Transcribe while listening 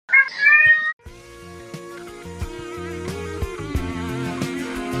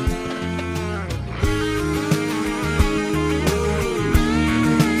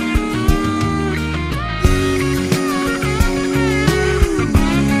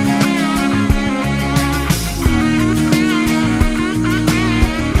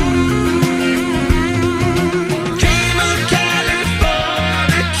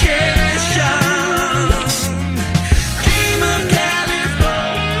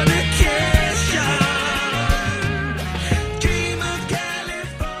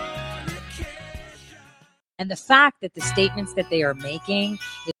the fact that the statements that they are making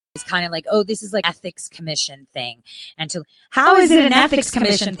is kind of like, oh, this is like ethics commission thing. And how is it an ethics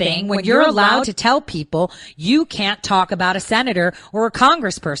commission thing when you're allowed to tell people you can't talk about a senator or a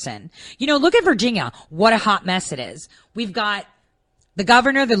congressperson? Look at Virginia. What a hot mess it is. We've got the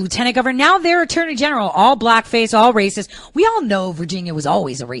governor, the lieutenant governor, now their attorney general, all blackface, all racist. We all know Virginia was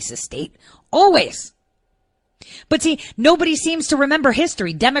always a racist state. Always. But see, nobody seems to remember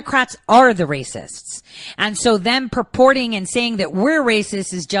history. Democrats are the racists. And so them purporting and saying that we're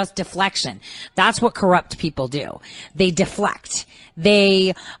racist is just deflection. That's what corrupt people do. They deflect.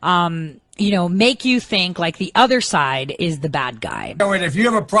 They, make you think like the other side is the bad guy. If you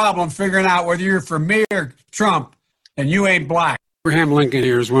have a problem figuring out whether you're for me or Trump, and you ain't black. Abraham Lincoln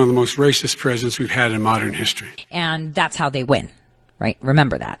here is one of the most racist presidents we've had in modern history. And that's how they win, right?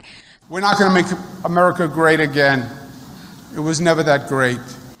 Remember that. We're not going to make America great again. It was never that great.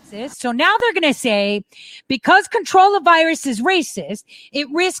 So now they're going to say, because control of virus is racist, it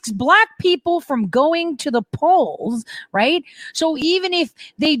risks black people from going to the polls, right? So even if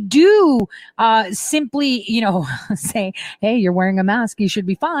they do simply, say, hey, you're wearing a mask, you should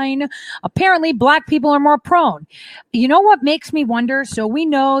be fine. Apparently, black people are more prone. You know what makes me wonder? So we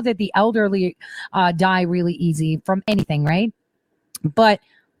know that the elderly die really easy from anything, right? But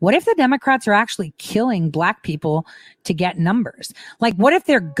what if the Democrats are actually killing black people to get numbers? Like, what if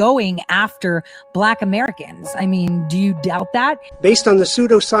they're going after black Americans? I mean, do you doubt that? Based on the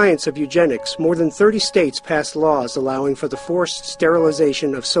pseudoscience of eugenics, more than 30 states passed laws allowing for the forced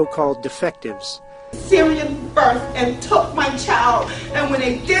sterilization of so-called defectives. Syrian birth and took my child, and when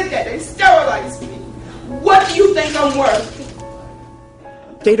they did that, they sterilized me. What do you think I'm worth?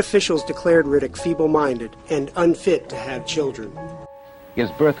 State officials declared Riddick feeble-minded and unfit to have children. Is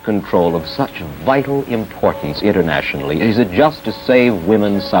birth control of such vital importance internationally? Is it just to save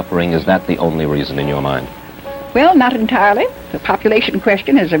women's suffering? Is that the only reason in your mind? Well, not entirely. The population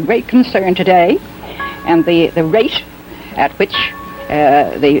question is a great concern today, and the rate at which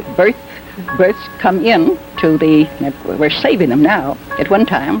the births come in to we're saving them now. At one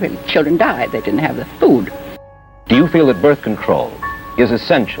time, when children died, they didn't have the food. Do you feel that birth control is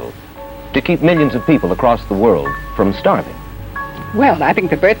essential to keep millions of people across the world from starving? Well, I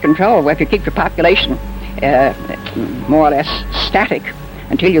think the birth control, if you keep the population more or less static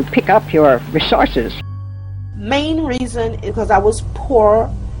until you pick up your resources. Main reason is because I was poor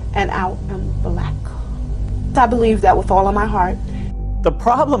and I am black. I believe that with all of my heart. The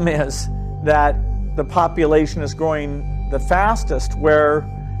problem is that the population is growing the fastest where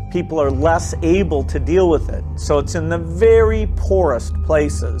people are less able to deal with it. So it's in the very poorest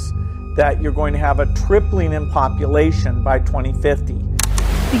places that you're going to have a tripling in population by 2050.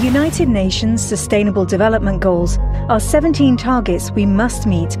 The United Nations Sustainable Development Goals are 17 targets we must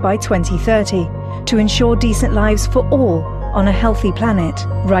meet by 2030 to ensure decent lives for all on a healthy planet.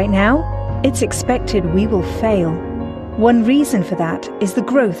 Right now, it's expected we will fail. One reason for that is the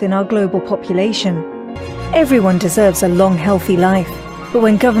growth in our global population. Everyone deserves a long, healthy life, but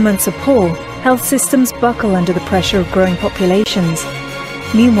when governments are poor, health systems buckle under the pressure of growing populations.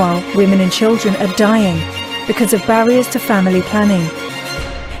 Meanwhile, women and children are dying because of barriers to family planning.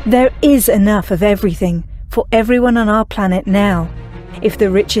 There is enough of everything for everyone on our planet now, if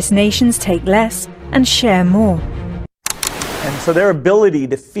the richest nations take less and share more. And so their ability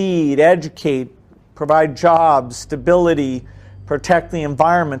to feed, educate, provide jobs, stability, protect the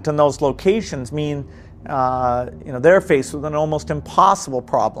environment in those locations mean they're faced with an almost impossible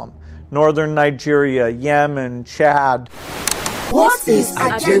problem. Northern Nigeria, Yemen, Chad. What is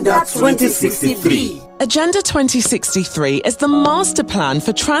Agenda 2063? Agenda 2063 is the master plan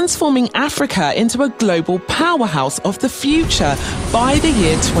for transforming Africa into a global powerhouse of the future by the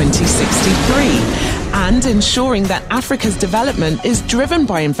year 2063, and ensuring that Africa's development is driven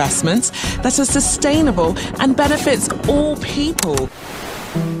by investments that are sustainable and benefits all people.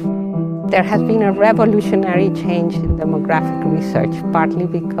 There has been a revolutionary change in demographic research, partly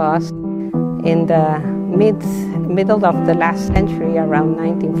because in the middle of the last century, around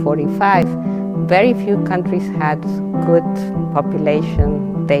 1945, very few countries had good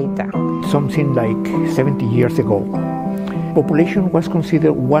population data. Something like 70 years ago, population was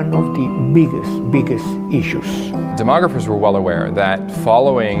considered one of the biggest issues. Demographers were well aware that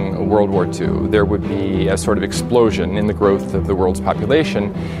following World War II, there would be a sort of explosion in the growth of the world's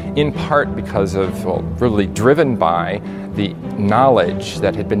population, in part because of, really driven by the knowledge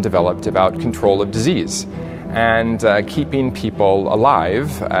that had been developed about control of disease and keeping people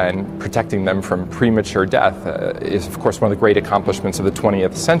alive and protecting them from premature death is, of course, one of the great accomplishments of the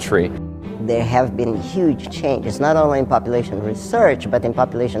 20th century. there have been huge changes, not only in population research, but in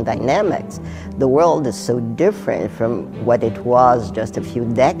population dynamics. The world is so different from what it was just a few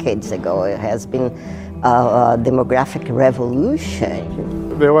decades ago. It has been a demographic revolution.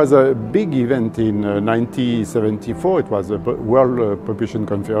 There was a big event in 1974. It was a World Population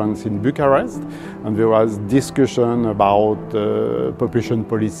Conference in Bucharest, and there was discussion about population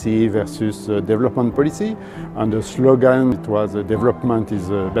policy versus development policy. And the slogan, it was development is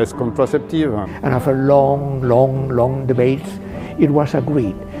the best contraceptive. And after long debates, it was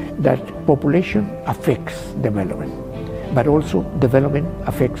agreed that population affects development, but also development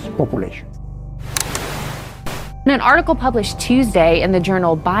affects population. In an article published Tuesday in the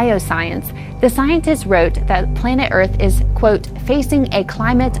journal Bioscience, the scientists wrote that planet Earth is, quote, facing a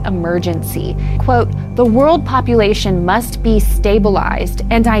climate emergency. Quote, the world population must be stabilized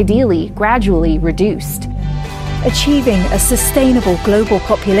and ideally gradually reduced. Achieving a sustainable global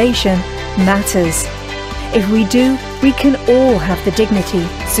population matters. If we do, we can all have the dignity,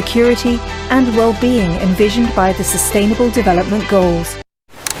 security, and well-being envisioned by the Sustainable Development Goals.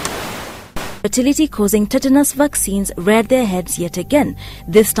 Fertility-causing tetanus vaccines reared their heads yet again,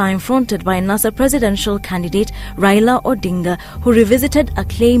 this time fronted by NASA presidential candidate Raila Odinga, who revisited a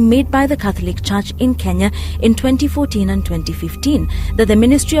claim made by the Catholic Church in Kenya in 2014 and 2015 that the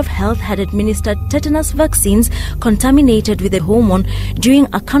Ministry of Health had administered tetanus vaccines contaminated with a hormone during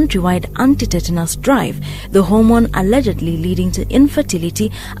a countrywide anti-tetanus drive, the hormone allegedly leading to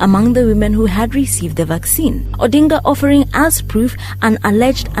infertility among the women who had received the vaccine. Odinga offering as proof an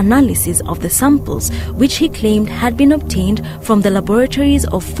alleged analysis of the samples, which he claimed had been obtained from the laboratories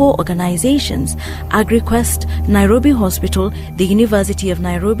of 4 organizations: AgriQuest, Nairobi Hospital, the University of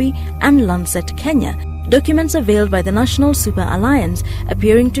Nairobi, and Lancet Kenya. Documents availed by the National Super Alliance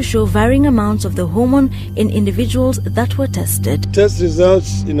appearing to show varying amounts of the hormone in individuals that were tested. Test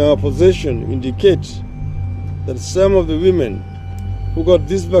results in our possession indicate that some of the women who got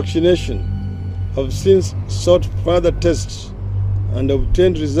this vaccination have since sought further tests and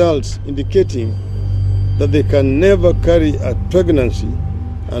obtained results indicating that they can never carry a pregnancy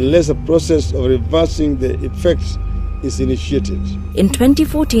unless a process of reversing the effects is initiated. In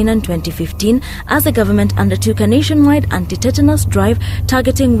 2014 and 2015, as the government undertook a nationwide anti-tetanus drive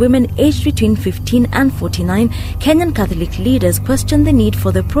targeting women aged between 15 and 49, Kenyan Catholic leaders questioned the need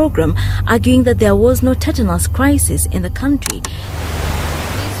for the program, arguing that there was no tetanus crisis in the country.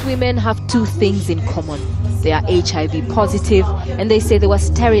 These women have 2 things in common. They are HIV positive, and they say they were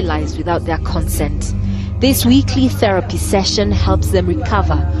sterilized without their consent. This weekly therapy session helps them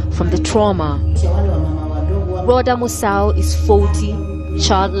recover from the trauma. Rhoda Musau is 40,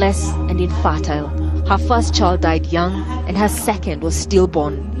 childless and infertile. Her first child died young, and her second was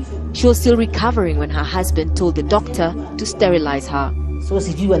stillborn. She was still recovering when her husband told the doctor to sterilize her.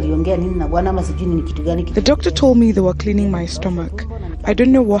 The doctor told me they were cleaning my stomach. I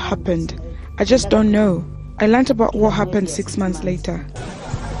don't know what happened. I just don't know. I learned about what happened 6 months later.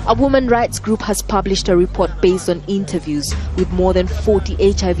 A woman rights group has published a report based on interviews with more than 40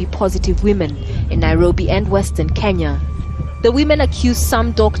 HIV-positive women in Nairobi and Western Kenya. The women accuse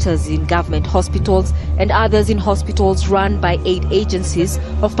some doctors in government hospitals and others in hospitals run by aid agencies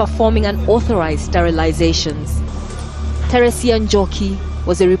of performing unauthorized sterilizations. Teresia Njoki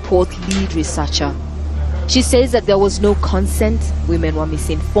was a report lead researcher. She says that there was no consent, women were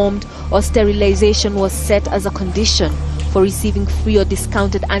misinformed, or sterilization was set as a condition for receiving free or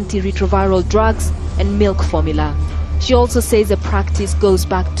discounted antiretroviral drugs and milk formula. She also says the practice goes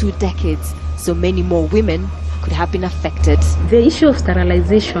back 2 decades, so many more women could have been affected. The issue of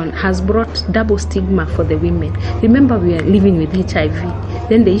sterilization has brought double stigma for the women. Remember, we are living with HIV,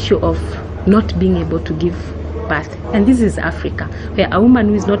 then the issue of not being able to give birth. And this is Africa, where a woman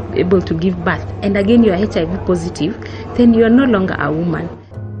who is not able to give birth, and again you are HIV positive, then you are no longer a woman.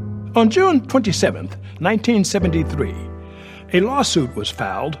 On June 27, 1973, a lawsuit was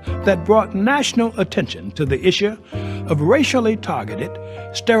filed that brought national attention to the issue of racially targeted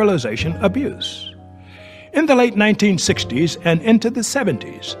sterilization abuse. In the late 1960s and into the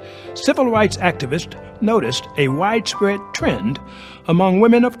 70s, civil rights activists noticed a widespread trend among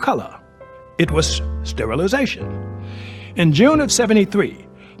women of color. It was sterilization. In June of 73,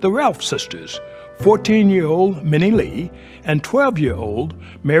 the Ralph sisters, 14-year-old Minnie Lee and 12-year-old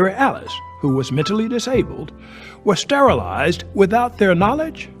Mary Alice, who was mentally disabled, were sterilized without their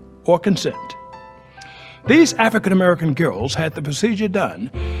knowledge or consent. These African-American girls had the procedure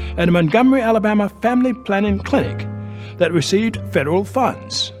done at a Montgomery, Alabama family planning clinic that received federal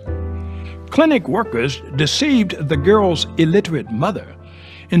funds. Clinic workers deceived the girl's illiterate mother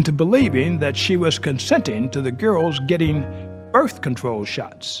into believing that she was consenting to the girls getting birth control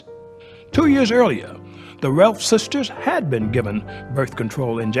shots. 2 years earlier, the Relf sisters had been given birth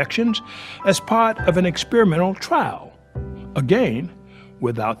control injections as part of an experimental trial, again,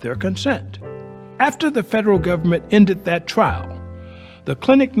 without their consent. After the federal government ended that trial, the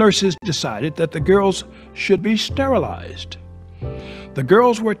clinic nurses decided that the girls should be sterilized. The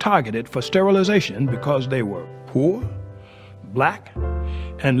girls were targeted for sterilization because they were poor, black,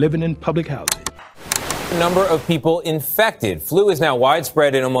 and living in public housing. Number of people infected. Flu is now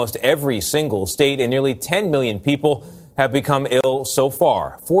widespread in almost every single state, and nearly 10 million people have become ill so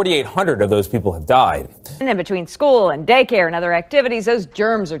far. 4,800 of those people have died. And in between school and daycare and other activities, those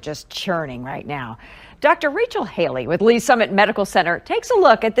germs are just churning right now. Dr. Rachel Haley with Lee Summit Medical Center takes a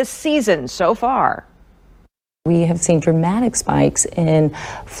look at this season so far. We have seen dramatic spikes in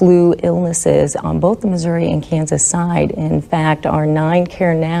flu illnesses on both the Missouri and Kansas side. In fact, our 9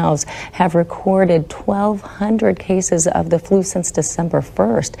 care nows have recorded 1,200 cases of the flu since December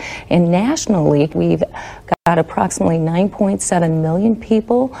 1st. And nationally, we've got approximately 9.7 million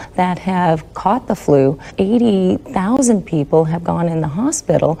people that have caught the flu. 80,000 people have gone in the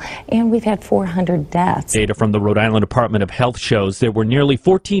hospital, and we've had 400 deaths. Data from the Rhode Island Department of Health shows there were nearly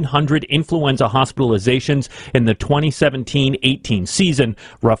 1,400 influenza hospitalizations in the 2017-18 season,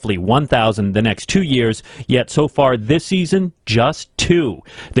 roughly 1,000 the next 2 years, yet so far this season, just 2.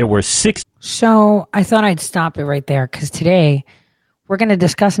 There were 6. So I thought I'd stop it right there because today we're going to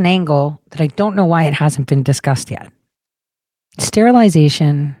discuss an angle that I don't know why it hasn't been discussed yet.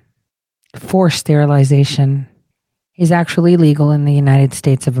 Sterilization, forced sterilization, is actually legal in the United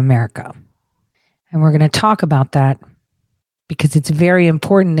States of America. And we're going to talk about that because it's very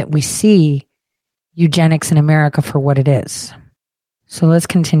important that we see eugenics in America for what it is. So let's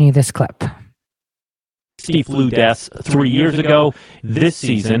continue this clip. 60 flu deaths 3 years ago. This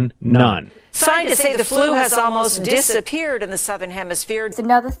season, none. Scientists say the flu has almost disappeared in the southern hemisphere. It's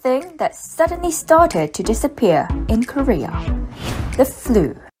another thing that suddenly started to disappear in Korea. The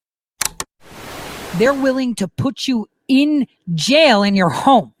flu. They're willing to put you in jail in your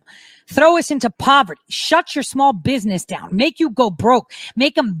home, throw us into poverty, shut your small business down, make you go broke,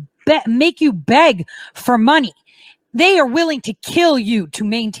 make you beg for money. They are willing to kill you to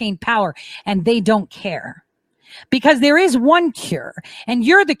maintain power, and they don't care. Because there is one cure, and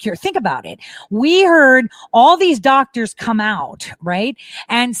you're the cure. Think about it. We heard all these doctors come out, right,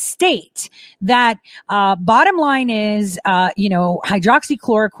 and state that bottom line is,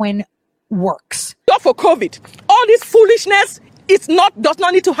 hydroxychloroquine works. Not for COVID. All this foolishness does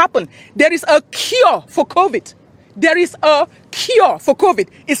not need to happen. There is a cure for COVID. There is a cure for COVID.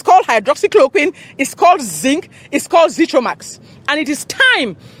 It's called hydroxychloroquine. It's called zinc. It's called Zithromax. And it is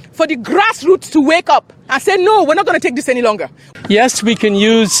time for the grassroots to wake up and say, no, we're not going to take this any longer. Yes, we can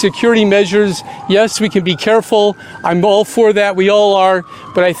use security measures. Yes, we can be careful. I'm all for that. We all are.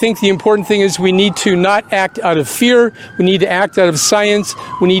 But I think the important thing is we need to not act out of fear. We need to act out of science.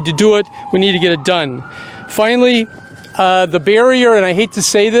 We need to do it. We need to get it done. Finally, the barrier, and I hate to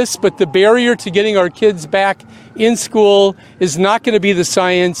say this, but the barrier to getting our kids back in school is not going to be the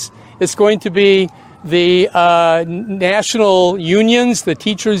science. It's going to be the national unions, the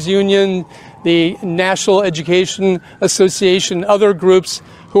teachers union, the National Education Association, other groups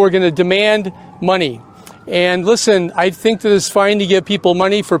who are going to demand money. And listen, I think that it's fine to give people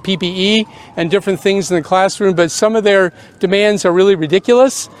money for PPE and different things in the classroom, but some of their demands are really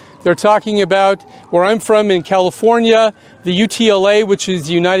ridiculous. They're talking about, where I'm from in California, the UTLA, which is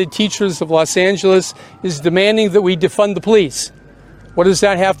the United Teachers of Los Angeles, is demanding that we defund the police. What does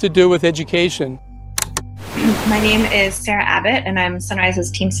that have to do with education? My name is Sarah Abbott, and I'm Sunrise's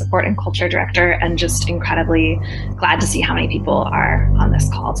Team Support and Culture Director, and just incredibly glad to see how many people are on this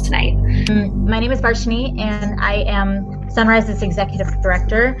call tonight. My name is Varshini, and I am Sunrise's Executive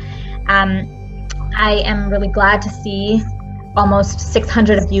Director. I am really glad to see almost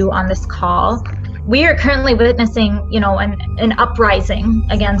 600 of you on this call. We are currently witnessing, an uprising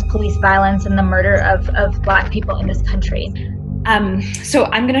against police violence and the murder of Black people in this country. So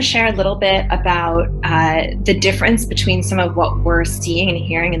I'm going to share a little bit about the difference between some of what we're seeing and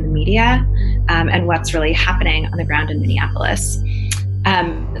hearing in the media and what's really happening on the ground in Minneapolis.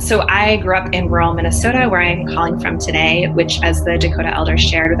 So I grew up in rural Minnesota, where I'm calling from today, which, as the Dakota elders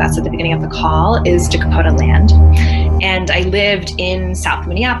shared with us at the beginning of the call, is Dakota land. And I lived in South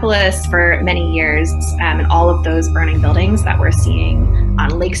Minneapolis for many years, and all of those burning buildings that we're seeing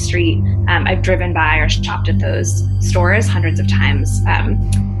on Lake Street, I've driven by or shopped at those stores hundreds of times.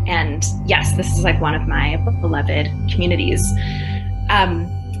 And yes, this is like one of my beloved communities.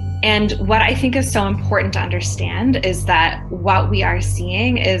 And what I think is so important to understand is that what we are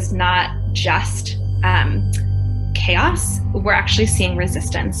seeing is not just chaos, we're actually seeing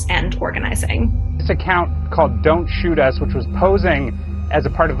resistance and organizing. This account called Don't Shoot Us, which was posing as a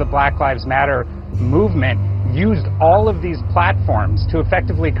part of the Black Lives Matter movement, used all of these platforms to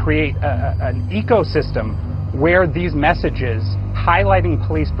effectively create an ecosystem where these messages highlighting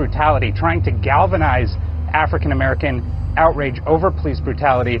police brutality, trying to galvanize African American outrage over police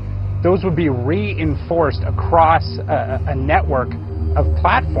brutality, those would be reinforced across a network of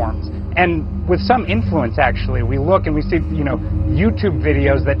platforms. And with some influence, actually, we look and we see, YouTube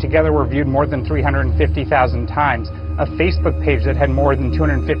videos that together were viewed more than 350,000 times, a Facebook page that had more than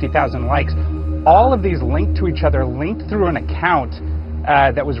 250,000 likes. All of these linked to each other, linked through an account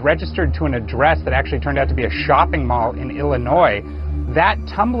that was registered to an address that actually turned out to be a shopping mall in Illinois. That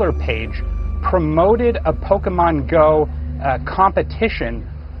Tumblr page promoted a Pokemon Go competition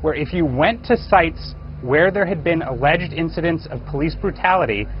where if you went to sites where there had been alleged incidents of police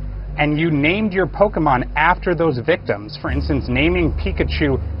brutality and you named your Pokemon after those victims, for instance, naming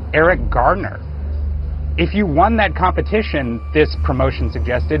Pikachu Eric Gardner, if you won that competition, this promotion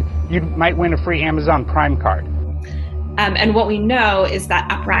suggested, you might win a free Amazon Prime card. And what we know is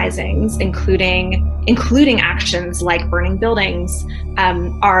that uprisings, including actions like burning buildings,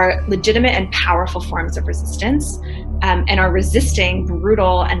 are legitimate and powerful forms of resistance, and are resisting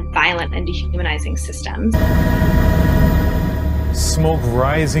brutal and violent and dehumanizing systems. Smoke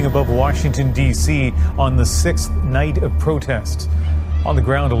rising above Washington, D.C. on the 6th night of protest. On the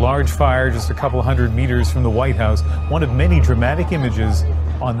ground, a large fire just a couple hundred meters from the White House, one of many dramatic images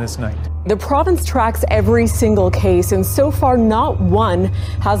on this night. The province tracks every single case, and so far not one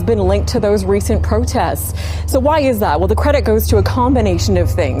has been linked to those recent protests. So why is that? Well, the credit goes to a combination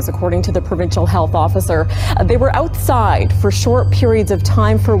of things, according to the provincial health officer. They were outside for short periods of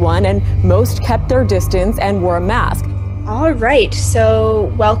time, for one, and most kept their distance and wore a mask. All right,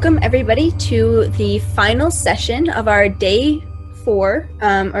 so welcome everybody to the final session of our day 4,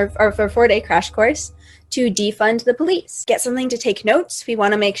 or 4-day crash course to defund the police. Get something to take notes. We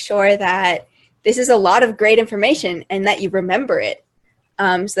want to make sure that this is a lot of great information and that you remember it,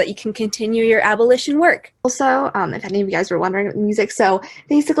 so that you can continue your abolition work. Also, if any of you guys were wondering about music, so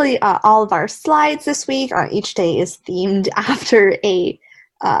basically all of our slides this week, each day is themed after a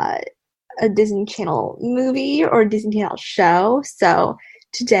Disney Channel movie or Disney Channel show. So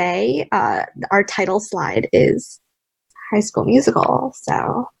today, our title slide is High School Musical.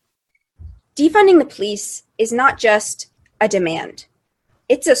 So defunding the police is not just a demand.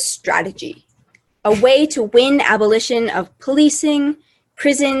 It's a strategy, a way to win abolition of policing,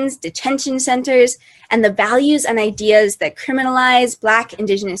 prisons, detention centers, and the values and ideas that criminalize Black,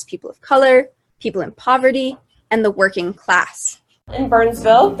 Indigenous people of color, people in poverty, and the working class. In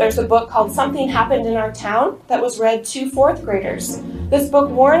Burnsville, there's a book called Something Happened in Our Town that was read to 4th graders. This book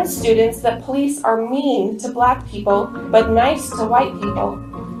warns students that police are mean to Black people, but nice to white people.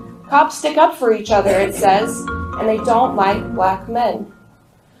 Cops stick up for each other, it says, and they don't like Black men.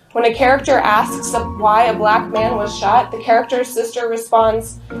 When a character asks why a Black man was shot, the character's sister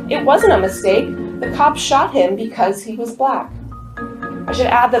responds, "It wasn't a mistake. The cops shot him because he was Black." I should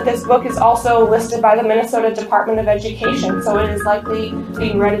add that this book is also listed by the Minnesota Department of Education, so it is likely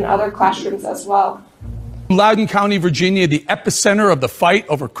being read in other classrooms as well. Loudoun County, Virginia, the epicenter of the fight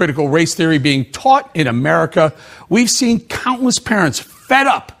over critical race theory being taught in America, we've seen countless parents fed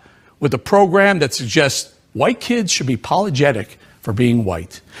up with a program that suggests white kids should be apologetic for being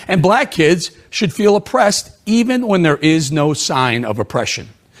white, and Black kids should feel oppressed even when there is no sign of oppression.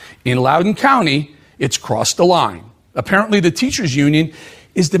 In Loudoun County, it's crossed the line. Apparently, the teachers' union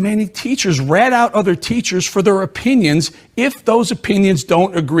is demanding teachers rat out other teachers for their opinions if those opinions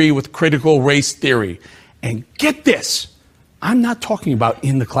don't agree with critical race theory. And get this, I'm not talking about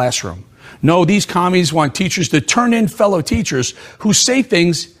in the classroom. No, these commies want teachers to turn in fellow teachers who say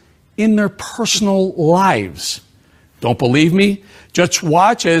things in their personal lives. Don't believe me? Just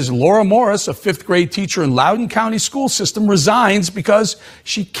watch as Laura Morris, a 5th grade teacher in Loudoun County school system, resigns because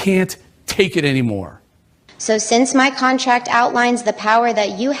she can't take it anymore. So since my contract outlines the power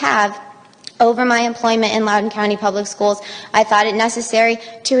that you have over my employment in Loudoun County Public Schools, I thought it necessary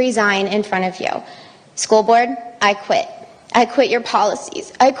to resign in front of you. School board, I quit. I quit your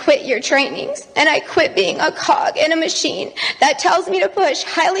policies. I quit your trainings. And I quit being a cog in a machine that tells me to push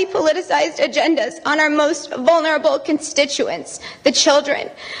highly politicized agendas on our most vulnerable constituents, the children.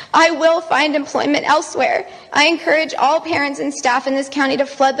 I will find employment elsewhere. I encourage all parents and staff in this county to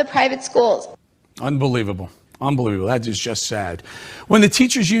flood the private schools. Unbelievable. Unbelievable. That is just sad. When the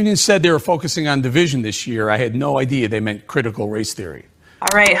teachers union said they were focusing on division this year, I had no idea they meant critical race theory.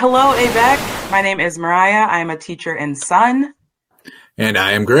 All right. Hello, ABEC. My name is Mariah. I'm a teacher in Sun. And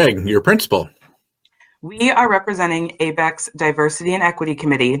I am Greg, your principal. We are representing ABEC's Diversity and Equity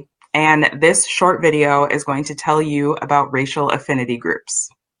Committee, and this short video is going to tell you about racial affinity groups.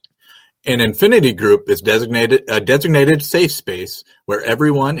 An affinity group is a designated safe space where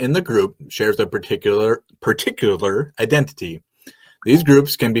everyone in the group shares a particular identity. These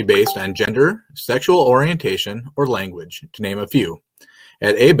groups can be based on gender, sexual orientation, or language, to name a few.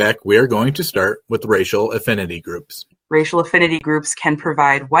 At ABEC, we are going to start with racial affinity groups. Racial affinity groups can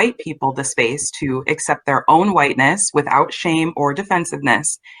provide white people the space to accept their own whiteness without shame or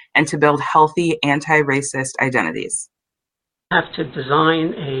defensiveness and to build healthy anti-racist identities. Have to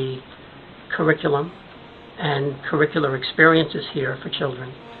design a curriculum and curricular experiences here for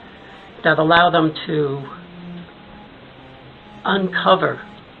children that allow them to uncover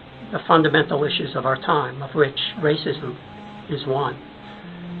the fundamental issues of our time, of which racism is one.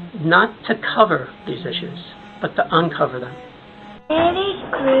 Not to cover these issues, but to uncover them. Affinity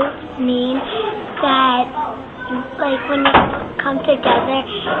groups mean that, like, when you come together,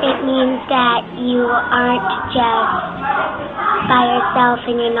 it means that you aren't just by yourself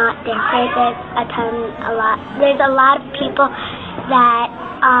and you're not different. There's a lot of people that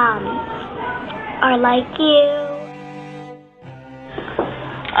are like you.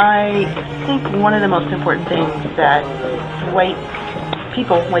 I think one of the most important things that white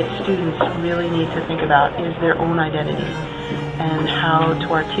students really need to think about is their own identity and how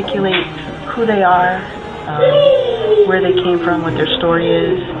to articulate who they are, where they came from, what their story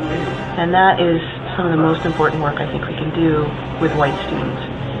is. And that is some of the most important work I think we can do with white students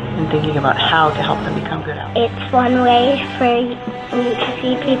in thinking about how to help them become good allies. It's one way for you to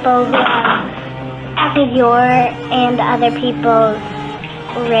see people who have your and other people's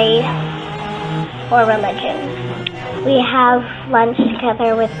race or religion. We have lunch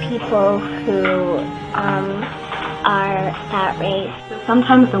together with people who are that race.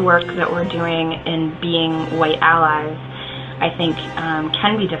 Sometimes the work that we're doing in being white allies, I think,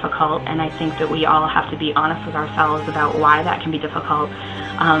 can be difficult, and I think that we all have to be honest with ourselves about why that can be difficult.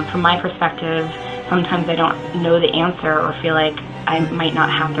 From my perspective, sometimes I don't know the answer or feel like I might not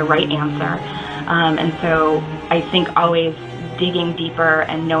have the right answer. And so I think always digging deeper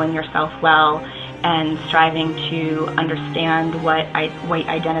and knowing yourself well and striving to understand what white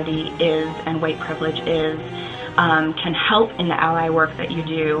identity is and white privilege is can help in the ally work that you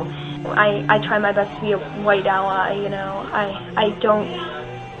do. I try my best to be a white ally, you know. I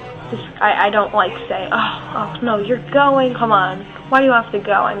don't like say, oh no, you're going, come on. Why do you have to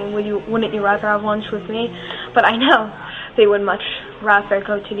go? I mean, wouldn't you rather have lunch with me? But I know they would much rather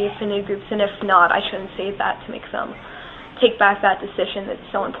go to the affinity groups, and if not, I shouldn't say that to make them take back that decision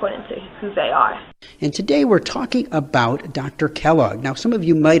that's so important to who they are. And today we're talking about Dr. Kellogg. Now, some of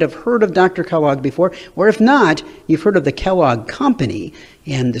you might have heard of Dr. Kellogg before, or if not, you've heard of the Kellogg Company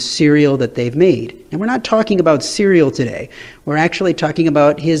and the cereal that they've made. And we're not talking about cereal today. We're actually talking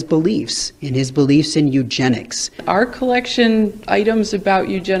about his beliefs and his beliefs in eugenics. Our collection items about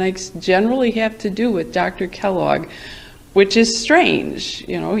eugenics generally have to do with Dr. Kellogg, which is strange.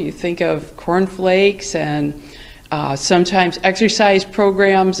 You know, you think of cornflakes and sometimes exercise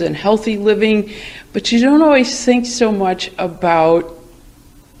programs and healthy living, but you don't always think so much about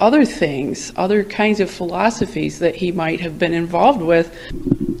other things, other kinds of philosophies that he might have been involved with.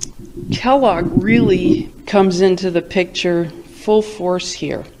 Kellogg really comes into the picture full force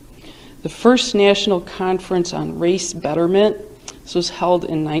here. The first National Conference on Race Betterment, this was held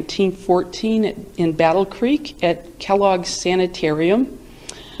in 1914 in Battle Creek at Kellogg's Sanitarium.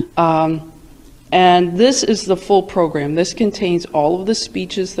 And this is the full program. This contains all of the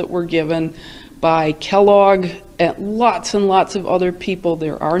speeches that were given by Kellogg and lots of other people.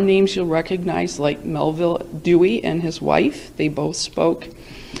 There are names you'll recognize, like Melville Dewey and his wife. They both spoke.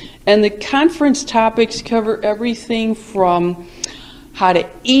 And the conference topics cover everything from how to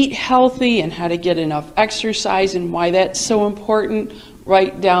eat healthy and how to get enough exercise and why that's so important,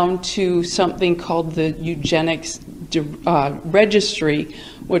 right down to something called the Eugenics Registry,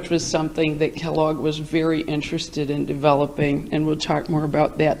 which was something that Kellogg was very interested in developing, and we'll talk more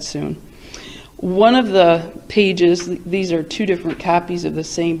about that soon. One of the pages, these are two different copies of the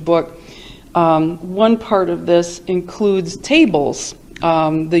same book, one part of this includes tables. The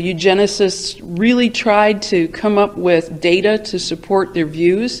eugenicists really tried to come up with data to support their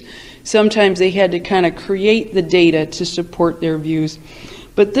views. Sometimes they had to kind of create the data to support their views.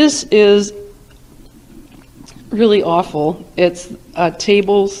 But this is really awful. It's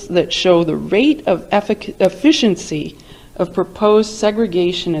tables that show the rate of efficiency of proposed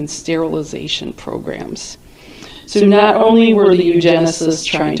segregation and sterilization programs. So not only were the eugenicists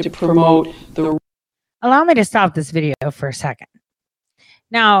trying to promote the... Allow me to stop this video for a second.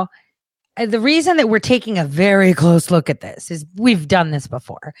 Now, The reason that we're taking a very close look at this is we've done this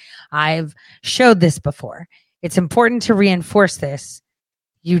before. I've showed this before. It's important to reinforce this.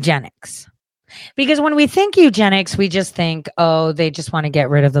 Eugenics. Because when we think eugenics, we just think, oh, they just want to get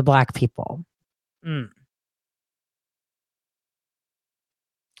rid of the black people.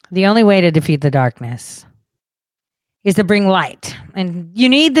 The only way to defeat the darkness is to bring light. And you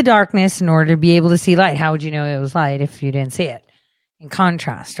need the darkness in order to be able to see light. How would you know it was light if you didn't see it? In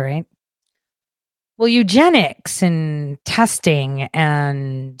contrast, right? Well, eugenics and testing,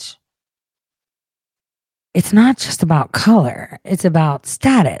 and it's not just about color. It's about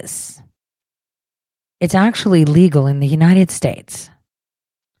status. It's actually legal in the United States.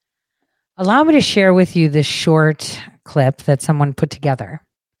 Allow me to share with you this short clip that someone put together.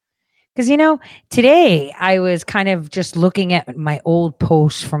 Because, you know, today I was kind of just looking at my old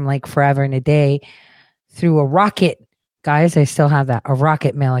posts from like forever and a day through a Rocket. Guys, I still have that, a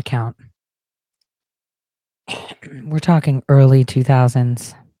Rocket Mail account. We're talking early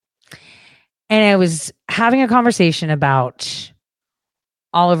 2000s. And I was having a conversation about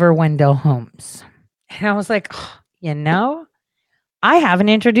Oliver Wendell Holmes. And I was like, oh, you know, I haven't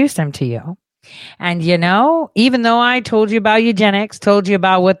introduced him to you. And, you know, even though I told you about eugenics, told you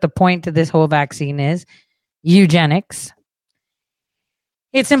about what the point to this whole vaccine is, eugenics,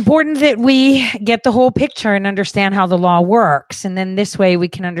 it's important that we get the whole picture and understand how the law works. And then this way we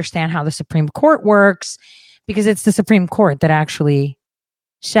can understand how the Supreme Court works, because it's the Supreme Court that actually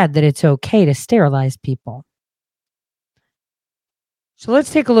said that it's okay to sterilize people. So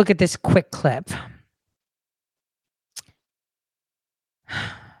let's take a look at this quick clip.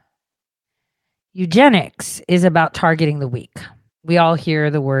 Eugenics is about targeting the weak. We all hear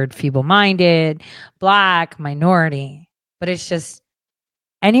the word feeble-minded, black, minority, but it's just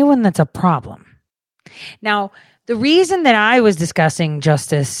anyone that's a problem. Now, the reason that I was discussing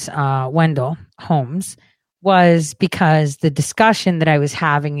Justice Wendell Holmes was because the discussion that I was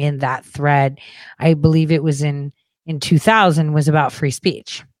having in that thread, I believe it was in 2000, was about free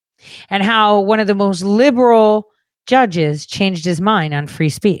speech and how one of the most liberal judges changed his mind on free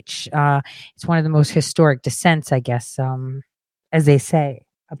speech. It's one of the most historic dissents, I guess, as they say,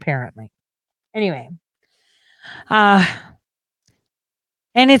 apparently. Anyway, and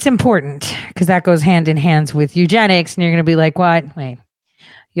it's important because that goes hand in hand with eugenics, and you're going to be like, what? Wait,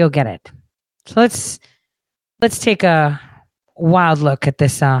 you'll get it. So let's take a wild look at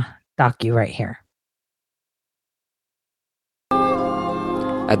this docu right here.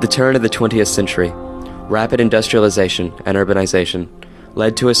 At the turn of the 20th century, rapid industrialization and urbanization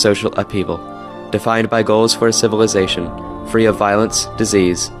led to a social upheaval, defined by goals for a civilization free of violence,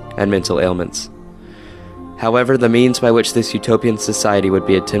 disease, and mental ailments. However, the means by which this utopian society would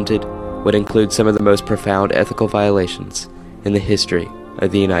be attempted would include some of the most profound ethical violations in the history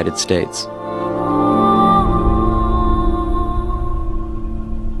of the United States.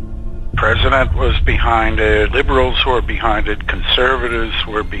 The president was behind it, liberals were behind it, conservatives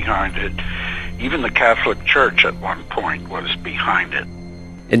were behind it. Even the Catholic Church at one point was behind it.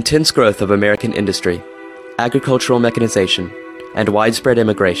 Intense growth of American industry, agricultural mechanization, and widespread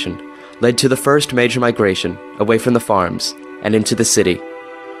immigration led to the first major migration away from the farms and into the city,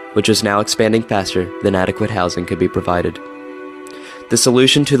 which was now expanding faster than adequate housing could be provided. The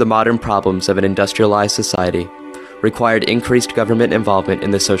solution to the modern problems of an industrialized society required increased government involvement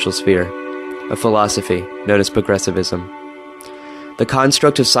in the social sphere, a philosophy known as progressivism. The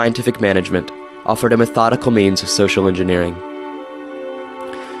construct of scientific management offered a methodical means of social engineering.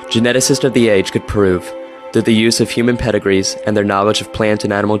 Geneticists of the age could prove, through the use of human pedigrees and their knowledge of plant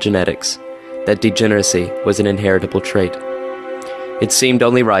and animal genetics, that degeneracy was an inheritable trait. It seemed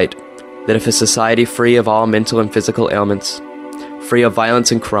only right that if a society free of all mental and physical ailments, free of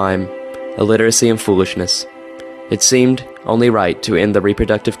violence and crime, illiteracy and foolishness, it seemed only right to end the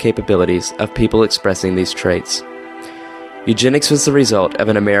reproductive capabilities of people expressing these traits. Eugenics was the result of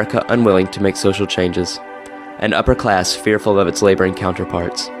an America unwilling to make social changes, an upper class fearful of its laboring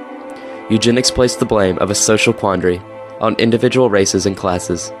counterparts. Eugenics placed the blame of a social quandary on individual races and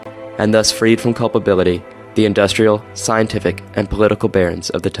classes, and thus freed from culpability the industrial, scientific, and political barons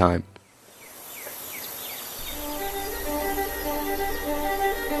of the time.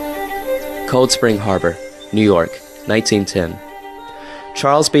 Cold Spring Harbor, New York, 1910.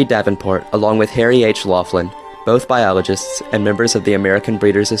 Charles B. Davenport, along with Harry H. Laughlin, both biologists and members of the American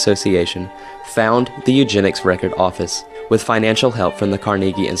Breeders' Association, found the Eugenics Record Office with financial help from the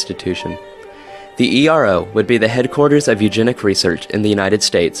Carnegie Institution. The ERO would be the headquarters of eugenic research in the United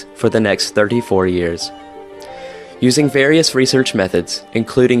States for the next 34 years. Using various research methods,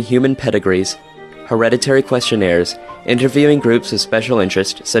 including human pedigrees, hereditary questionnaires, interviewing groups of special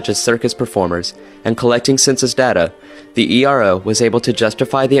interest such as circus performers, and collecting census data, the ERO was able to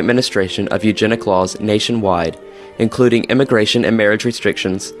justify the administration of eugenic laws nationwide, including immigration and marriage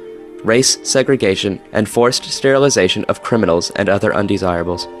restrictions, race segregation, and forced sterilization of criminals and other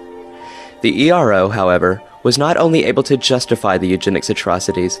undesirables. The ERO, however, was not only able to justify the eugenics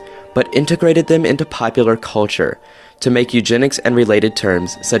atrocities, but integrated them into popular culture to make eugenics and related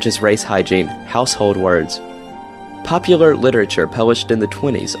terms such as race hygiene household words. Popular literature published in the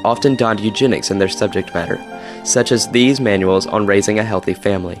 1920s often donned eugenics in their subject matter, such as these manuals on raising a healthy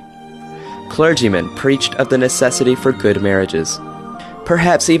family. Clergymen preached of the necessity for good marriages.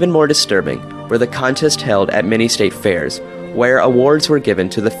 Perhaps even more disturbing were the contests held at many state fairs, where awards were given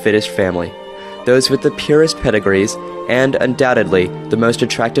to the fittest family, those with the purest pedigrees and, undoubtedly, the most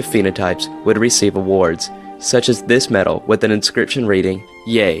attractive phenotypes would receive awards, such as this medal with an inscription reading,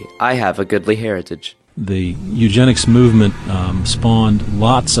 "Yea, I have a goodly heritage." The eugenics movement spawned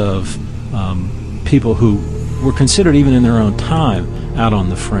lots of people who were considered, even in their own time, out on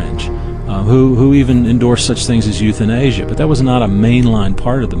the fringe, who even endorsed such things as euthanasia. But that was not a mainline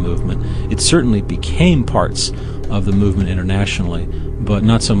part of the movement. It certainly became parts of the movement internationally, but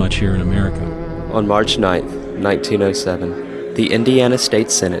not so much here in America. On March 9, 1907, the Indiana State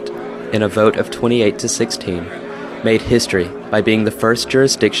Senate, in a vote of 28-16, made history by being the first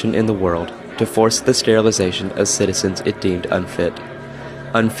jurisdiction in the world to force the sterilization of citizens it deemed unfit.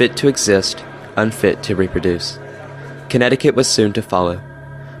 Unfit to exist, unfit to reproduce. Connecticut was soon to follow.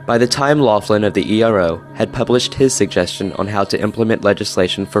 By the time Laughlin of the ERO had published his suggestion on how to implement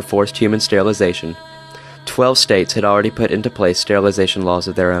legislation for forced human sterilization, 12 states had already put into place sterilization laws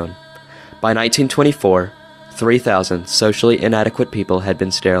of their own. By 1924, 3,000 socially inadequate people had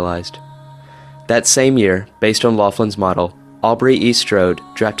been sterilized. That same year, based on Laughlin's model, Aubrey E. Strode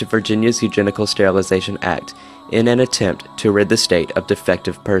drafted Virginia's Eugenical Sterilization Act in an attempt to rid the state of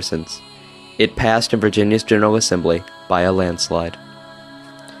defective persons. It passed in Virginia's General Assembly by a landslide.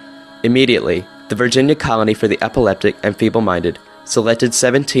 Immediately, the Virginia Colony for the Epileptic and Feeble-Minded selected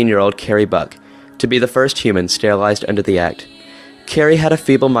 17-year-old Carrie Buck to be the first human sterilized under the act. Carrie had a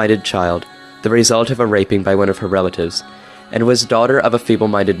feeble-minded child, the result of a raping by one of her relatives, and was daughter of a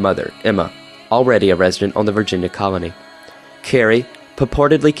feeble-minded mother, Emma, already a resident on the Virginia colony. Carrie,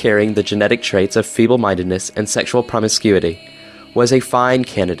 purportedly carrying the genetic traits of feeble-mindedness and sexual promiscuity, was a fine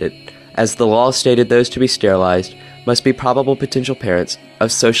candidate, as the law stated those to be sterilized must be probable potential parents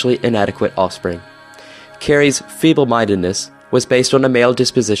of socially inadequate offspring. Carrie's feeble-mindedness was based on a male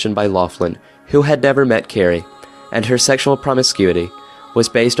disposition by Laughlin, who had never met Carrie, and her sexual promiscuity was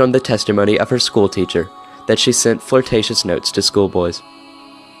based on the testimony of her schoolteacher that she sent flirtatious notes to schoolboys.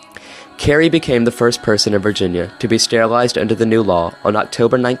 Carrie became the first person in Virginia to be sterilized under the new law on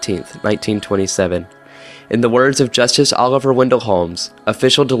October 19, 1927. In the words of Justice Oliver Wendell Holmes,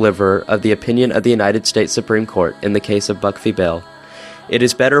 official deliverer of the opinion of the United States Supreme Court in the case of Buck v. Bell, "It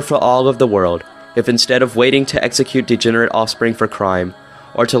is better for all of the world if instead of waiting to execute degenerate offspring for crime,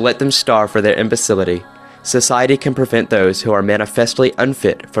 or to let them starve for their imbecility, society can prevent those who are manifestly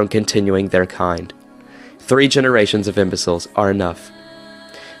unfit from continuing their kind. 3 generations of imbeciles are enough."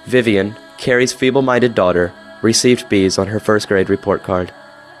 Vivian, Carrie's feeble-minded daughter, received B's on her first-grade report card.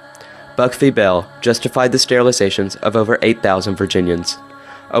 Buck v. Bell justified the sterilizations of over 8,000 Virginians.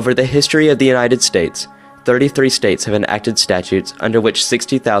 Over the history of the United States, 33 states have enacted statutes under which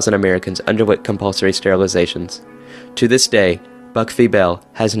 60,000 Americans underwent compulsory sterilizations. To this day, Buck v. Bell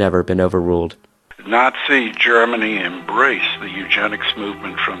has never been overruled. Nazi Germany embraced the eugenics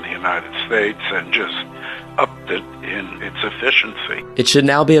movement from the United States and just upped it in its efficiency. It should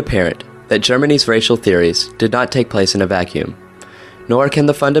now be apparent that Germany's racial theories did not take place in a vacuum, nor can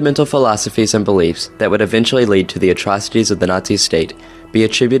the fundamental philosophies and beliefs that would eventually lead to the atrocities of the Nazi state be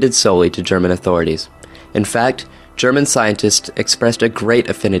attributed solely to German authorities. In fact, German scientists expressed a great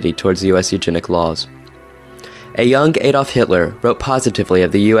affinity towards U.S. eugenic laws. A young Adolf Hitler wrote positively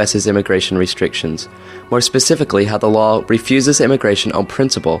of the U.S.'s immigration restrictions, more specifically how the law refuses immigration on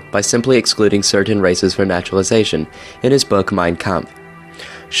principle by simply excluding certain races for naturalization, in his book Mein Kampf.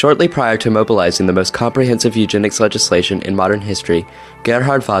 Shortly prior to mobilizing the most comprehensive eugenics legislation in modern history,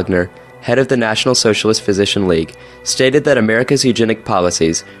 Gerhard Wagner, head of the National Socialist Physician League, stated that America's eugenic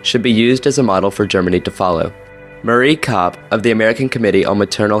policies should be used as a model for Germany to follow. Marie Kopp of the American Committee on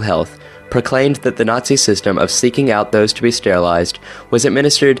Maternal Health proclaimed that the Nazi system of seeking out those to be sterilized was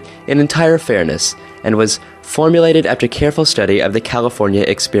administered in entire fairness and was formulated after careful study of the California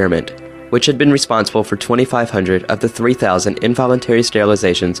experiment, which had been responsible for 2,500 of the 3,000 involuntary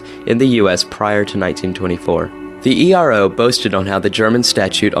sterilizations in the U.S. prior to 1924. The ERO boasted on how the German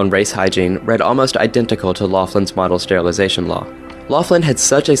statute on race hygiene read almost identical to Laughlin's model sterilization law. Laughlin had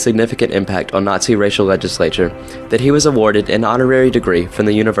such a significant impact on Nazi racial legislature that he was awarded an honorary degree from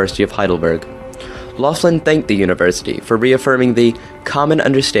the University of Heidelberg. Laughlin thanked the university for reaffirming the common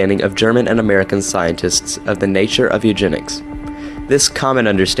understanding of German and American scientists of the nature of eugenics. This common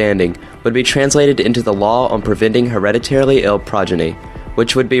understanding would be translated into the law on preventing hereditarily ill progeny,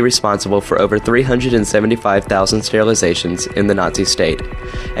 which would be responsible for over 375,000 sterilizations in the Nazi state.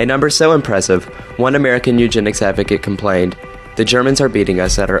 A number so impressive, one American eugenics advocate complained, "The Germans are beating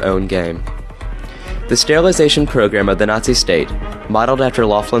us at our own game." The sterilization program of the Nazi state, modeled after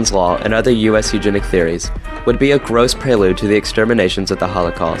Laughlin's law and other U.S. eugenic theories, would be a gross prelude to the exterminations of the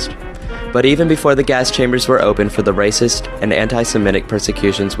Holocaust. But even before the gas chambers were opened for the racist and anti-Semitic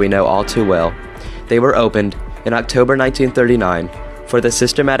persecutions we know all too well, they were opened in October 1939 for the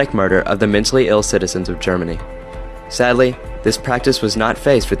systematic murder of the mentally ill citizens of Germany. Sadly, this practice was not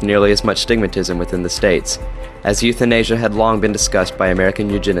faced with nearly as much stigmatism within the states, as euthanasia had long been discussed by American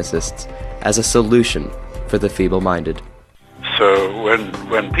eugenicists as a solution for the feeble-minded. So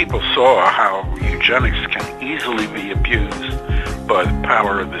when people saw how eugenics can easily be abused by the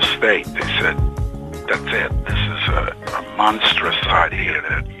power of the state, they said, that's it. This is a monstrous idea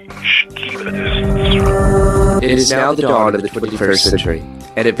that you should keep a distance from. It is now the dawn of the 21st century,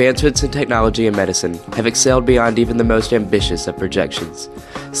 and advancements in technology and medicine have excelled beyond even the most ambitious of projections.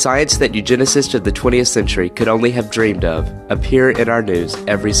 Science that eugenicists of the 20th century could only have dreamed of appear in our news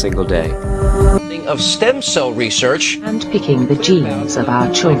every single day. Of stem cell research and picking the genes of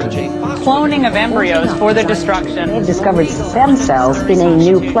our children. Cloning of embryos for their destruction. They've discovered stem cells in a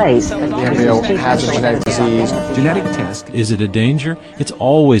new place. The embryo has a genetic disease. Genetic test. Is it a danger? It's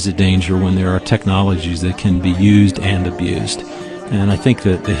always a danger when there are technologies that can be used and abused. And I think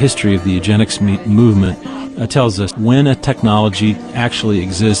that the history of the eugenics movement tells us when a technology actually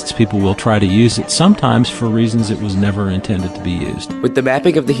exists, people will try to use it, sometimes for reasons it was never intended to be used. With the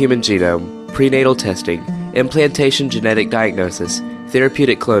mapping of the human genome, prenatal testing, implantation genetic diagnosis,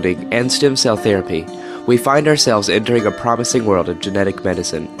 therapeutic cloning, and stem cell therapy, we find ourselves entering a promising world of genetic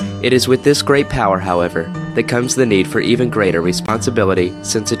medicine. It is with this great power, however, that comes the need for even greater responsibility,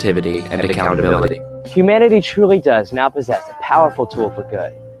 sensitivity, and accountability. Humanity truly does now possess a powerful tool for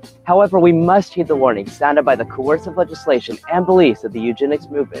good. However, we must heed the warnings sounded by the coercive legislation and beliefs of the eugenics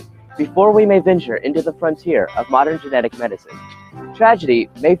movement before we may venture into the frontier of modern genetic medicine. Tragedy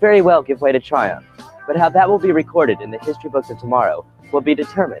may very well give way to triumph, but how that will be recorded in the history books of tomorrow will be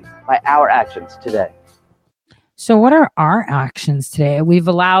determined by our actions today. So what are our actions today? We've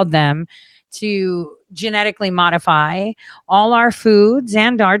allowed them to genetically modify all our foods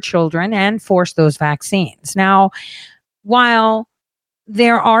and our children and force those vaccines. Now, while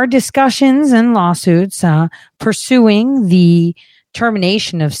there are discussions and lawsuits pursuing the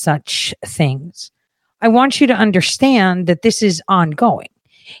termination of such things, I want you to understand that this is ongoing.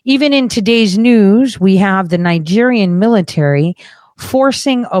 Even in today's news, we have the Nigerian military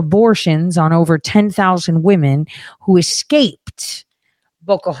forcing abortions on over 10,000 women who escaped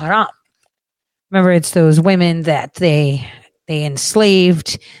Boko Haram. Remember, it's those women that they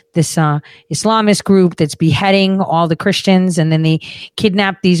enslaved, this Islamist group that's beheading all the Christians, and then they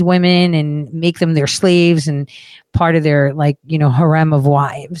kidnap these women and make them their slaves and part of their harem of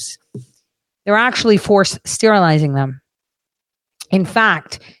wives. They're actually forced sterilizing them. In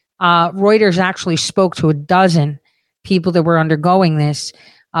fact, Reuters actually spoke to a dozen people that were undergoing this,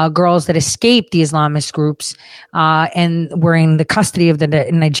 girls that escaped the Islamist groups and were in the custody of the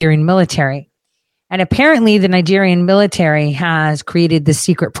Nigerian military. And apparently the Nigerian military has created this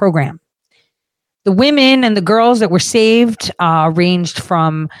secret program. The women and the girls that were saved ranged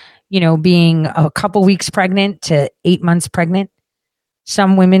from, being a couple weeks pregnant to 8 months pregnant.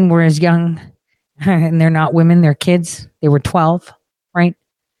 Some women were as young, and they're not women, they're kids. They were 12, right?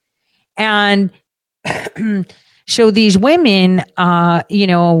 And so these women,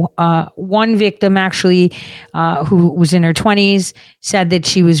 one victim actually, who was in her 20s, said that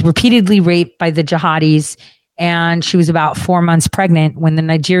she was repeatedly raped by the jihadis, and she was about 4 months pregnant when the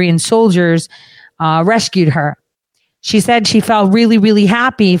Nigerian soldiers rescued her. She said she felt really, really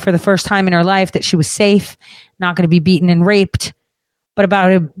happy for the first time in her life that she was safe, not going to be beaten and raped. But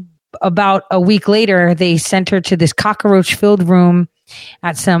about a week later, they sent her to this cockroach-filled room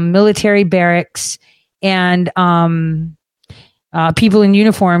at some military barracks, and people in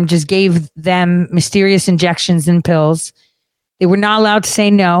uniform just gave them mysterious injections and pills. They were not allowed to say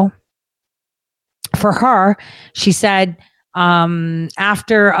no. For her, she said,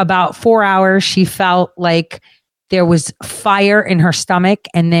 after about 4 hours, she felt like there was fire in her stomach,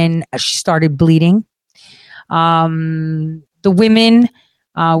 and then she started bleeding. The women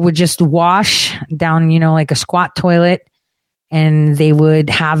would just wash down, like a squat toilet, and they would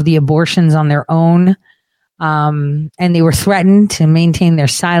have the abortions on their own. And they were threatened to maintain their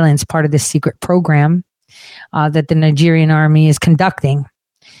silence, part of this secret program that the Nigerian army is conducting.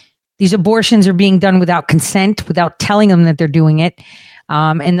 These abortions are being done without consent, without telling them that they're doing it.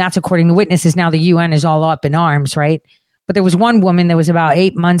 And that's according to witnesses. Now the UN is all up in arms, right? But there was one woman that was about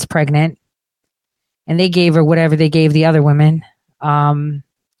 8 months pregnant, and they gave her whatever they gave the other women.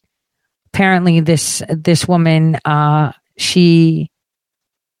 Apparently this woman, she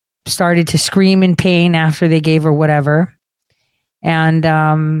started to scream in pain after they gave her whatever.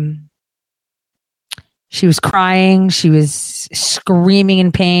 And she was crying. She was screaming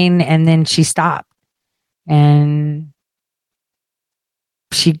in pain, and then she stopped. And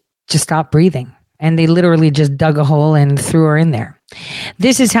she just stopped breathing. And they literally just dug a hole and threw her in there.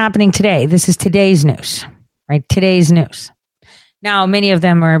 This is happening today. This is today's news, right? Today's news. Now, many of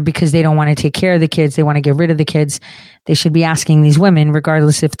them are because they don't want to take care of the kids. They want to get rid of the kids. They should be asking these women,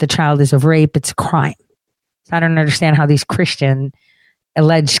 regardless if the child is of rape, it's a crime. So I don't understand how these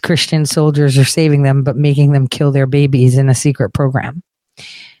alleged Christian soldiers are saving them, but making them kill their babies in a secret program.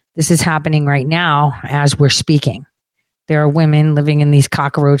 This is happening right now as we're speaking. There are women living in these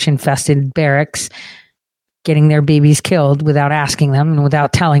cockroach-infested barracks getting their babies killed without asking them and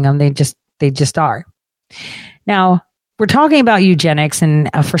without telling them. They just are. Now, we're talking about eugenics, and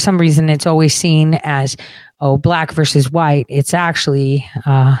for some reason it's always seen as, black versus white. It's actually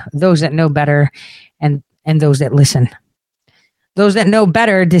those that know better and those that listen. Those that know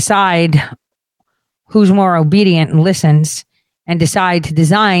better decide who's more obedient and listens, and decide to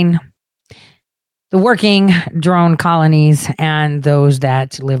design the working drone colonies and those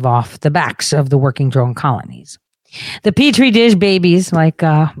that live off the backs of the working drone colonies. The Petri dish babies, like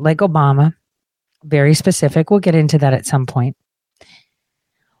Obama, very specific. We'll get into that at some point.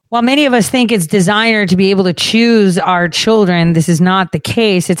 While many of us think it's designer to be able to choose our children, this is not the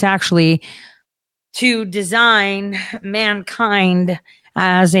case. It's actually to design mankind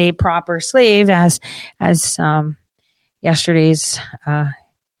as a proper slave, as yesterday's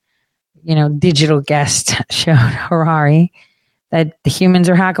digital guest showed, Harari, that the humans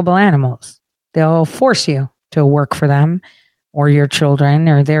are hackable animals. They'll force you to work for them or your children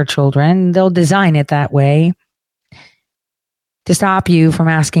or their children. They'll design it that way to stop you from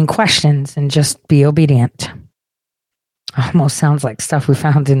asking questions and just be obedient. Almost sounds like stuff we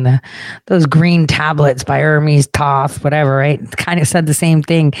found in those green tablets by Hermes Toth, whatever, right? It kind of said the same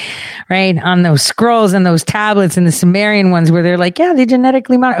thing, right? On those scrolls and those tablets and the Sumerian ones where they're like, yeah, they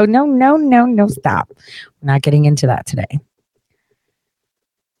genetically modified. Oh, no, stop. We're not getting into that today.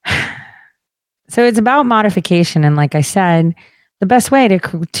 So it's about modification. And like I said, the best way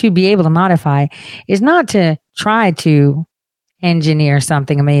to be able to modify is not to try to engineer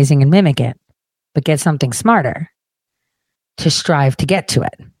something amazing and mimic it, but get something smarter to strive to get to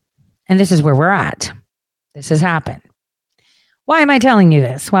it. And this is where we're at. This has happened. Why am I telling you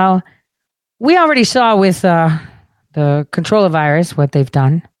this? Well, we already saw with the control of virus what they've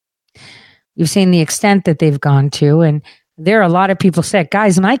done. You've seen the extent that they've gone to, and there are a lot of people sick.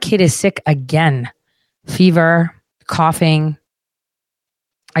 Guys, my kid is sick again. Fever, coughing.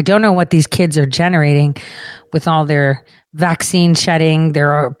 I don't know what these kids are generating with all their vaccine shedding.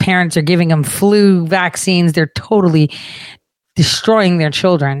 Their parents are giving them flu vaccines. They're totally destroying their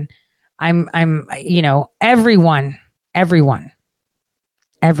children. Everyone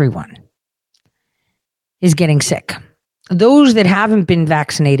is getting sick. Those that haven't been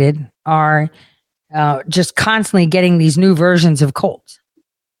vaccinated are just constantly getting these new versions of colds.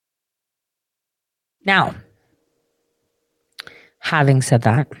 Now, having said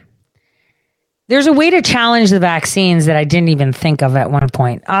that, there's a way to challenge the vaccines that I didn't even think of at one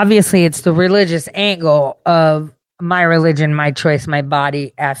point. Obviously, it's the religious angle of my religion, my choice, my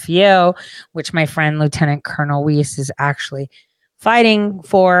body, FEO, which my friend Lieutenant Colonel Weiss is actually fighting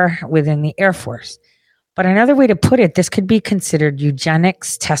for within the Air Force. But another way to put it, this could be considered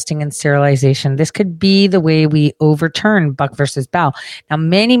eugenics, testing, and sterilization. This could be the way we overturn Buck versus Bell. Now,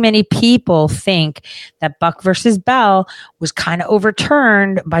 many, many people think that Buck versus Bell was kind of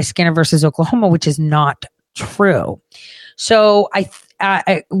overturned by Skinner versus Oklahoma, which is not true. So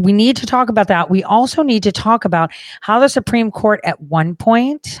we need to talk about that. We also need to talk about how the Supreme Court at one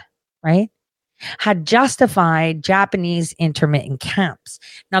point, right, had justified Japanese intermittent camps.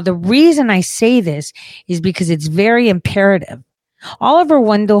 Now, the reason I say this is because it's very imperative. Justice Oliver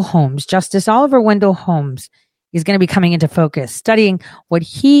Wendell Holmes is going to be coming into focus, studying what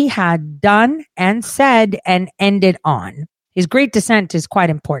he had done and said and ended on. His great dissent is quite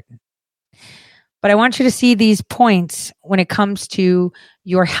important. But I want you to see these points when it comes to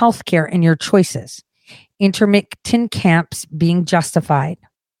your healthcare and your choices. Intermittent camps being justified.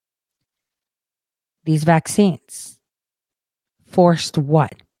 These vaccines. Forced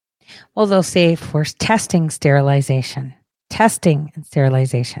what? Well, they'll say forced testing, sterilization. Testing and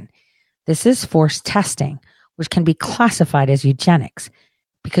sterilization. This is forced testing, which can be classified as eugenics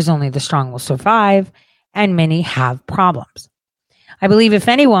because only the strong will survive and many have problems. I believe if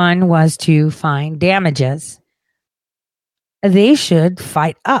anyone was to find damages, they should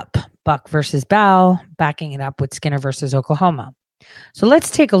fight up Buck versus Bell, backing it up with Skinner versus Oklahoma. So let's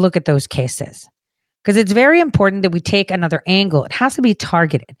take a look at those cases because it's very important that we take another angle. It has to be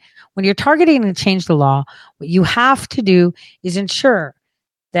targeted. When you're targeting to change the law, what you have to do is ensure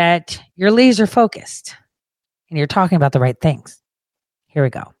that you're laser focused and you're talking about the right things. Here we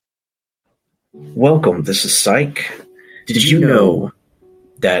go. Welcome, this is Psych. Did you know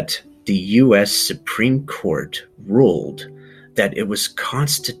that the U.S. Supreme Court ruled that it was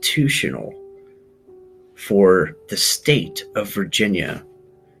constitutional for the state of Virginia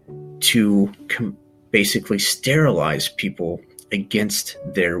to basically sterilize people against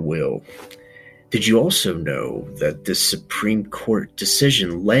their will? Did you also know that this Supreme Court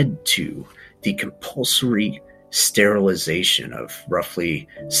decision led to the compulsory sterilization of roughly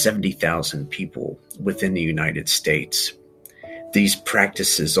 70,000 people within the United States? These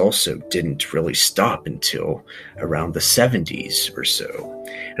practices also didn't really stop until around the 70s or so.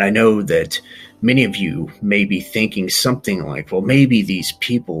 And I know that many of you may be thinking something like, well, maybe these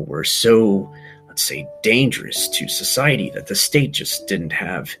people were so, let's say, dangerous to society that the state just didn't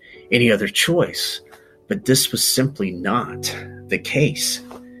have any other choice. But this was simply not the case.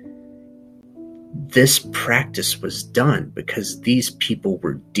 This practice was done because these people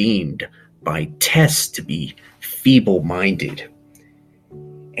were deemed by tests to be feeble-minded.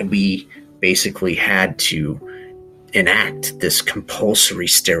 And we basically had to enact this compulsory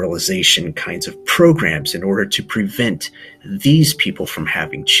sterilization kinds of programs in order to prevent these people from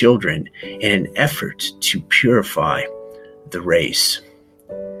having children in an effort to purify the race.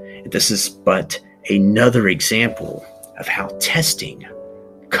 This is but another example of how testing,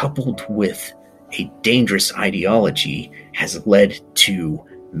 coupled with a dangerous ideology, has led to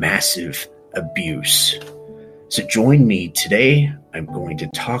massive abuse. So join me today. I'm going to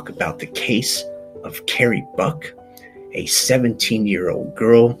talk about the case of Carrie Buck, a 17-year-old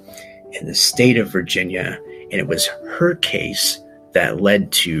girl in the state of Virginia, and it was her case that led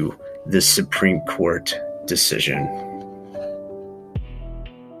to the Supreme Court decision.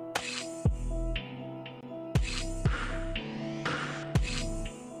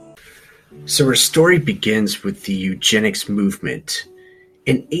 So our story begins with the eugenics movement.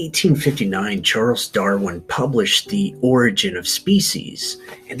 In 1859, Charles Darwin published The Origin of Species,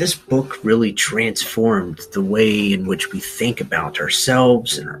 and this book really transformed the way in which we think about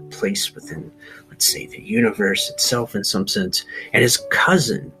ourselves and our place within, let's say, the universe itself in some sense. And his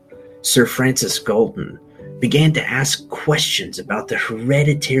cousin, Sir Francis Galton, began to ask questions about the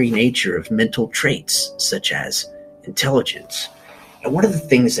hereditary nature of mental traits, such as intelligence. And one of the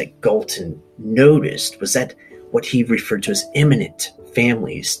things that Galton noticed was that what he referred to as eminent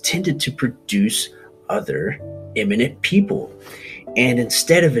families tended to produce other eminent people. And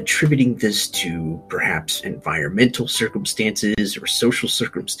instead of attributing this to perhaps environmental circumstances or social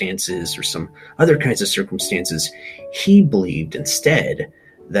circumstances or some other kinds of circumstances, he believed instead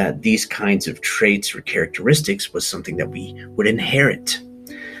that these kinds of traits or characteristics was something that we would inherit.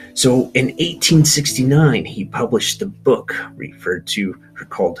 So in 1869, he published the book referred to or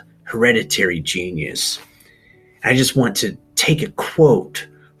called Hereditary Genius. I just want to take a quote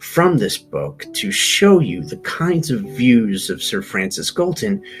from this book to show you the kinds of views of Sir Francis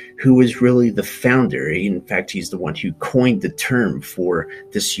Galton, who is really the founder. In fact, he's the one who coined the term for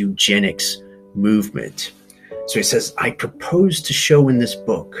this eugenics movement. So he says, "I propose to show in this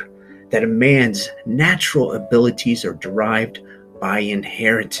book that a man's natural abilities are derived by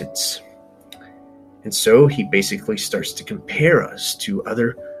inheritance." And so he basically starts to compare us to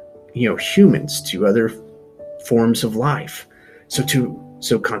other, humans, to other forms of life.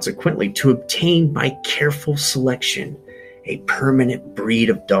 So consequently, to obtain by careful selection a permanent breed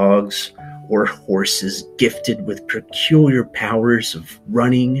of dogs or horses gifted with peculiar powers of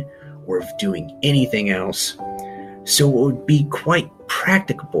running or of doing anything else, so it would be quite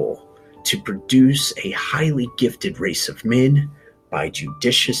practicable to produce a highly gifted race of men by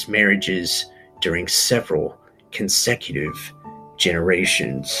judicious marriages during several consecutive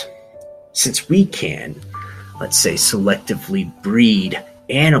generations. Since we can, let's say, selectively breed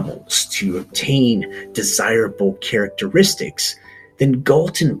animals to obtain desirable characteristics, then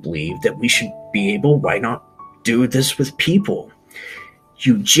Galton believed that we should be able, why not do this with people?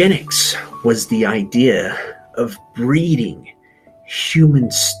 Eugenics was the idea of breeding human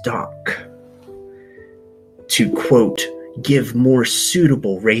stock to, quote, give more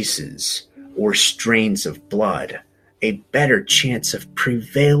suitable races or strains of blood a better chance of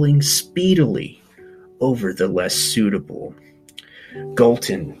prevailing speedily over the less suitable.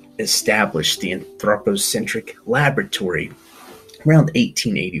 Galton established the anthropocentric laboratory around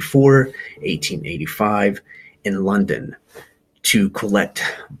 1884, 1885 in London to collect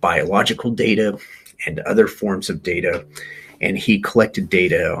biological data and other forms of data. And he collected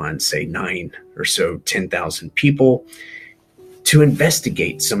data on, say, 10,000 people to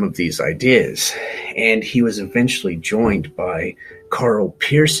investigate some of these ideas. And he was eventually joined by Carl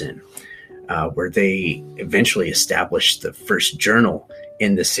Pearson, where they eventually established the first journal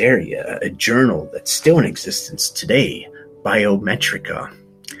in this area, a journal that's still in existence today, Biometrica.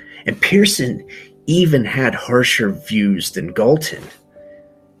 And Pearson even had harsher views than Galton.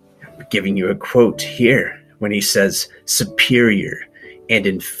 I'm giving you a quote here when he says, superior and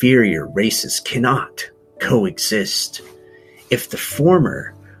inferior races cannot coexist. If the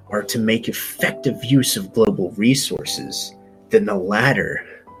former are to make effective use of global resources, then the latter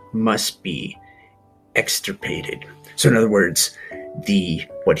must be extirpated. So in other words,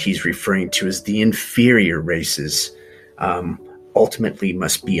 what he's referring to as the inferior races ultimately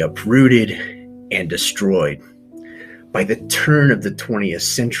must be uprooted and destroyed. By the turn of the 20th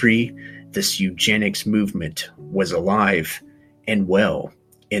century, this eugenics movement was alive and well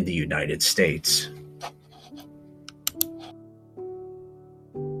in the United States.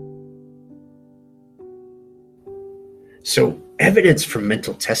 So evidence from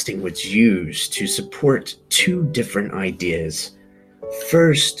mental testing was used to support two different ideas.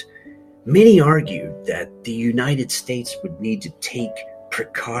 First, many argued that the United States would need to take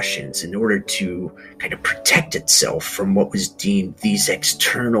precautions in order to kind of protect itself from what was deemed these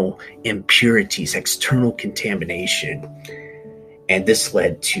external impurities, external contamination. And this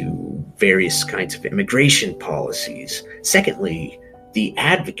led to various kinds of immigration policies. Secondly, the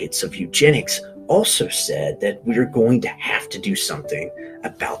advocates of eugenics also said that we're going to have to do something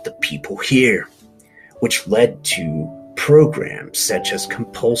about the people here, which led to programs such as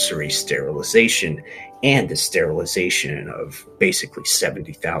compulsory sterilization and the sterilization of basically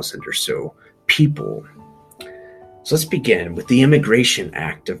 70,000 or so people. So let's begin with the Immigration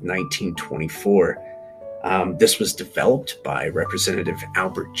Act of 1924. This was developed by Representative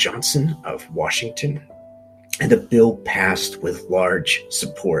Albert Johnson of Washington, and the bill passed with large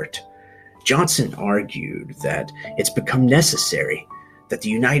support. Johnson argued that it's become necessary that the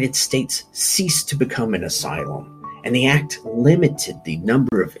United States cease to become an asylum, and the act limited the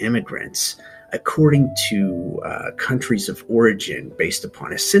number of immigrants according to countries of origin based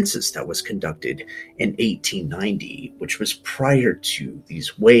upon a census that was conducted in 1890, which was prior to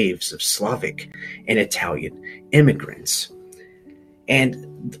these waves of Slavic and Italian immigrants.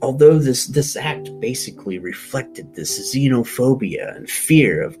 And although this act basically reflected this xenophobia and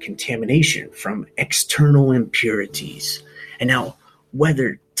fear of contamination from external impurities, and now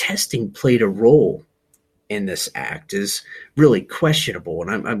whether testing played a role in this act is really questionable,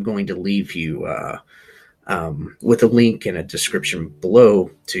 and I'm going to leave you with a link in a description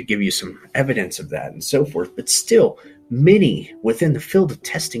below to give you some evidence of that and so forth. But still, many within the field of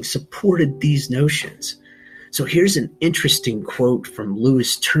testing supported these notions. So here's an interesting quote from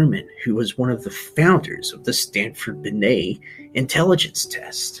Lewis Terman, who was one of the founders of the Stanford-Binet intelligence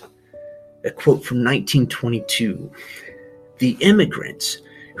test. A quote from 1922, "The immigrants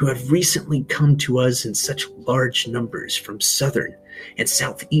who have recently come to us in such large numbers from southern and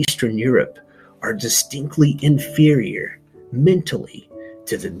southeastern Europe are distinctly inferior mentally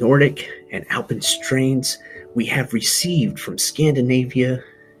to the Nordic and Alpine strains we have received from Scandinavia,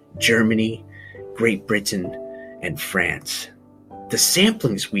 Germany, Great Britain, and France. The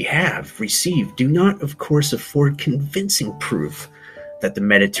samplings we have received do not, of course, afford convincing proof that the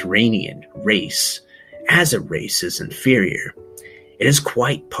Mediterranean race as a race is inferior. It is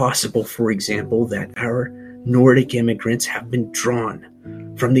quite possible, for example, that our Nordic immigrants have been drawn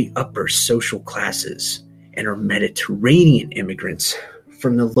from the upper social classes and our Mediterranean immigrants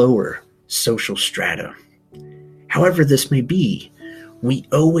from the lower social strata. However this may be, we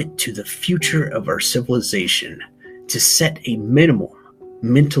owe it to the future of our civilization to set a minimal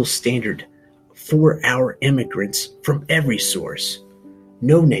mental standard for our immigrants from every source.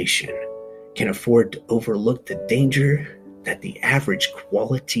 No nation can afford to overlook the danger that the average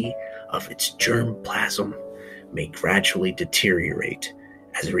quality of its germplasm may gradually deteriorate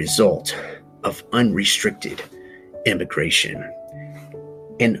as a result of unrestricted immigration."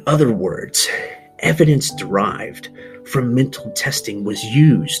 In other words, evidence derived from mental testing was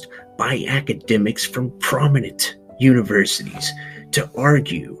used by academics from prominent universities to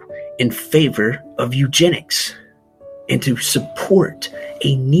argue in favor of eugenics and to support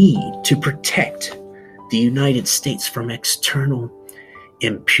a need to protect the United States from external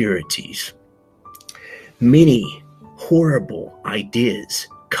impurities. Many horrible ideas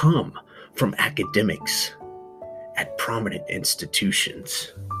come from academics at prominent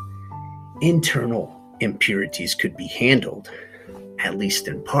institutions. Internal impurities could be handled, at least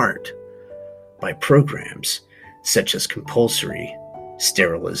in part, by programs such as compulsory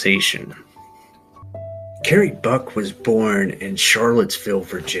sterilization. Carrie Buck was born in Charlottesville,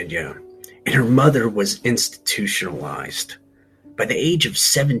 Virginia, and her mother was institutionalized. By the age of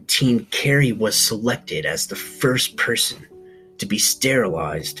 17, Carrie was selected as the first person to be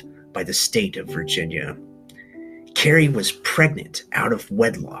sterilized by the state of Virginia. Carrie was pregnant out of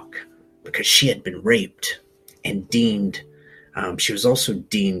wedlock because she had been raped and she was also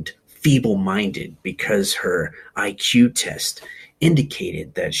deemed feeble-minded because her IQ test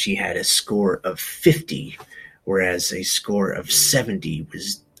indicated that she had a score of 50, whereas a score of 70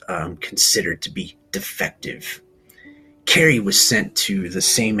 was considered to be defective. Carrie was sent to the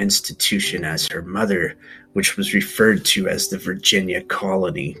same institution as her mother, which was referred to as the Virginia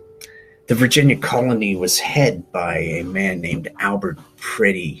Colony. The Virginia Colony was headed by a man named Albert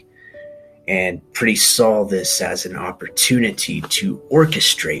Priddy, and Priddy saw this as an opportunity to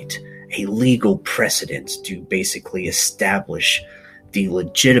orchestrate a legal precedent to basically establish the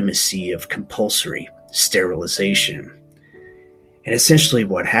legitimacy of compulsory sterilization. And essentially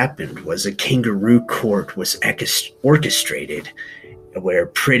what happened was a kangaroo court was orchestrated where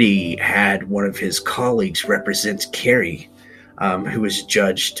Priddy had one of his colleagues represent Carrie, who was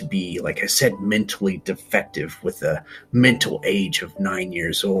judged to be, like I said, mentally defective with a mental age of 9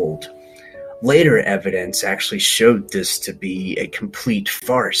 years old. Later evidence actually showed this to be a complete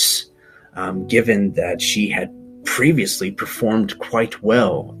farce, given that she had previously performed quite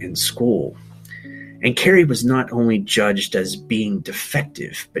well in school. And Carrie was not only judged as being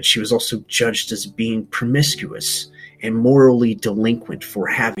defective, but she was also judged as being promiscuous and morally delinquent for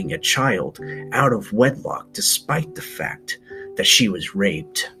having a child out of wedlock, despite the fact that she was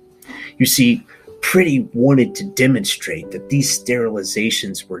raped. You see, Priddy wanted to demonstrate that these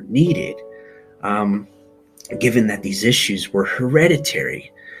sterilizations were needed, given that these issues were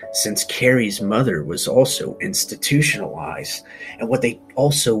hereditary, since Carrie's mother was also institutionalized. And what they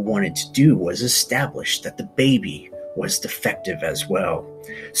also wanted to do was establish that the baby was defective as well.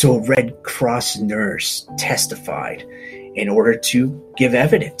 So a Red Cross nurse testified in order to give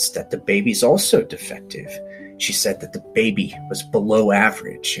evidence that the baby's also defective. She said that the baby was below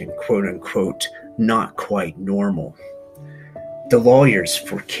average and quote unquote not quite normal. The lawyers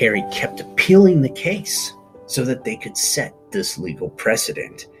for Carrie kept appealing the case so that they could set this legal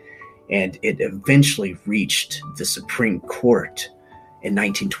precedent. And it eventually reached the Supreme Court in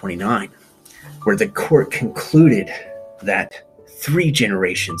 1929, where the court concluded that 3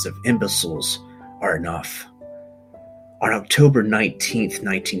 generations of imbeciles are enough. On October 19th,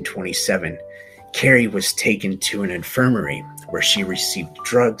 1927, Carrie was taken to an infirmary where she received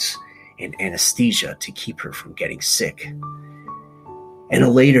drugs and anesthesia to keep her from getting sick. In a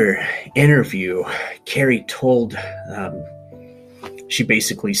later interview, Carrie told she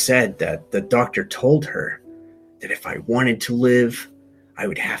basically said that the doctor told her that if I wanted to live, I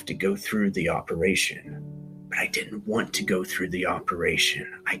would have to go through the operation. But I didn't want to go through the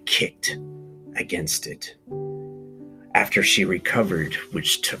operation. I kicked against it. After she recovered,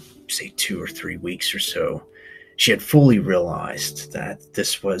 which took, say, 2 or 3 weeks or so, she had fully realized that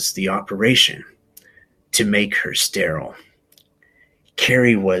this was the operation to make her sterile.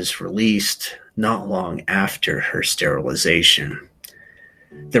 Carrie was released not long after her sterilization.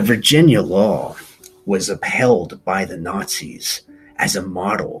 The Virginia law was upheld by the Nazis as a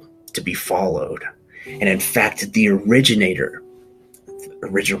model to be followed. And in fact, the original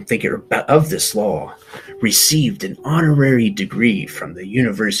thinker of this law received an honorary degree from the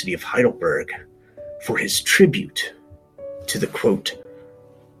University of Heidelberg for his tribute to the quote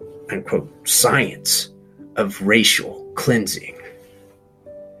unquote science of racial cleansing.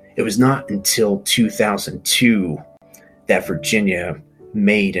 It was not until 2002 that Virginia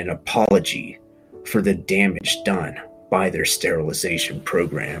made an apology for the damage done by their sterilization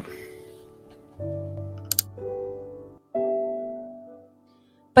program.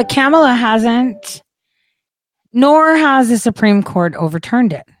 But Kamala hasn't, nor has the Supreme Court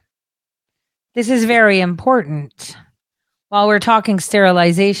overturned it. This is very important. While we're talking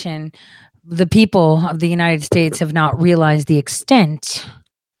sterilization, the people of the United States have not realized the extent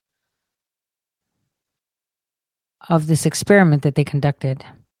of this experiment that they conducted.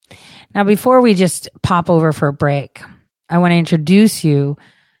 Now, before we just pop over for a break, I want to introduce you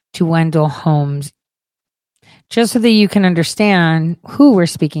to Wendell Holmes, just so that you can understand who we're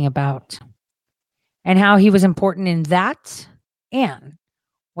speaking about and how he was important in that and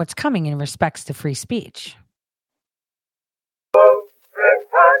what's coming in respects to free speech.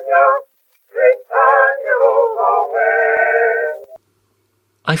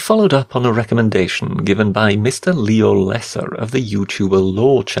 I followed up on a recommendation given by Mr. Leo Lesser of the YouTuber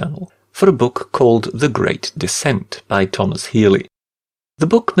Law channel for a book called The Great Dissent by Thomas Healy. The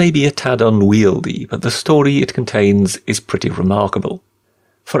book may be a tad unwieldy, but the story it contains is pretty remarkable.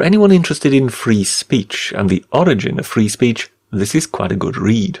 For anyone interested in free speech and the origin of free speech, this is quite a good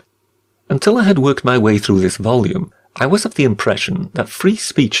read. Until I had worked my way through this volume, I was of the impression that free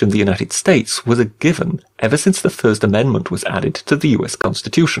speech in the United States was a given ever since the First Amendment was added to the US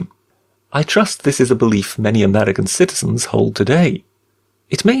Constitution. I trust this is a belief many American citizens hold today.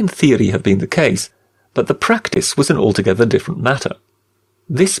 It may in theory have been the case, but the practice was an altogether different matter.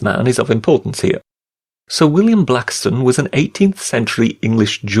 This man is of importance here. Sir William Blackstone was an 18th century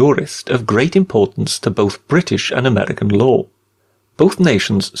English jurist of great importance to both British and American law. Both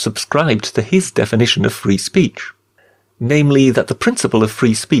nations subscribed to his definition of free speech, namely that the principle of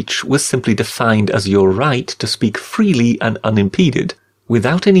free speech was simply defined as your right to speak freely and unimpeded,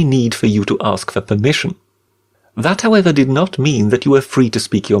 without any need for you to ask for permission. That, however, did not mean that you were free to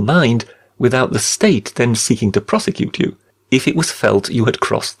speak your mind without the state then seeking to prosecute you, if it was felt you had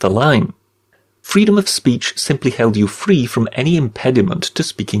crossed the line. Freedom of speech simply held you free from any impediment to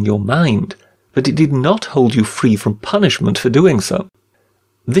speaking your mind, but it did not hold you free from punishment for doing so.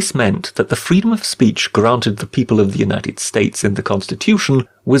 This meant that the freedom of speech granted the people of the United States in the Constitution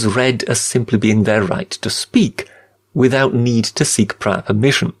was read as simply being their right to speak, without need to seek prior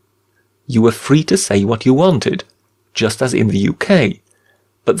permission. You were free to say what you wanted, just as in the UK,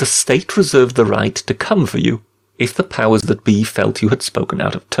 but the state reserved the right to come for you if the powers that be felt you had spoken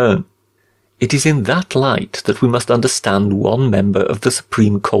out of turn. It is in that light that we must understand one member of the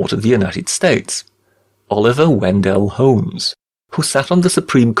Supreme Court of the United States, Oliver Wendell Holmes, who sat on the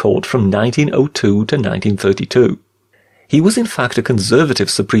Supreme Court from 1902 to 1932. He was in fact a conservative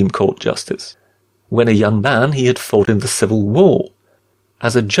Supreme Court justice. When a young man, he had fought in the Civil War.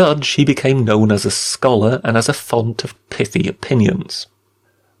 As a judge, he became known as a scholar and as a font of pithy opinions.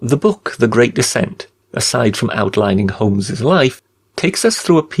 The book, The Great Dissent, aside from outlining Holmes's life, takes us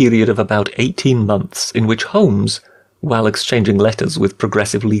through a period of about 18 months in which Holmes, while exchanging letters with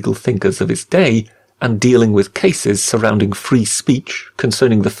progressive legal thinkers of his day, and dealing with cases surrounding free speech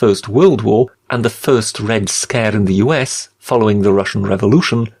concerning the First World War and the first Red Scare in the US following the Russian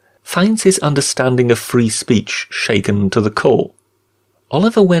Revolution, finds his understanding of free speech shaken to the core.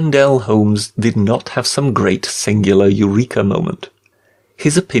 Oliver Wendell Holmes did not have some great singular eureka moment.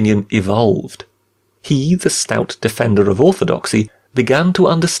 His opinion evolved. He, the stout defender of orthodoxy, began to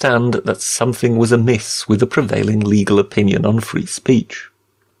understand that something was amiss with the prevailing legal opinion on free speech.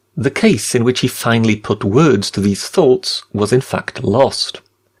 The case in which he finally put words to these thoughts was in fact lost.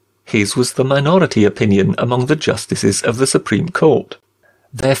 His was the minority opinion among the justices of the Supreme Court.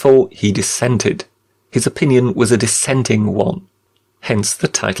 Therefore he dissented. His opinion was a dissenting one. Hence the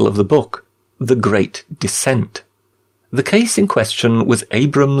title of the book, The Great Dissent. The case in question was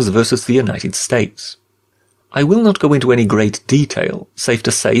Abrams versus the United States. I will not go into any great detail, save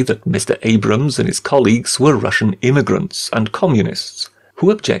to say that Mr. Abrams and his colleagues were Russian immigrants and communists, who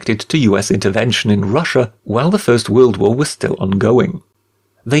objected to US intervention in Russia while the First World War was still ongoing.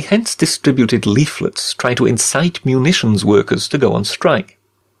 They hence distributed leaflets trying to incite munitions workers to go on strike.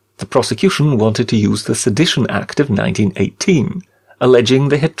 The prosecution wanted to use the Sedition Act of 1918, alleging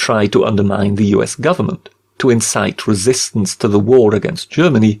they had tried to undermine the US government, to incite resistance to the war against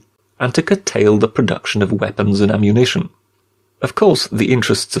Germany, and to curtail the production of weapons and ammunition. Of course, the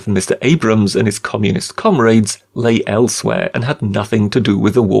interests of Mr. Abrams and his communist comrades lay elsewhere and had nothing to do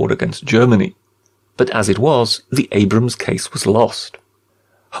with the war against Germany. But as it was, the Abrams case was lost.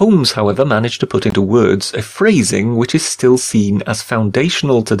 Holmes, however, managed to put into words a phrasing which is still seen as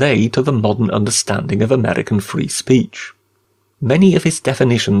foundational today to the modern understanding of American free speech. Many of his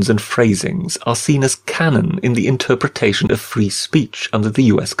definitions and phrasings are seen as canon in the interpretation of free speech under the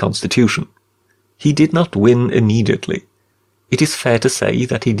US Constitution. He did not win immediately. It is fair to say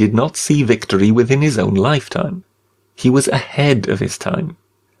that he did not see victory within his own lifetime. He was ahead of his time.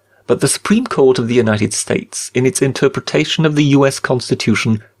 But the Supreme Court of the United States, in its interpretation of the US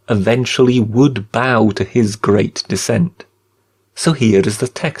Constitution, eventually would bow to his great dissent. So here is the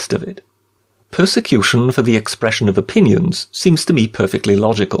text of it. Persecution for the expression of opinions seems to me perfectly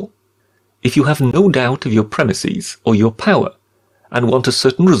logical. If you have no doubt of your premises or your power, and want a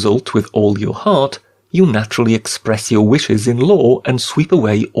certain result with all your heart, you naturally express your wishes in law and sweep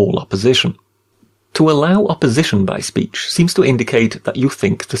away all opposition. To allow opposition by speech seems to indicate that you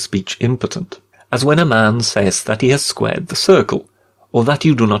think the speech impotent, as when a man says that he has squared the circle, or that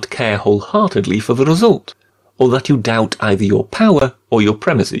you do not care wholeheartedly for the result, or that you doubt either your power or your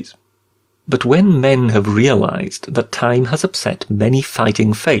premises. But when men have realized that time has upset many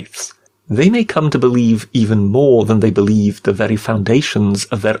fighting faiths, they may come to believe even more than they believed the very foundations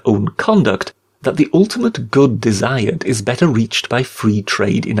of their own conduct, that the ultimate good desired is better reached by free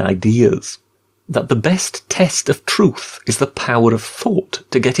trade in ideas, that the best test of truth is the power of thought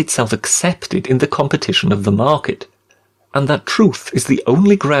to get itself accepted in the competition of the market, and that truth is the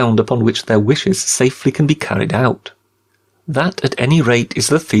only ground upon which their wishes safely can be carried out. That, at any rate, is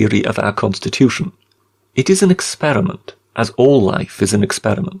the theory of our Constitution. It is an experiment, as all life is an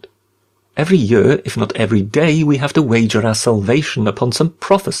experiment. Every year, if not every day, we have to wager our salvation upon some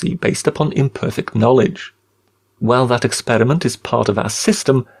prophecy based upon imperfect knowledge. While that experiment is part of our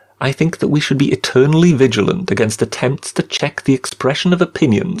system, I think that we should be eternally vigilant against attempts to check the expression of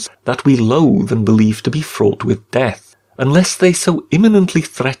opinions that we loathe and believe to be fraught with death, unless they so imminently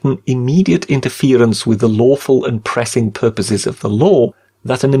threaten immediate interference with the lawful and pressing purposes of the law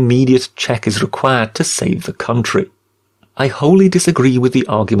that an immediate check is required to save the country. I wholly disagree with the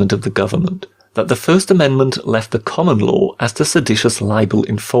argument of the government that the First Amendment left the common law as to seditious libel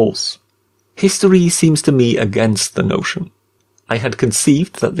in force. History seems to me against the notion. I had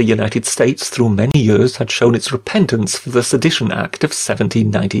conceived that the United States through many years had shown its repentance for the Sedition Act of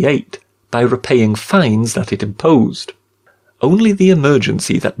 1798 by repaying fines that it imposed. Only the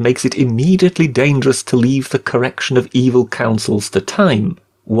emergency that makes it immediately dangerous to leave the correction of evil counsels to time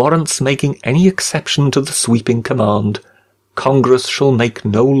warrants making any exception to the sweeping command, "Congress shall make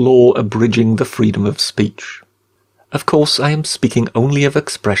no law abridging the freedom of speech." Of course, I am speaking only of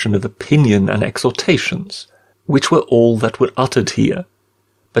expression of opinion and exhortations, which were all that were uttered here,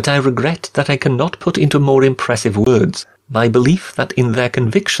 but I regret that I cannot put into more impressive words my belief that in their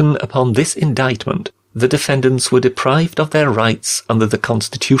conviction upon this indictment the defendants were deprived of their rights under the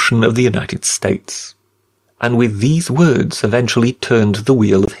Constitution of the United States, and with these words eventually turned the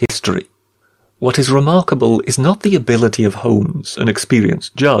wheel of history. What is remarkable is not the ability of Holmes, an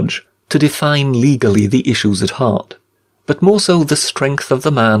experienced judge, to define legally the issues at heart, but more so the strength of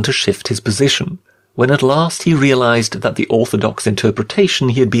the man to shift his position, when at last he realized that the orthodox interpretation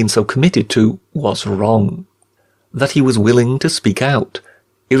he had been so committed to was wrong, that he was willing to speak out,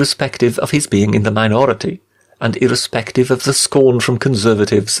 irrespective of his being in the minority, and irrespective of the scorn from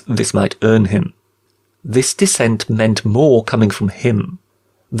conservatives this might earn him. This dissent meant more coming from him.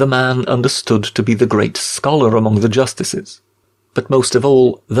 The man understood to be the great scholar among the justices, but most of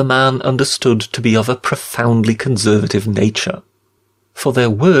all, the man understood to be of a profoundly conservative nature. For there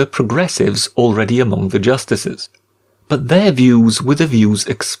were progressives already among the justices, but their views were the views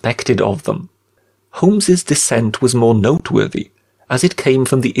expected of them. Holmes's dissent was more noteworthy, as it came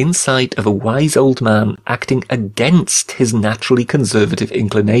from the insight of a wise old man acting against his naturally conservative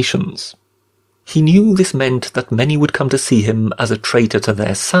inclinations. He knew this meant that many would come to see him as a traitor to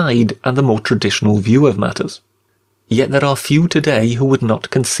their side and the more traditional view of matters. Yet there are few today who would not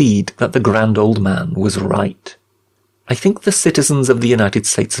concede that the grand old man was right. I think the citizens of the United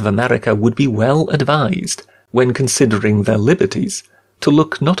States of America would be well advised, when considering their liberties, to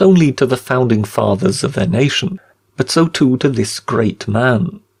look not only to the founding fathers of their nation, but so too to this great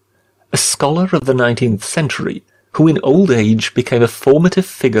man, a scholar of the 19th century, who in old age became a formative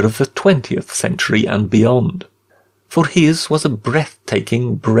figure of the 20th century and beyond. For his was a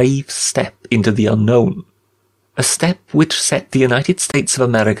breathtaking, brave step into the unknown, a step which set the United States of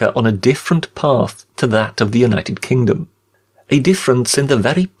America on a different path to that of the United Kingdom, a difference in the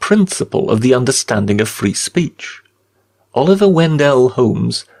very principle of the understanding of free speech. Oliver Wendell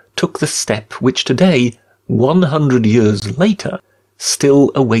Holmes took the step which today, 100 years later,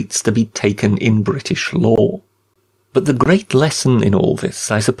 still awaits to be taken in British law. But the great lesson in all this,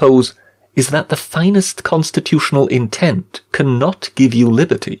 I suppose, is that the finest constitutional intent cannot give you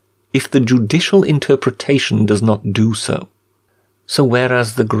liberty if the judicial interpretation does not do so. So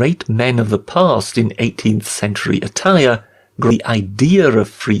whereas the great men of the past in 18th century attire grew the idea of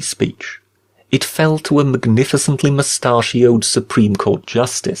free speech, it fell to a magnificently mustachioed Supreme Court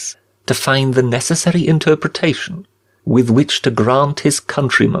justice to find the necessary interpretation with which to grant his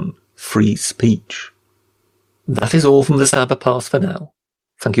countrymen free speech. That is all from the Cyberpath for now.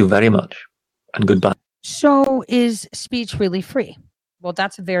 Thank you very much, and goodbye. So is speech really free? Well,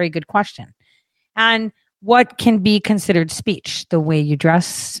 that's a very good question. And what can be considered speech? The way you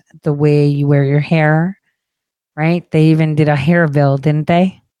dress, the way you wear your hair, right? They even did a hair bill, didn't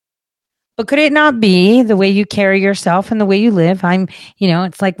they? But could it not be the way you carry yourself and the way you live?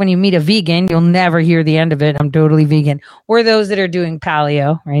 It's like when you meet a vegan, you'll never hear the end of it. I'm totally vegan. Or those that are doing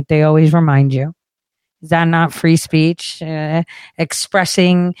paleo, right? They always remind you. Is that not free speech?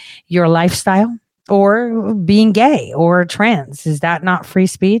 Expressing your lifestyle? Or being gay or trans? Is that not free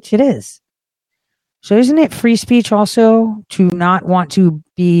speech? It is. So isn't it free speech also to not want to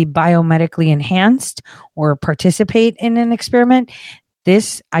be biomedically enhanced or participate in an experiment?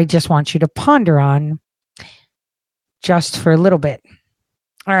 This, I just want you to ponder on just for a little bit.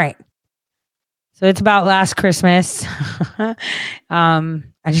 All right. So it's about last Christmas.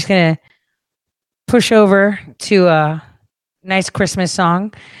 I'm just going to push over to a nice Christmas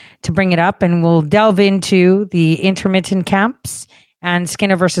song to bring it up, and we'll delve into the intermittent camps and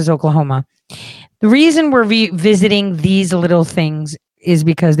Skinner versus Oklahoma. The reason we're visiting these little things is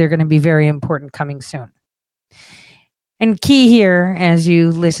because they're going to be very important coming soon. And key here, as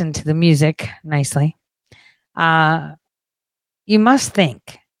you listen to the music nicely, you must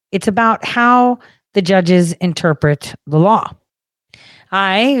think it's about how the judges interpret the law.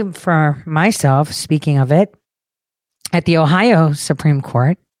 I, for myself, speaking of it, at the Ohio Supreme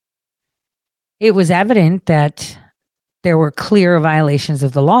Court, it was evident that there were clear violations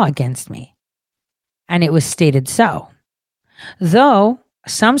of the law against me. And it was stated so. Though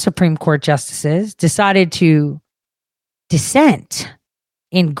some Supreme Court justices decided to dissent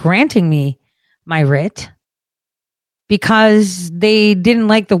in granting me my writ because they didn't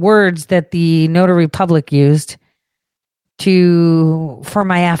like the words that the notary public used for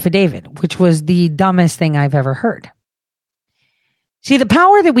my affidavit, which was the dumbest thing I've ever heard. See, the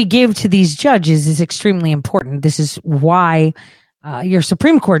power that we give to these judges is extremely important. This is why your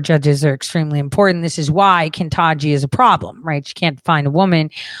Supreme Court judges are extremely important. This is why Kentaji is a problem, right? You can't find a woman,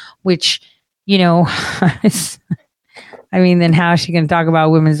 which, then how is she going to talk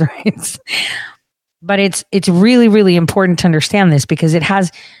about women's rights? But it's really, really important to understand this because it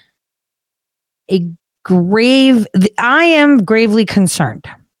has I am gravely concerned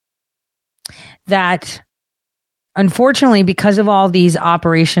that unfortunately, because of all these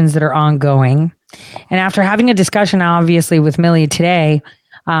operations that are ongoing, and after having a discussion, obviously, with Millie today,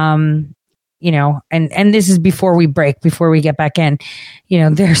 and this is before we get back in,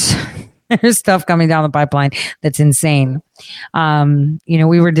 there's stuff coming down the pipeline that's insane.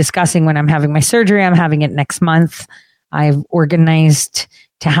 We were discussing when I'm having my surgery, I'm having it next month. I've organized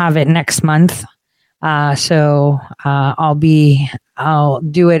to have it next month. So I'll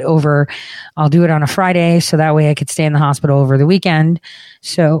do it on a Friday. So that way I could stay in the hospital over the weekend.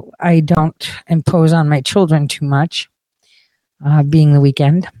 So I don't impose on my children too much, being the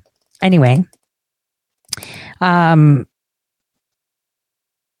weekend. Anyway, coming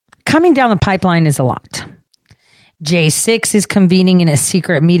down the pipeline is a lot. J6 is convening in a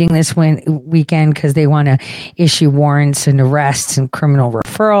secret meeting this weekend because they want to issue warrants and arrests and criminal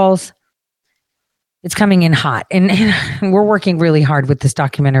referrals. It's coming in hot, and we're working really hard with this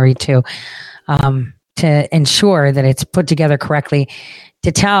documentary too, to ensure that it's put together correctly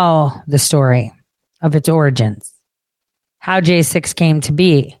to tell the story of its origins, how J6 came to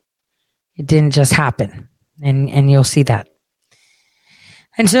be. It didn't just happen, and you'll see that.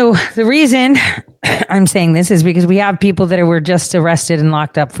 And so the reason I'm saying this is because we have people that were just arrested and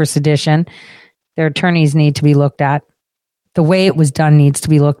locked up for sedition. Their attorneys need to be looked at. The way it was done needs to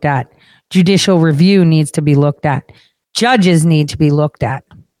be looked at. Judicial review needs to be looked at. Judges need to be looked at.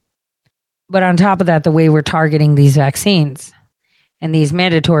 But on top of that, the way we're targeting these vaccines and these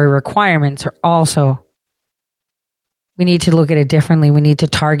mandatory requirements are also, we need to look at it differently. We need to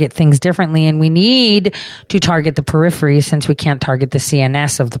target things differently, and we need to target the periphery since we can't target the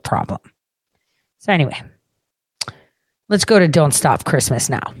CNS of the problem. So anyway, let's go to Don't Stop Christmas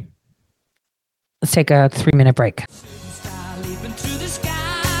now. Let's take a 3-minute break.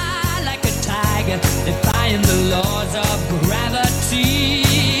 Defying the laws of gravity.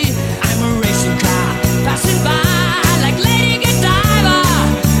 I'm a racing car passing by like Lady Godiva.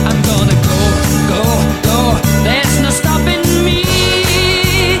 I'm gonna go. There's no stopping me.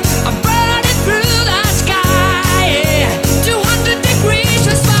 I'm burning through the sky. 200 degrees,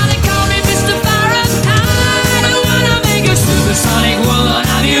 that's why they call me Mr. Fahrenheit. I wanna make a supersonic woman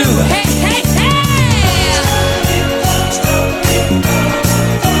of you. Hey, hey, hey.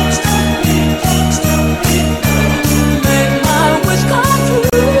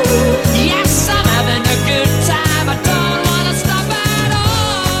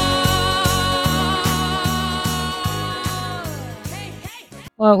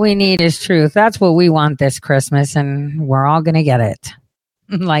 What we need is truth. That's what we want this Christmas, and we're all going to get it,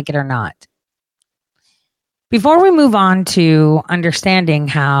 like it or not. Before we move on to understanding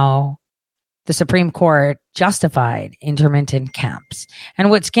how the Supreme Court justified intermittent camps and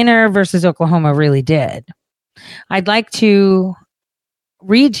what Skinner versus Oklahoma really did, I'd like to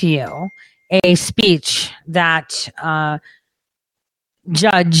read to you a speech that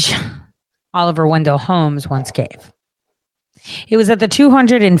Judge Oliver Wendell Holmes once gave. It was at the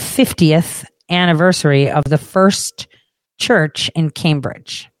 250th anniversary of the first church in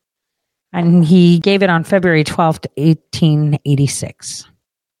Cambridge, and he gave it on February 12th, 1886.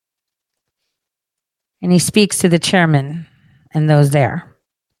 And he speaks to the chairman and those there.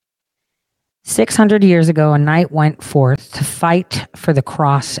 600 years ago, a knight went forth to fight for the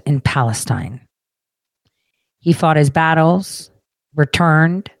cross in Palestine. He fought his battles,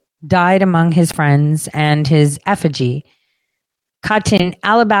 returned, died among his friends, and his effigy, cut in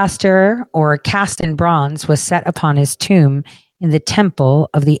alabaster or cast in bronze, was set upon his tomb in the temple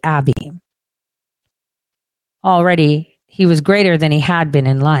of the abbey. Already, he was greater than he had been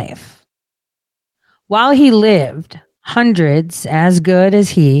in life. While he lived, hundreds as good as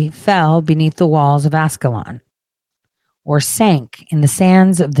he fell beneath the walls of Ascalon, or sank in the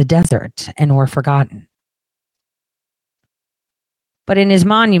sands of the desert and were forgotten. But in his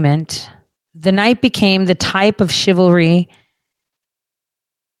monument, the knight became the type of chivalry,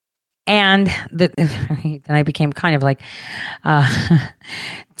 and the knight became kind of like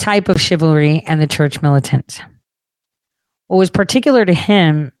type of chivalry and the church militant. What was particular to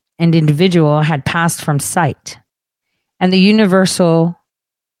him and individual had passed from sight, and the universal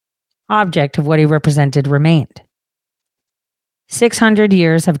object of what he represented remained. 600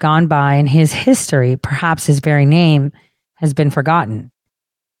 years have gone by, and his history, perhaps his very name, has been forgotten.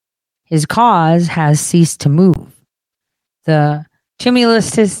 His cause has ceased to move. The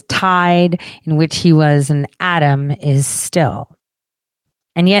tumultuous tide in which he was an atom is still.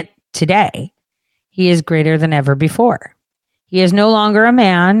 And yet, today, he is greater than ever before. He is no longer a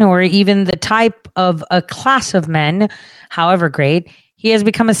man or even the type of a class of men, however great. He has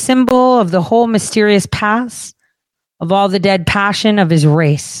become a symbol of the whole mysterious past, of all the dead passion of his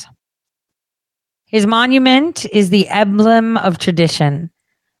race. His monument is the emblem of tradition,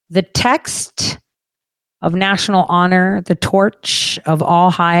 the text of national honor, the torch of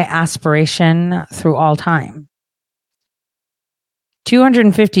all high aspiration through all time.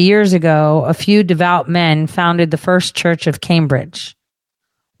 250 years ago, a few devout men founded the first church of Cambridge.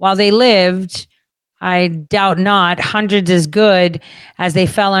 While they lived, I doubt not, hundreds as good as they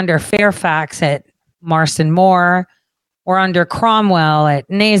fell under Fairfax at Marston Moor, or under Cromwell at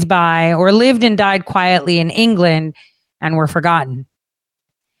Naseby, or lived and died quietly in England and were forgotten.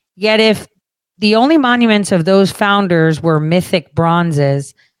 Yet if the only monuments of those founders were mythic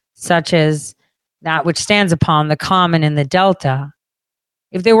bronzes, such as that which stands upon the Common in the Delta,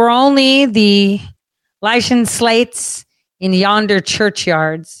 if there were only the lichened slates in yonder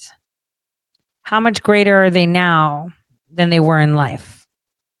churchyards, how much greater are they now than they were in life?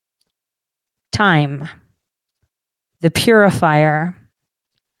 Time, the purifier,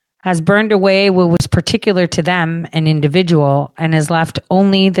 has burned away what was particular to them, an individual, and has left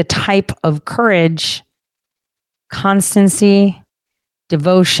only the type of courage, constancy,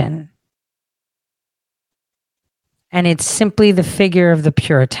 devotion. And it's simply the figure of the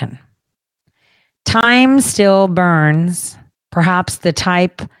Puritan. Time still burns. Perhaps the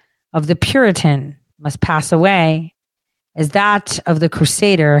type of the Puritan must pass away, as that of the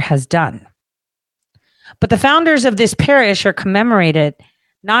Crusader has done. But the founders of this parish are commemorated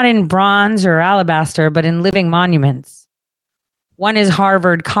not in bronze or alabaster, but in living monuments. One is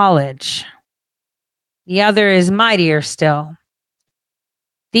Harvard College. The other is mightier still.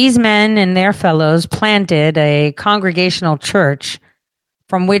 These men and their fellows planted a congregational church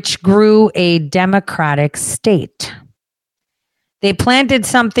from which grew a democratic state. They planted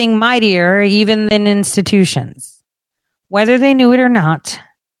something mightier even than institutions. Whether they knew it or not,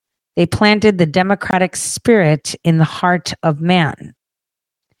 they planted the democratic spirit in the heart of man.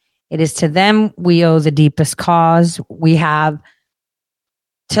 It is to them we owe the deepest cause we have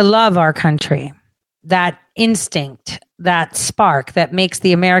to love our country, that instinct, that spark that makes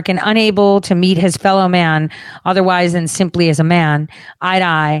the American unable to meet his fellow man otherwise than simply as a man, eye to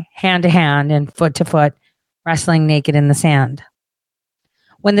eye, hand to hand, and foot to foot, wrestling naked in the sand.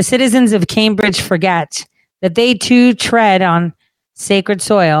 When the citizens of Cambridge forget that they too tread on sacred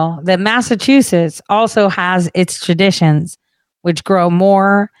soil, that Massachusetts also has its traditions, which grow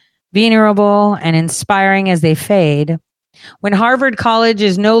more venerable and inspiring as they fade, when Harvard College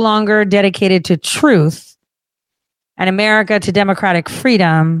is no longer dedicated to truth and America to democratic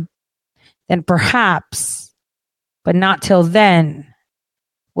freedom, then perhaps, but not till then,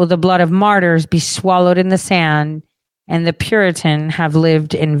 will the blood of martyrs be swallowed in the sand and the Puritan have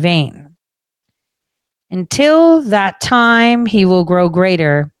lived in vain. Until that time, he will grow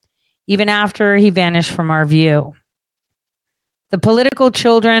greater, even after he vanished from our view. The political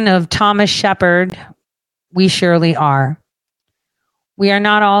children of Thomas Shepard, we surely are. We are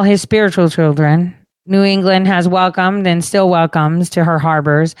not all his spiritual children. New England has welcomed and still welcomes to her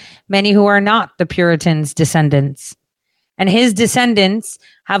harbors many who are not the Puritans' descendants. And his descendants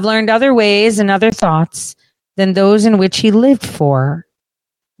have learned other ways and other thoughts than those in which he lived for,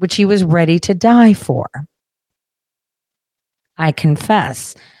 which he was ready to die for. I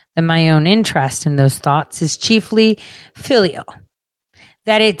confess that my own interest in those thoughts is chiefly filial,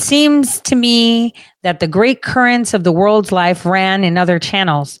 that it seems to me that the great currents of the world's life ran in other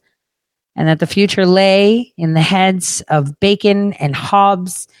channels, and that the future lay in the heads of Bacon and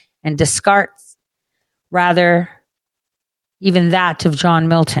Hobbes and Descartes, rather even that of John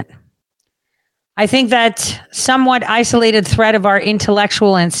Milton. I think that somewhat isolated thread of our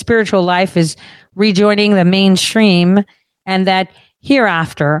intellectual and spiritual life is rejoining the mainstream, and that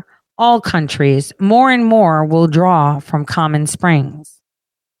hereafter all countries more and more will draw from common springs.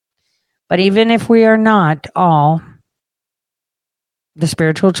 But even if we are not all the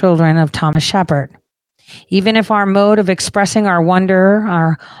spiritual children of Thomas Shepard, even if our mode of expressing our wonder,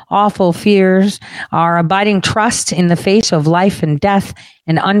 our awful fears, our abiding trust in the face of life and death,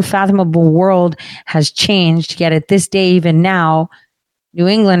 an unfathomable world has changed, yet at this day, even now, New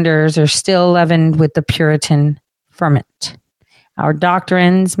Englanders are still leavened with the Puritan ferment. Our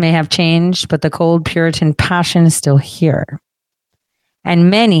doctrines may have changed, but the cold Puritan passion is still here. And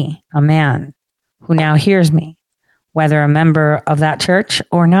many a man who now hears me, whether a member of that church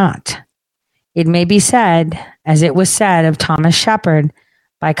or not, it may be said, as it was said of Thomas Shepard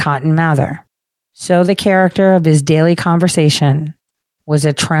by Cotton Mather, so the character of his daily conversation was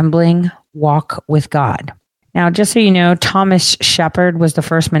a trembling walk with God. Now, just so you know, Thomas Shepard was the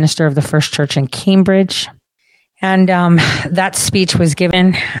first minister of the First Church in Cambridge. And that speech was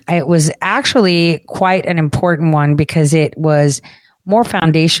given. It was actually quite an important one because it was more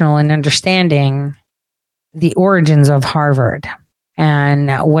foundational in understanding the origins of Harvard and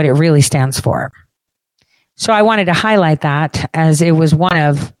what it really stands for. So I wanted to highlight that as it was one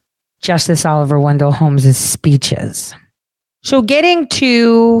of Justice Oliver Wendell Holmes' speeches. So getting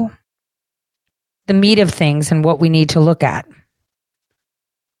to the meat of things and what we need to look at.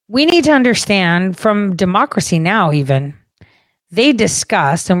 We need to understand from Democracy Now! Even, they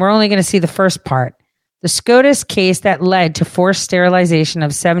discussed, and we're only going to see the first part, the SCOTUS case that led to forced sterilization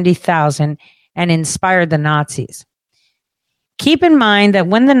of 70,000 and inspired the Nazis. Keep in mind that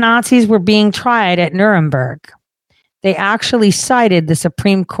when the Nazis were being tried at Nuremberg, they actually cited the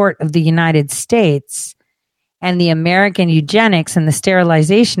Supreme Court of the United States and the American eugenics and the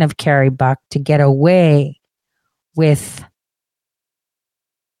sterilization of Carrie Buck to get away with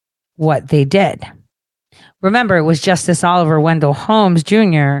what they did. Remember, it was Justice Oliver Wendell Holmes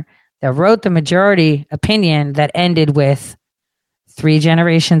Jr. that wrote the majority opinion that ended with 3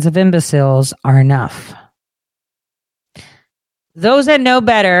 generations of imbeciles are enough. Those that know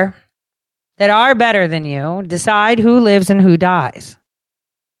better, that are better than you, decide who lives and who dies.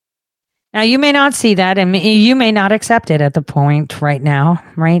 Now, you may not see that, and you may not accept it at the point right now,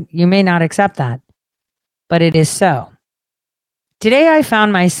 right? You may not accept that, but it is so. Today, I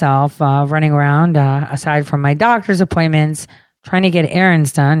found myself running around, aside from my doctor's appointments, trying to get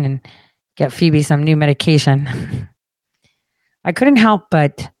errands done and get Phoebe some new medication. I couldn't help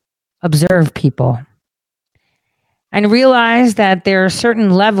but observe people and realize that there are certain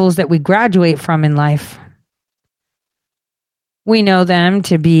levels that we graduate from in life. We know them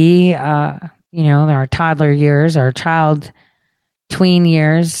to be, our toddler years, our child tween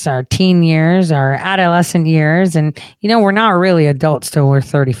years, our teen years, our adolescent years. And, we're not really adults till we're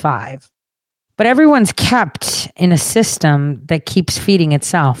 35. But everyone's kept in a system that keeps feeding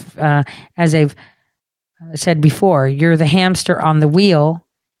itself. As I've said before, you're the hamster on the wheel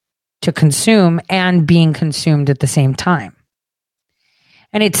to consume and being consumed at the same time.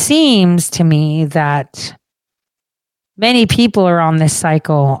 And it seems to me that many people are on this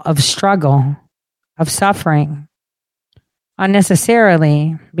cycle of struggle, of suffering,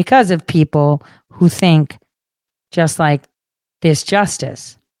 unnecessarily because of people who think just like this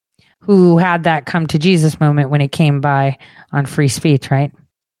justice, who had that come to Jesus moment when it came by on free speech, right?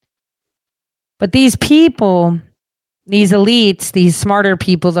 But these people, these elites, these smarter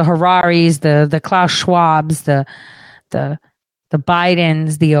people, the Hararis, the Klaus Schwabs, the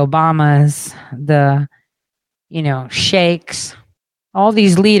Bidens, the Obamas, the sheikhs, all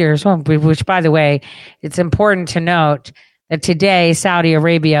these leaders, which, by the way, it's important to note that today Saudi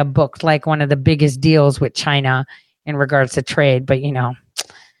Arabia booked like one of the biggest deals with China in regards to trade, but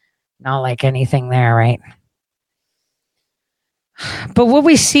not like anything there, right? But what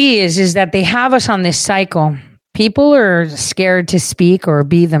we see is that they have us on this cycle. People are scared to speak or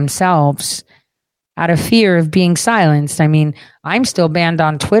be themselves out of fear of being silenced. I mean, I'm still banned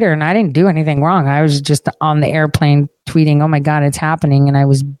on Twitter and I didn't do anything wrong. I was just on the airplane tweeting, oh my God, it's happening. And I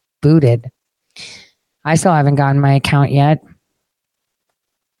was booted. I still haven't gotten my account yet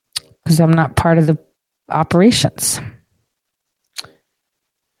because I'm not part of the operations.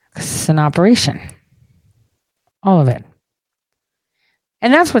 It's an operation. All of it.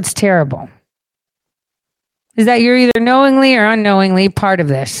 And that's what's terrible. Is that you're either knowingly or unknowingly part of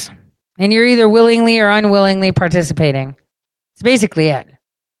this. And you're either willingly or unwillingly participating. It's basically it.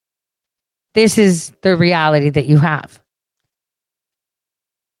 This is the reality that you have.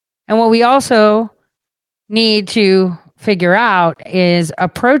 And what we also need to figure out is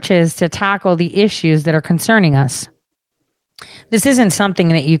approaches to tackle the issues that are concerning us. This isn't something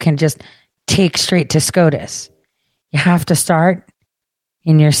that you can just take straight to SCOTUS. You have to start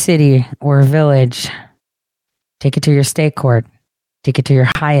in your city or village. Take it to your state court. Take it to your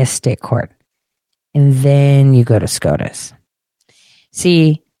highest state court. And then you go to SCOTUS.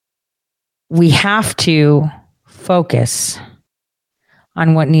 See, we have to focus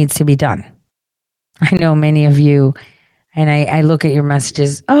on what needs to be done. I know many of you, and I look at your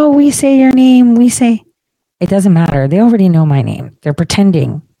messages. Oh, we say your name. We say, it doesn't matter. They already know my name. They're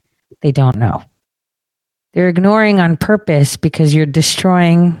pretending they don't know. They're ignoring on purpose because you're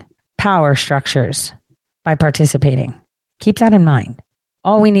destroying power structures by participating. Keep that in mind.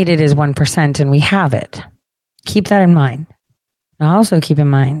 All we needed is 1%, and we have it. Keep that in mind. Now also keep in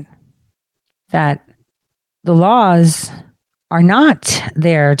mind that the laws are not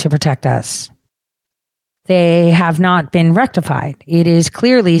there to protect us. They have not been rectified. It is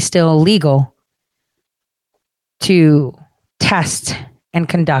clearly still legal to test and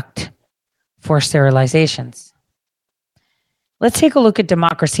conduct forced sterilizations. Let's take a look at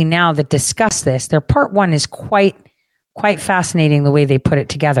Democracy Now! That discuss this. Their part one is quite fascinating the way they put it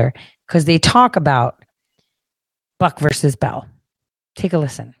together because they talk about Buck versus Bell. Take a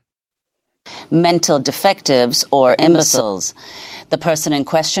listen. Mental defectives or imbeciles. The person in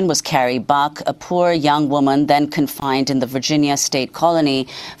question was Carrie Buck, a poor young woman then confined in the Virginia State Colony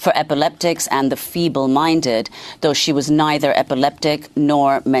for epileptics and the feeble-minded, though she was neither epileptic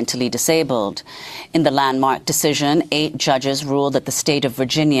nor mentally disabled. In the landmark decision, 8 judges ruled that the state of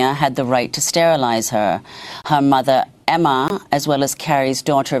Virginia had the right to sterilize her. Her mother, Emma, as well as Carrie's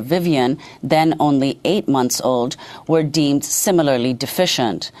daughter Vivian, then only 8 months old, were deemed similarly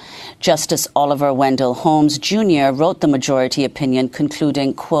deficient. Justice Oliver Wendell Holmes Jr. wrote the majority opinion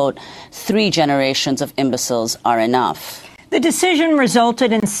concluding, quote, 3 generations of imbeciles are enough. The decision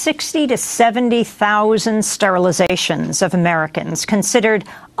resulted in 60 to 70,000 sterilizations of Americans considered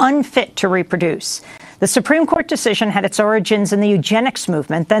unfit to reproduce. The Supreme Court decision had its origins in the eugenics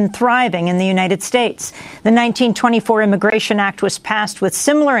movement, then thriving in the United States. The 1924 Immigration Act was passed with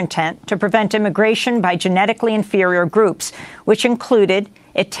similar intent to prevent immigration by genetically inferior groups, which included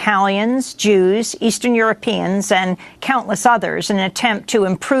Italians, Jews, Eastern Europeans, and countless others in an attempt to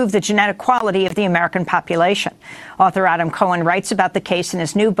improve the genetic quality of the American population. Author Adam Cohen writes about the case in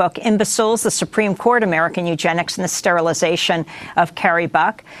his new book, Imbeciles, the Supreme Court, American Eugenics, and the Sterilization of Carrie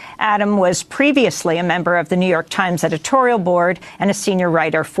Buck. Adam was previously a member of the New York Times editorial board and a senior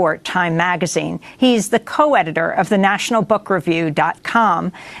writer for Time magazine. He's the co-editor of the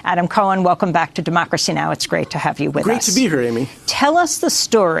nationalbookreview.com. Adam Cohen, welcome back to Democracy Now! It's great to have you with us. Great to be here, Amy. Tell us the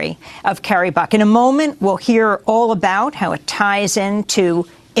story of Carrie Buck. In a moment, we'll hear all about how it ties into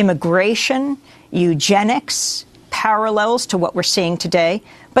immigration, eugenics, parallels to what we're seeing today.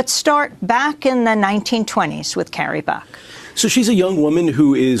 But start back in the 1920s with Carrie Buck. So she's a young woman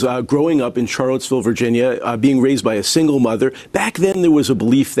who is growing up in Charlottesville, Virginia, being raised by a single mother. Back then, there was a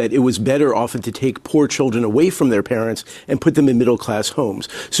belief that it was better often to take poor children away from their parents and put them in middle-class homes.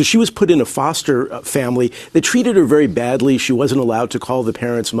 So she was put in a foster family that treated her very badly. She wasn't allowed to call the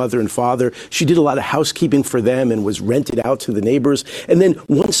parents mother and father. She did a lot of housekeeping for them and was rented out to the neighbors. And then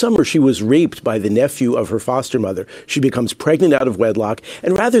one summer, she was raped by the nephew of her foster mother. She becomes pregnant out of wedlock.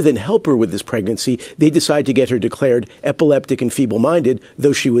 And rather than help her with this pregnancy, they decide to get her declared epileptic and feeble-minded,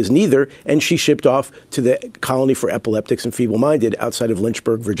 though she was neither, and she shipped off to the colony for epileptics and feeble-minded outside of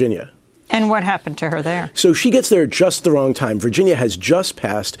Lynchburg, Virginia. And what happened to her there? So she gets there at just the wrong time. Virginia has just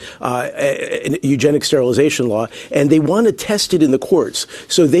passed a eugenic sterilization law, and they want to test it in the courts.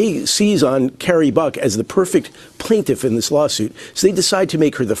 So they seize on Carrie Buck as the perfect plaintiff in this lawsuit. So they decide to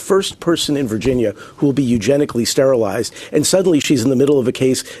make her the first person in Virginia who will be eugenically sterilized. And suddenly she's in the middle of a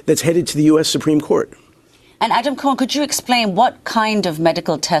case that's headed to the U.S. Supreme Court. And Adam Cohen, could you explain what kind of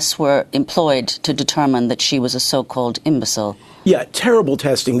medical tests were employed to determine that she was a so-called imbecile? Yeah, terrible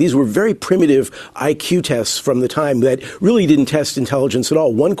testing. These were very primitive IQ tests from the time that really didn't test intelligence at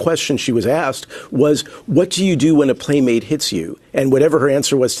all. One question she was asked was, what do you do when a playmate hits you? And whatever her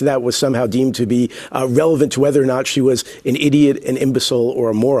answer was to that was somehow deemed to be relevant to whether or not she was an idiot, an imbecile, or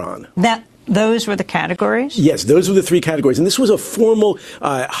a moron. Those were the categories? Yes, those were the three categories. And this was a formal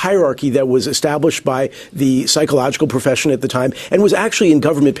hierarchy that was established by the psychological profession at the time and was actually in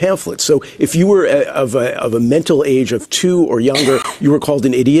government pamphlets. So if you were of a mental age of 2 or younger, you were called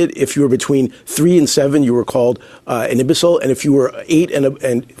an idiot. If you were between 3 and 7, you were called an imbecile. And if you were 8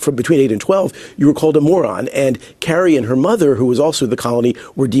 and from between 8 and 12, you were called a moron. And Carrie and her mother, who was also the colony,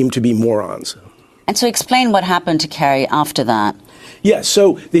 were deemed to be morons. And so explain what happened to Carrie after that. Yes,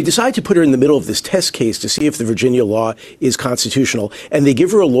 so they decide to put her in the middle of this test case to see if the Virginia law is constitutional, and they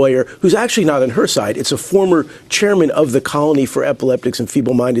give her a lawyer who's actually not on her side. It's a former chairman of the Colony for Epileptics and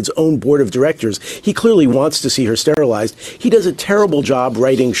Feeble-Minded's own board of directors. He clearly wants to see her sterilized. He does a terrible job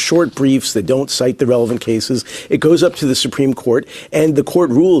writing short briefs that don't cite the relevant cases. It goes up to the Supreme Court, and the court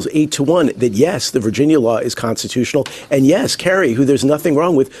rules 8-1 that, yes, the Virginia law is constitutional, and yes, Carrie, who there's nothing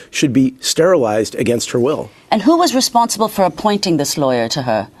wrong with, should be sterilized against her will. And who was responsible for appointing this lawyer to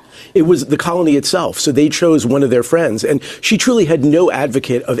her? It was the colony itself. So they chose one of their friends. And she truly had no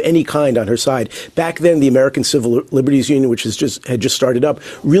advocate of any kind on her side. Back then, the American Civil Liberties Union, which had just started up,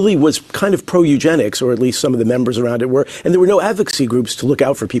 really was kind of pro-eugenics, or at least some of the members around it were. And there were no advocacy groups to look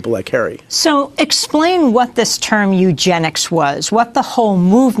out for people like Carrie. So explain what this term eugenics was, what the whole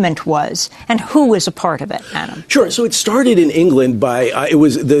movement was, and who was a part of it, Adam. Sure. So it started in England by, it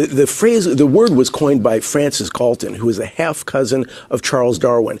was the word was coined by Francis Galton, who was a half-cousin of Charles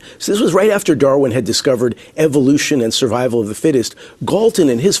Darwin. So this was right after Darwin had discovered evolution and survival of the fittest. Galton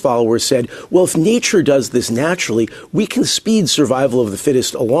and his followers said, well, if nature does this naturally, we can speed survival of the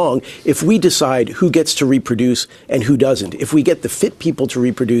fittest along if we decide who gets to reproduce and who doesn't. If we get the fit people to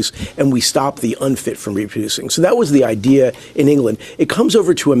reproduce and we stop the unfit from reproducing. So that was the idea in England. It comes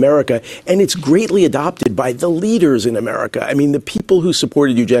over to America, and it's greatly adopted by the leaders in America. I mean, the people who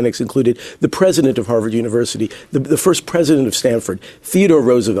supported eugenics included the president of Harvard University, the first president of Stanford, Theodore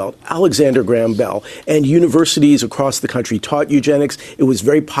Roosevelt, Alexander Graham Bell, and universities across the country taught eugenics. It was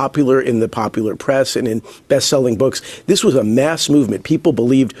very popular in the popular press and in best-selling books. This was a mass movement. People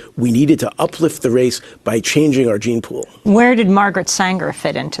believed we needed to uplift the race by changing our gene pool. Where did Margaret Sanger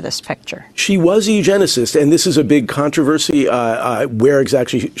fit into this picture? She was a eugenicist, and this is a big controversy where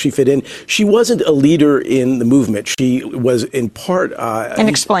exactly she fit in. She wasn't a leader in the movement. She was in part... and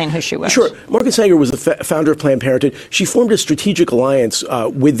explain who she was. Sure. Margaret Sanger was the founder of Planned Parenthood. She formed a strategic alliance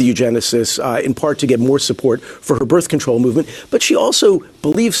with the eugenicists, in part to get more support for her birth control movement. But she also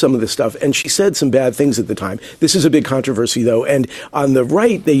believed some of this stuff, and she said some bad things at the time. This is a big controversy, though, and on the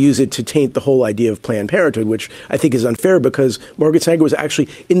right, they use it to taint the whole idea of Planned Parenthood, which I think is unfair because Margaret Sanger was actually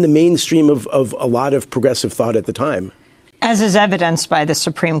in the mainstream of a lot of progressive thought at the time. As is evidenced by the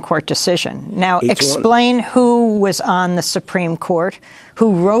Supreme Court decision. Now, 8-1. Explain who was on the Supreme Court,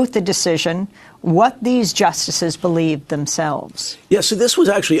 who wrote the decision, what these justices believed themselves. Yeah, so this was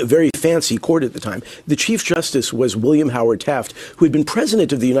actually a very fancy court at the time. The Chief Justice was William Howard Taft, who had been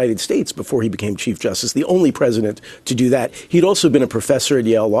President of the United States before he became Chief Justice, the only president to do that. He'd also been a professor at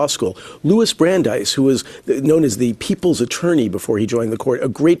Yale Law School. Louis Brandeis, who was known as the People's Attorney before he joined the court, a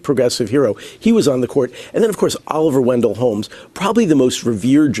great progressive hero, he was on the court. And then, of course, Oliver Wendell Holmes, probably the most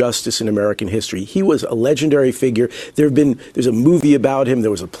revered justice in American history. He was a legendary figure. There's a movie about him. There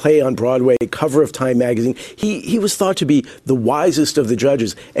was a play on Broadway, cover of Time magazine. He was thought to be the wisest of the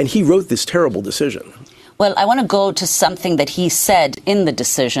judges, and he wrote this terrible decision. Well, I want to go to something that he said in the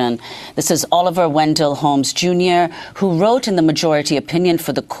decision. This is Oliver Wendell Holmes, Jr., who wrote in the majority opinion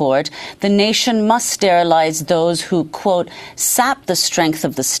for the court, the nation must sterilize those who, quote, sap the strength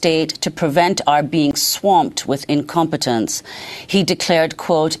of the state to prevent our being swamped with incompetence. He declared,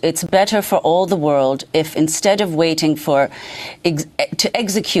 quote, it's better for all the world if instead of waiting to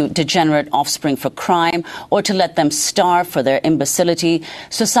execute degenerate offspring for crime or to let them starve for their imbecility,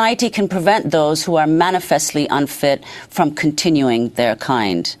 society can prevent those who are manifestly unfit from continuing their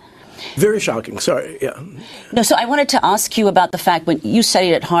kind. Very shocking. Sorry. Yeah. No, so I wanted to ask you about the fact when you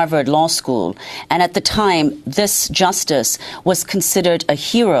studied at Harvard Law School, and at the time, this justice was considered a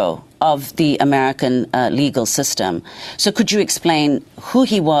hero of the American legal system. So could you explain who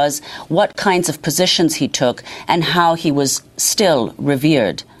he was, what kinds of positions he took, and how he was still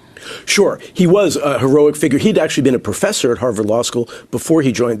revered? Sure. He was a heroic figure. He'd actually been a professor at Harvard Law School before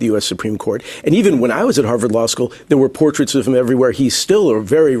he joined the U.S. Supreme Court. And even when I was at Harvard Law School, there were portraits of him everywhere. He's still a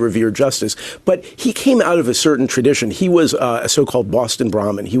very revered justice. But he came out of a certain tradition. He was a so-called Boston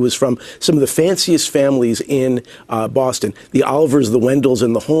Brahmin. He was from some of the fanciest families in Boston. The Olivers, the Wendells,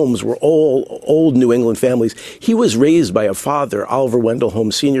 and the Holmes were all old New England families. He was raised by a father, Oliver Wendell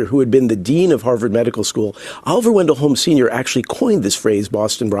Holmes Sr., who had been the dean of Harvard Medical School. Oliver Wendell Holmes Sr. actually coined this phrase,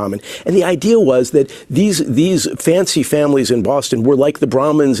 Boston Brahmin. And the idea was that these fancy families in Boston were like the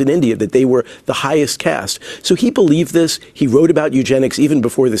Brahmins in India, that they were the highest caste. So he believed this. He wrote about eugenics even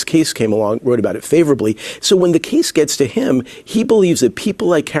before this case came along, wrote about it favorably. So when the case gets to him, he believes that people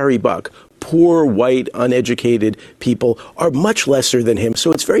like Carrie Buck, poor, white, uneducated people, are much lesser than him.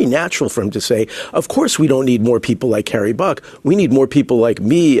 So it's very natural for him to say, of course we don't need more people like Carrie Buck. We need more people like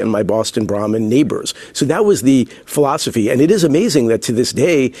me and my Boston Brahmin neighbors. So that was the philosophy. And it is amazing that to this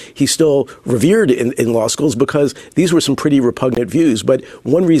day, he's still revered in law schools because these were some pretty repugnant views. But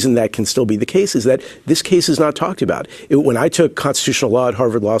one reason that can still be the case is that this case is not talked about. When I took constitutional law at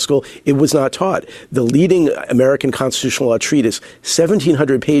Harvard Law School, it was not taught. The leading American constitutional law treatise,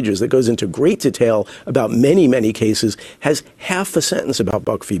 1,700 pages that goes into great detail about many, many cases, has half a sentence about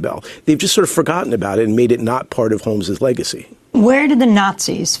Buck v. Bell. They've just sort of forgotten about it and made it not part of Holmes's legacy. Where did the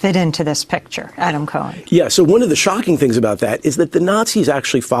Nazis fit into this picture, Adam Cohen? Yeah, so one of the shocking things about that is that the Nazis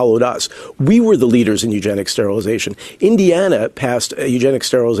actually followed us. We were the leaders in eugenic sterilization. Indiana passed a eugenic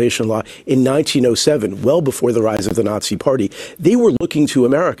sterilization law in 1907, well before the rise of the Nazi Party. They were looking to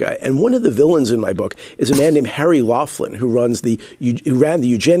America, and one of the villains in my book is a man named Harry Laughlin, who ran the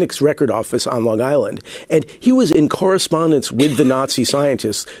eugenics record office on Long Island. And he was in correspondence with the Nazi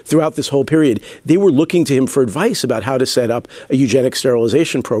scientists throughout this whole period. They were looking to him for advice about how to set up a eugenic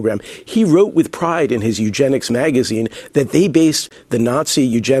sterilization program. He wrote with pride in his eugenics magazine that they based the Nazi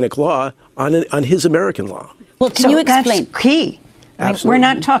eugenic law on his American law. Well, can you explain? That's key. I mean, we're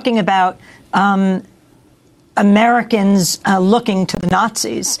not talking about Americans looking to the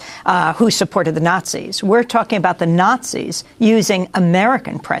Nazis who supported the Nazis. We're talking about the Nazis using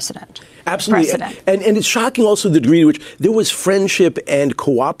American precedent. Absolutely. And it's shocking also the degree to which there was friendship and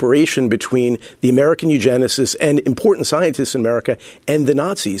cooperation between the American eugenicists and important scientists in America and the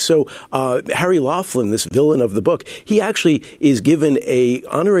Nazis. So Harry Laughlin, this villain of the book, he actually is given an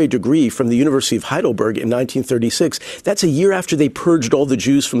honorary degree from the University of Heidelberg in 1936. That's a year after they purged all the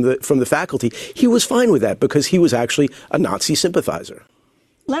Jews from the faculty. He was fine with that because he was actually a Nazi sympathizer.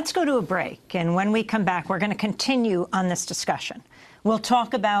 Let's go to a break. And when we come back, we're going to continue on this discussion. We'll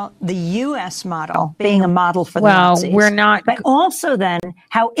talk about the U.S. model being a model for the Nazis. Well, we're not. But also then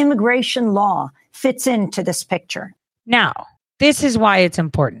how immigration law fits into this picture. Now, this is why it's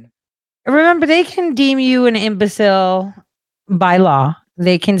important. Remember, they can deem you an imbecile by law.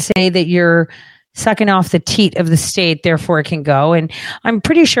 They can say that you're sucking off the teat of the state, therefore it can go. And I'm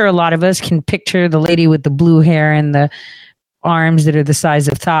pretty sure a lot of us can picture the lady with the blue hair and the arms that are the size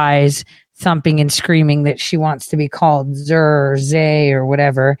of thighs thumping and screaming that she wants to be called Zer or Zay or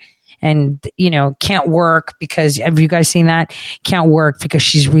whatever. And, can't work because, have you guys seen that? Can't work because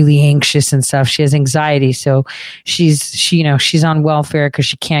she's really anxious and stuff. She has anxiety. So she's on welfare because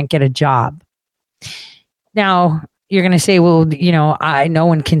she can't get a job. Now, you're going to say, well, no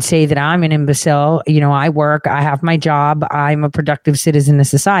one can say that I'm an imbecile. I work, I have my job, I'm a productive citizen of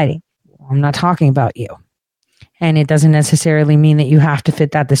society. I'm not talking about you. And it doesn't necessarily mean that you have to fit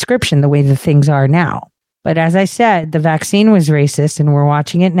that description the way that things are now. But as I said, the vaccine was racist and we're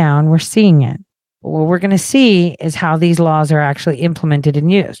watching it now and we're seeing it. But what we're going to see is how these laws are actually implemented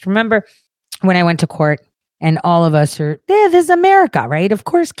and used. Remember when I went to court and all of us are, this is America, right? Of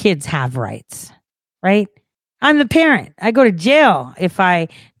course kids have rights, right? I'm the parent. I go to jail if I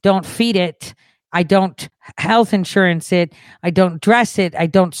don't feed it. I don't health insurance it. I don't dress it. I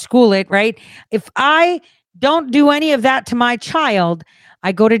don't school it, right? If I don't do any of that to my child,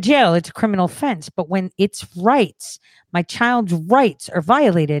 I go to jail. It's a criminal offense. But when its rights, my child's rights are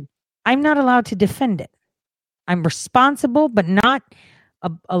violated, I'm not allowed to defend it. I'm responsible, but not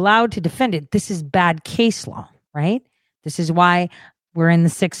allowed to defend it. This is bad case law, right? This is why we're in the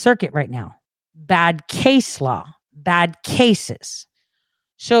Sixth Circuit right now. Bad case law, bad cases.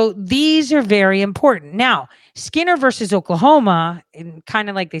 So these are very important. Now, Skinner versus Oklahoma, and kind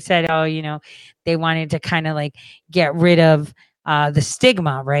of like they said, they wanted to kind of like get rid of the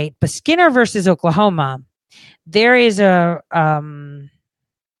stigma, right? But Skinner versus Oklahoma, there is a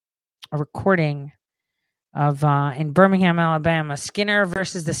recording in Birmingham, Alabama, Skinner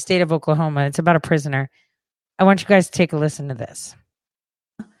versus the state of Oklahoma. It's about a prisoner. I want you guys to take a listen to this.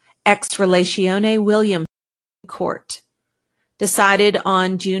 Ex Relatione Williams Court, decided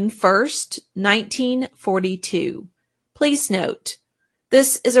on June 1st, 1942. Please note,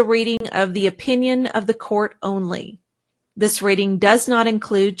 this is a reading of the opinion of the court only. This reading does not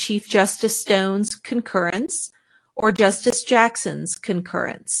include Chief Justice Stone's concurrence or Justice Jackson's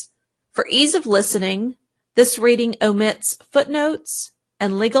concurrence. For ease of listening, this reading omits footnotes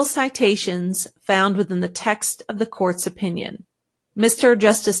and legal citations found within the text of the court's opinion. Mr.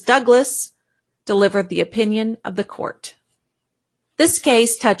 Justice Douglas delivered the opinion of the court. This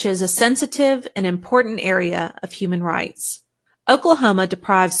case touches a sensitive and important area of human rights. Oklahoma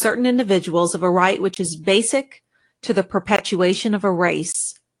deprives certain individuals of a right which is basic to the perpetuation of a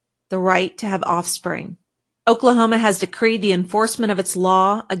race, the right to have offspring. Oklahoma has decreed the enforcement of its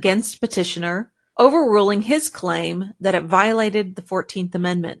law against petitioner, overruling his claim that it violated the 14th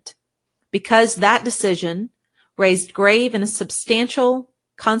Amendment. Because that decision raised grave and substantial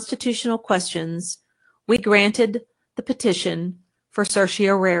constitutional questions, we granted the petition for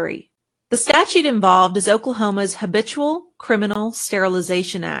certiorari. The statute involved is Oklahoma's Habitual Criminal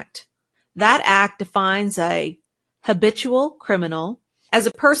Sterilization Act. That act defines a habitual criminal as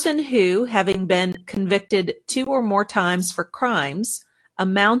a person who, having been convicted 2 or more times for crimes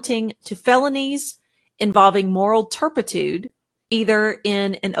amounting to felonies involving moral turpitude, either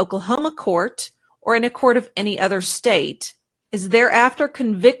in an Oklahoma court or in a court of any other state, is thereafter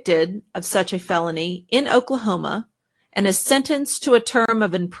convicted of such a felony in Oklahoma and is sentenced to a term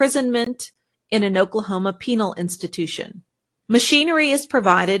of imprisonment in an Oklahoma penal institution. Machinery is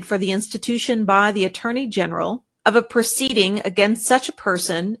provided for the institution by the Attorney General of a proceeding against such a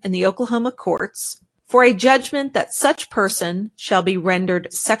person in the Oklahoma courts for a judgment that such person shall be rendered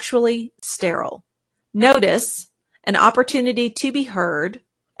sexually sterile. Notice, an opportunity to be heard,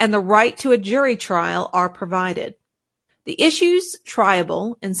 and the right to a jury trial are provided. The issues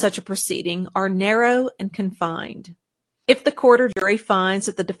triable in such a proceeding are narrow and confined. If the court or jury finds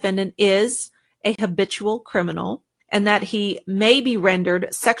that the defendant is a habitual criminal and that he may be rendered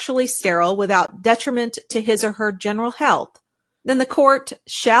sexually sterile without detriment to his or her general health, then the court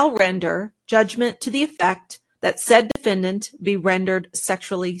shall render judgment to the effect that said defendant be rendered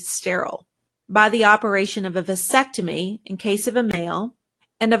sexually sterile by the operation of a vasectomy in case of a male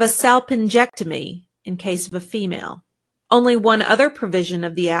and of a salpingectomy in case of a female. Only one other provision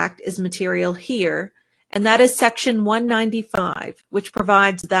of the Act is material here, and that is Section 195, which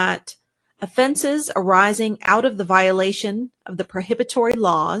provides that offenses arising out of the violation of the prohibitory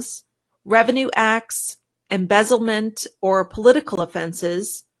laws, revenue acts, embezzlement, or political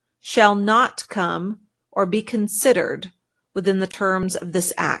offenses shall not come or be considered within the terms of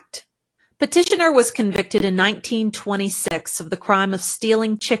this Act. Petitioner was convicted in 1926 of the crime of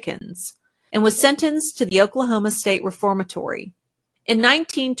stealing chickens and was sentenced to the Oklahoma State Reformatory. In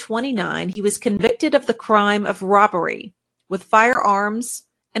 1929, he was convicted of the crime of robbery with firearms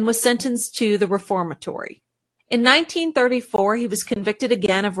and was sentenced to the Reformatory. In 1934, he was convicted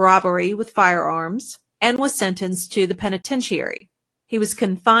again of robbery with firearms and was sentenced to the penitentiary. He was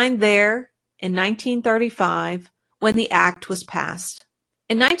confined there in 1935 when the act was passed.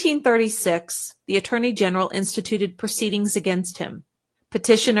 In 1936, the Attorney General instituted proceedings against him.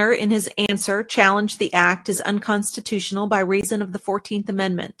 Petitioner, in his answer, challenged the act as unconstitutional by reason of the 14th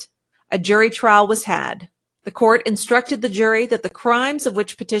Amendment. A jury trial was had. The court instructed the jury that the crimes of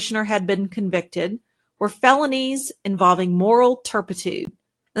which petitioner had been convicted were felonies involving moral turpitude,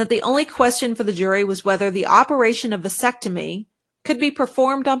 and that the only question for the jury was whether the operation of vasectomy could be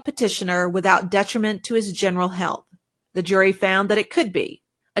performed on petitioner without detriment to his general health. The jury found that it could be.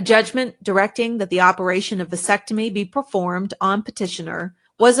 A judgment directing that the operation of vasectomy be performed on petitioner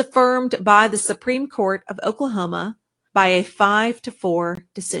was affirmed by the Supreme Court of Oklahoma by a 5-4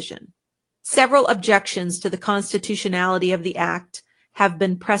 decision. Several objections to the constitutionality of the act have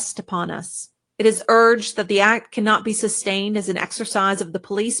been pressed upon us. It is urged that the act cannot be sustained as an exercise of the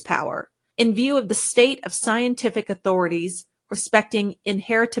police power in view of the state of scientific authorities respecting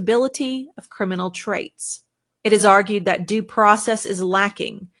inheritability of criminal traits. It is argued that due process is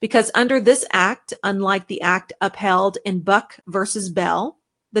lacking because under this act, unlike the act upheld in Buck versus Bell,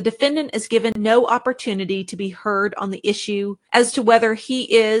 the defendant is given no opportunity to be heard on the issue as to whether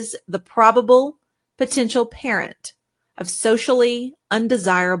he is the probable potential parent of socially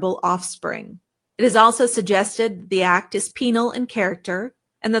undesirable offspring. It is also suggested that the act is penal in character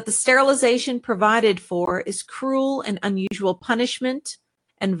and that the sterilization provided for is cruel and unusual punishment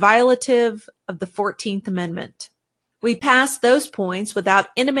and violative of the 14th Amendment. We pass those points without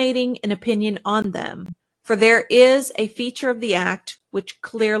intimating an opinion on them, For there is a feature of the act which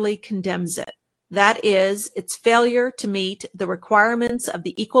clearly condemns it. That is, its failure to meet the requirements of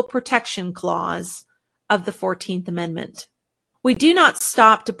the Equal Protection Clause of the 14th Amendment. We do not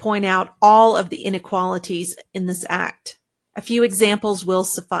stop to point out all of the inequalities in this act. A few examples will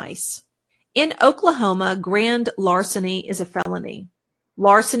suffice. In Oklahoma, grand larceny is a felony.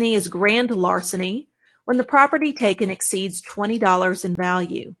 Larceny is grand larceny when the property taken exceeds $20 in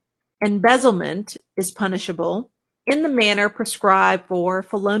value. Embezzlement is punishable in the manner prescribed for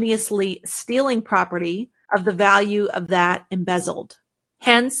feloniously stealing property of the value of that embezzled.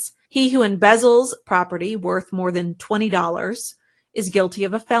 Hence, he who embezzles property worth more than $20 is guilty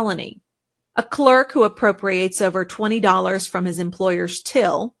of a felony. A clerk who appropriates over $20 from his employer's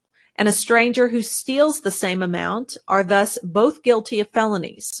till and a stranger who steals the same amount are thus both guilty of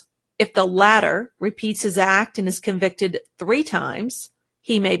felonies. If the latter repeats his act and is convicted 3 times,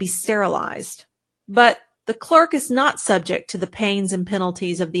 he may be sterilized. But the clerk is not subject to the pains and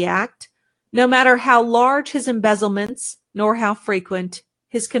penalties of the act, no matter how large his embezzlements, nor how frequent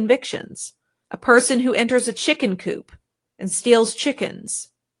his convictions. A person who enters a chicken coop and steals chickens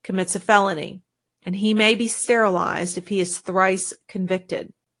commits a felony, and he may be sterilized if he is thrice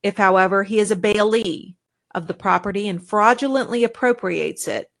convicted. If, however, he is a bailee of the property and fraudulently appropriates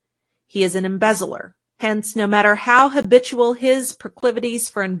it, he is an embezzler. Hence, no matter how habitual his proclivities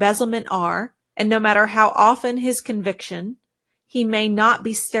for embezzlement are, and no matter how often his conviction, he may not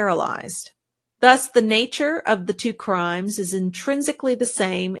be sterilized. Thus, the nature of the 2 crimes is intrinsically the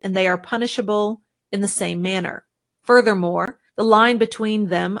same, and they are punishable in the same manner. Furthermore, the line between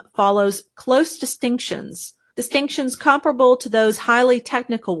them follows close distinctions comparable to those highly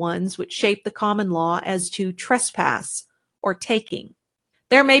technical ones which shape the common law as to trespass or taking.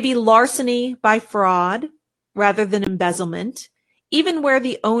 There may be larceny by fraud rather than embezzlement, even where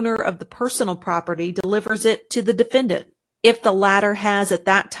the owner of the personal property delivers it to the defendant, if the latter has at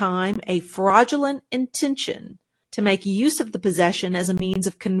that time a fraudulent intention to make use of the possession as a means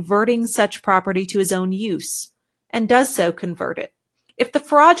of converting such property to his own use, and does so convert it. If the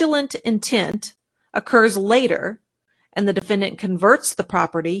fraudulent intent occurs later and the defendant converts the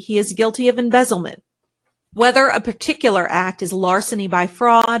property, he is guilty of embezzlement. Whether a particular act is larceny by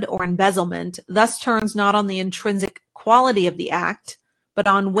fraud or embezzlement thus turns not on the intrinsic quality of the act, but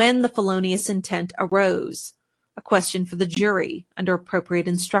on when the felonious intent arose, a question for the jury under appropriate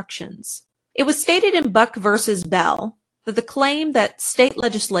instructions. It was stated in Buck versus Bell that the claim that state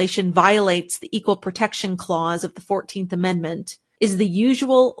legislation violates the Equal Protection Clause of the 14th Amendment is the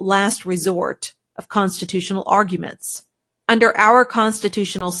usual last resort of constitutional arguments. Under our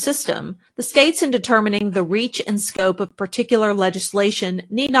constitutional system, the states in determining the reach and scope of particular legislation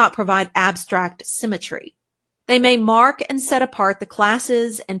need not provide abstract symmetry. They may mark and set apart the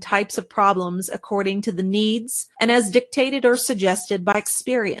classes and types of problems according to the needs and as dictated or suggested by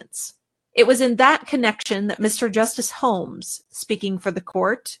experience. It was in that connection that Mr. Justice Holmes, speaking for the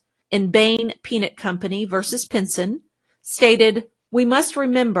court in Bain Peanut Company versus Pinson, stated, "We must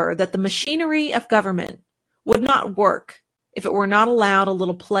remember that the machinery of government would not work if it were not allowed a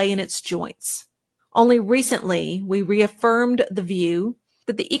little play in its joints." Only recently, we reaffirmed the view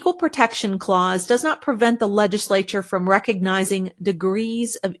that the Equal Protection Clause does not prevent the legislature from recognizing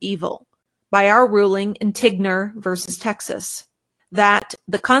degrees of evil by our ruling in Tigner versus Texas, that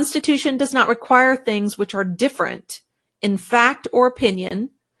the Constitution does not require things which are different in fact or opinion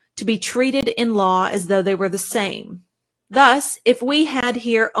to be treated in law as though they were the same. Thus, if we had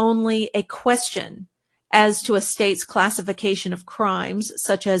here only a question as to a state's classification of crimes,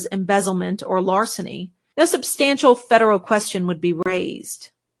 such as embezzlement or larceny, no substantial federal question would be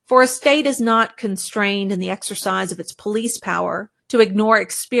raised. For a state is not constrained in the exercise of its police power to ignore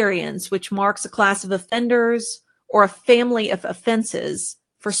experience which marks a class of offenders or a family of offenses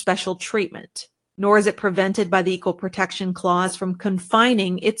for special treatment, nor is it prevented by the Equal Protection Clause from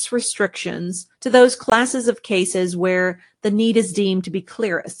confining its restrictions to those classes of cases where the need is deemed to be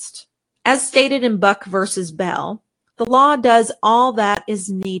clearest. As stated in Buck versus Bell, the law does all that is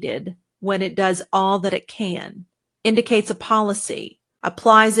needed when it does all that it can, indicates a policy,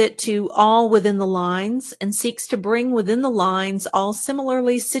 applies it to all within the lines, and seeks to bring within the lines all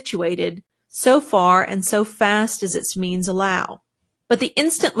similarly situated so far and so fast as its means allow. But the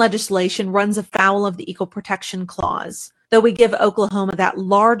instant legislation runs afoul of the Equal Protection Clause, though we give Oklahoma that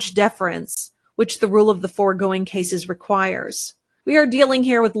large deference which the rule of the foregoing cases requires. We are dealing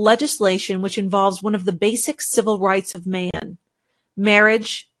here with legislation which involves one of the basic civil rights of man.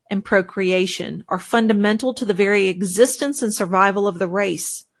 Marriage and procreation are fundamental to the very existence and survival of the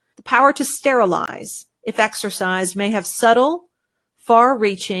race. The power to sterilize, if exercised, may have subtle,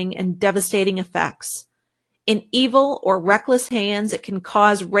 far-reaching, and devastating effects. In evil or reckless hands, it can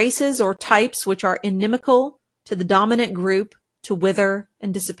cause races or types which are inimical to the dominant group to wither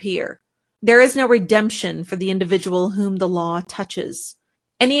and disappear. There is no redemption for the individual whom the law touches.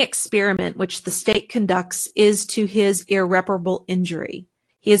 Any experiment which the state conducts is to his irreparable injury.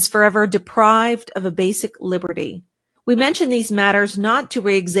 He is forever deprived of a basic liberty. We mention these matters not to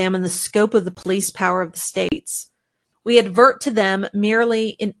re-examine the scope of the police power of the states. We advert to them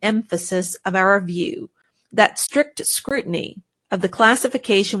merely in emphasis of our view that strict scrutiny of the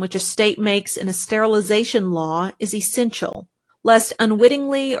classification which a state makes in a sterilization law is essential, lest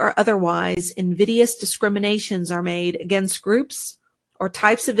unwittingly or otherwise invidious discriminations are made against groups or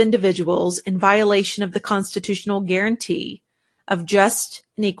types of individuals in violation of the constitutional guarantee of just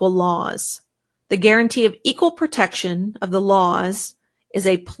and equal laws. The guarantee of equal protection of the laws is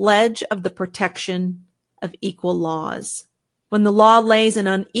a pledge of the protection of equal laws. When the law lays an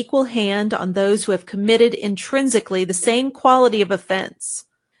unequal hand on those who have committed intrinsically the same quality of offense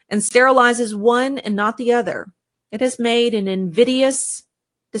and sterilizes one and not the other, it has made an invidious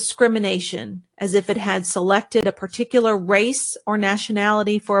discrimination as if it had selected a particular race or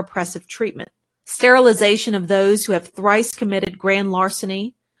nationality for oppressive treatment. Sterilization of those who have thrice committed grand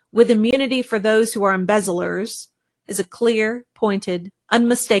larceny with immunity for those who are embezzlers is a clear, pointed,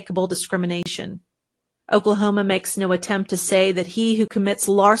 unmistakable discrimination. Oklahoma makes no attempt to say that he who commits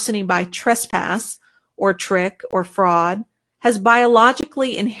larceny by trespass or trick or fraud has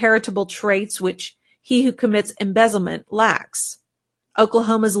biologically inheritable traits which he who commits embezzlement lacks.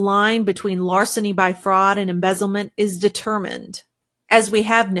 Oklahoma's line between larceny by fraud and embezzlement is determined, as we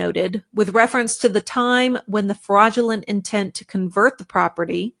have noted, with reference to the time when the fraudulent intent to convert the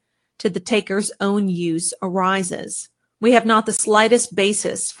property to the taker's own use arises. We have not the slightest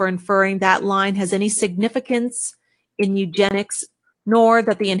basis for inferring that line has any significance in eugenics, nor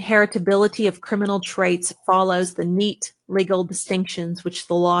that the inheritability of criminal traits follows the neat legal distinctions which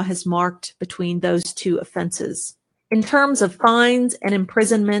the law has marked between those two offenses. In terms of fines and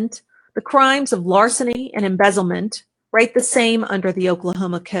imprisonment, the crimes of larceny and embezzlement rate the same under the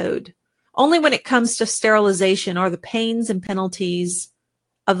Oklahoma Code. Only when it comes to sterilization are the pains and penalties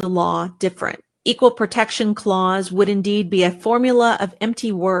of the law different. Equal protection clause would indeed be a formula of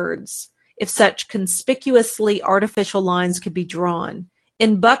empty words if such conspicuously artificial lines could be drawn.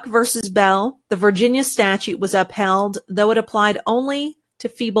 In Buck versus Bell, the Virginia statute was upheld, though it applied only to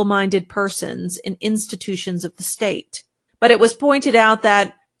feeble-minded persons in institutions of the state. But it was pointed out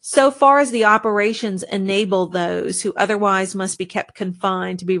that so far as the operations enable those who otherwise must be kept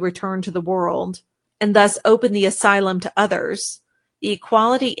confined to be returned to the world, and thus open the asylum to others, the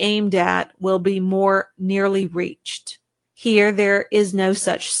equality aimed at will be more nearly reached. Here there is no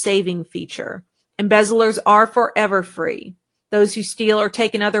such saving feature. Embezzlers are forever free. Those who steal or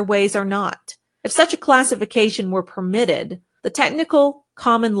take in other ways are not. If such a classification were permitted, the technical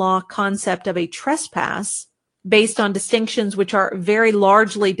common law concept of a trespass, based on distinctions which are very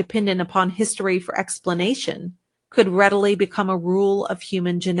largely dependent upon history for explanation, could readily become a rule of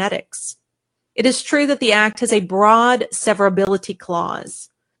human genetics. It is true that the Act has a broad severability clause,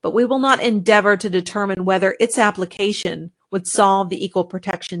 but we will not endeavor to determine whether its application would solve the equal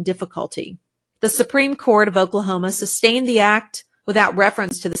protection difficulty. The Supreme Court of Oklahoma sustained the Act without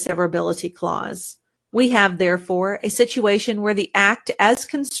reference to the severability clause. We have, therefore, a situation where the Act, as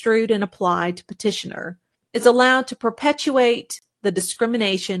construed and applied to petitioner, is allowed to perpetuate the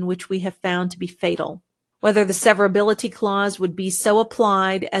discrimination which we have found to be fatal. Whether the severability clause would be so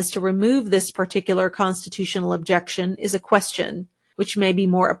applied as to remove this particular constitutional objection is a question which may be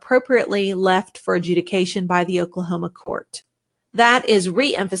more appropriately left for adjudication by the Oklahoma court. That is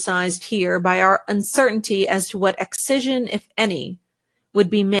re-emphasized here by our uncertainty as to what excision, if any, would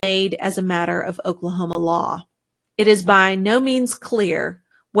be made as a matter of Oklahoma law. It is by no means clear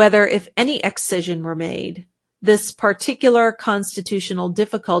whether, if any excision were made, this particular constitutional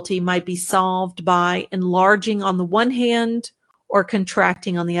difficulty might be solved by enlarging on the one hand or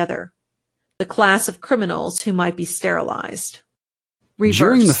contracting on the other the class of criminals who might be sterilized. Reverse.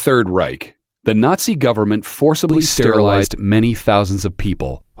 During the Third Reich, the Nazi government forcibly sterilized many thousands of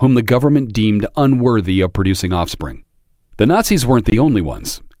people whom the government deemed unworthy of producing offspring. The Nazis weren't the only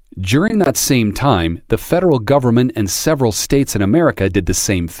ones. During that same time, the federal government and several states in America did the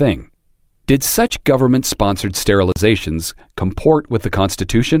same thing. Did such government-sponsored sterilizations comport with the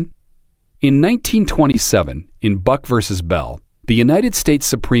Constitution? In 1927, in Buck versus Bell, the United States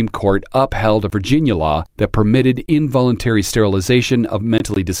Supreme Court upheld a Virginia law that permitted involuntary sterilization of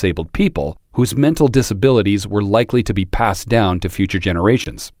mentally disabled people whose mental disabilities were likely to be passed down to future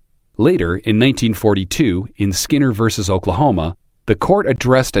generations. Later, in 1942, in Skinner versus Oklahoma, the the court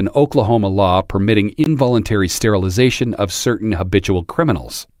addressed an Oklahoma law permitting involuntary sterilization of certain habitual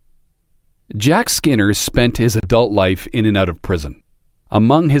criminals. Jack Skinner spent his adult life in and out of prison.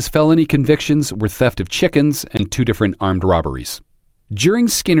 Among his felony convictions were theft of chickens and 2 different armed robberies. During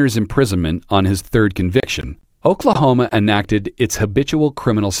Skinner's imprisonment on his 3rd conviction, Oklahoma enacted its Habitual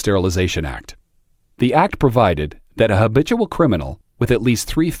Criminal Sterilization Act. The act provided that a habitual criminal with at least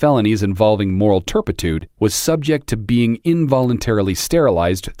 3 felonies involving moral turpitude was subject to being involuntarily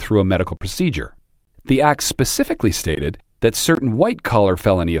sterilized through a medical procedure. The act specifically stated that certain white-collar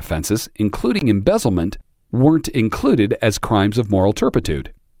felony offenses, including embezzlement, weren't included as crimes of moral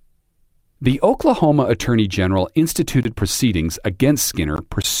turpitude. The Oklahoma Attorney General instituted proceedings against Skinner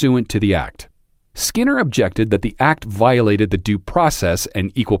pursuant to the act. Skinner objected that the act violated the due process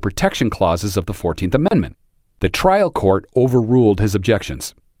and equal protection clauses of the 14th Amendment. The trial court overruled his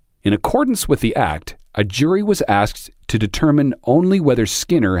objections. In accordance with the act, a jury was asked to determine only whether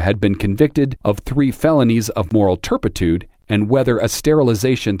Skinner had been convicted of 3 felonies of moral turpitude and whether a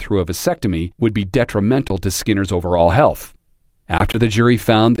sterilization through a vasectomy would be detrimental to Skinner's overall health. After the jury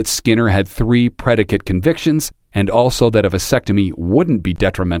found that Skinner had 3 predicate convictions and also that a vasectomy wouldn't be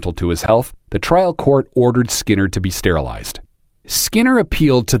detrimental to his health, the trial court ordered Skinner to be sterilized. Skinner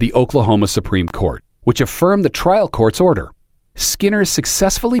appealed to the Oklahoma Supreme Court, which affirmed the trial court's order. Skinner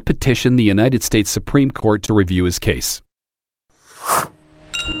successfully petitioned the United States Supreme Court to review his case.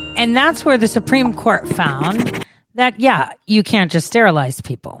 And that's where the Supreme Court found that, yeah, you can't just sterilize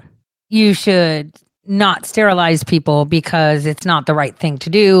people. You should not sterilize people because it's not the right thing to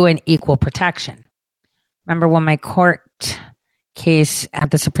do and equal protection. Remember when my court case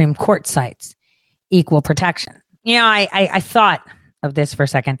at the Supreme Court cites equal protection? You know, I thought of this for a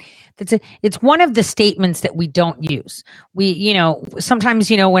second. It's one of the statements that we don't use. We, you know,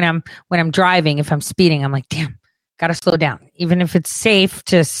 sometimes, you know, when I'm driving, if I'm speeding, I'm like, damn, gotta slow down. Even if it's safe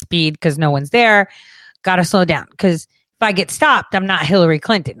to speed because no one's there, gotta slow down. Because if I get stopped, I'm not Hillary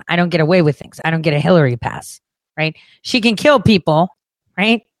Clinton. I don't get away with things. I don't get a Hillary pass, right? She can kill people,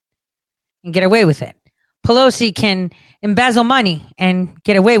 right? And get away with it. Pelosi can embezzle money and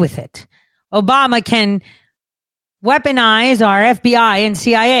get away with it. Obama can weaponize our FBI and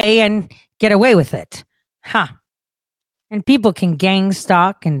CIA and get away with it. And people can gang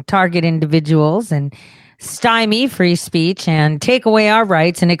stalk and target individuals and stymie free speech and take away our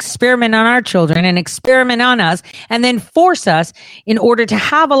rights and experiment on our children and experiment on us and then force us in order to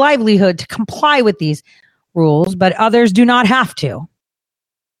have a livelihood to comply with these rules, but others do not have to.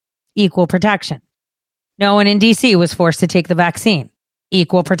 Equal protection. No one in DC was forced to take the vaccine.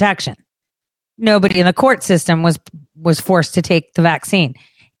 Equal protection. Nobody in the court system was forced to take the vaccine.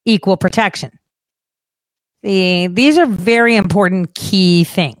 Equal protection. These are very important key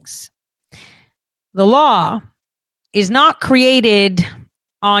things. The law is not created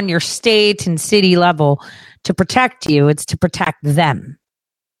on your state and city level to protect you. It's to protect them.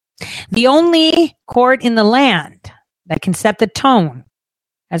 The only court in the land that can set the tone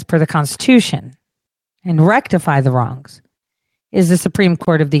as per the Constitution and rectify the wrongs is the Supreme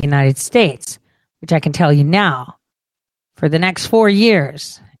Court of the United States, which I can tell you now, for the next 4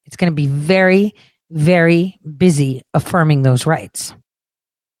 years, it's going to be very, very busy affirming those rights.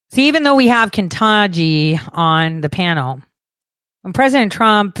 So even though we have Kentanji on the panel, when President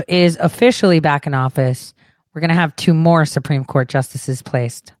Trump is officially back in office, we're going to have 2 more Supreme Court justices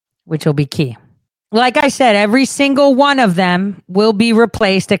placed, which will be key. Like I said, every single one of them will be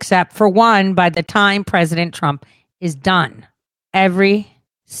replaced except for one by the time President Trump is done. Every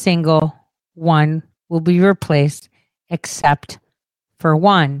single one will be replaced except for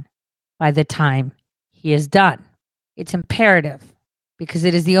one by the time he is done. It's imperative because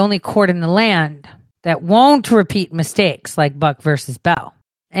it is the only court in the land that won't repeat mistakes like Buck versus Bell.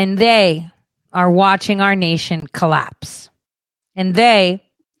 And they are watching our nation collapse. And they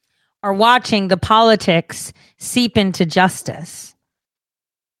are watching the politics seep into justice.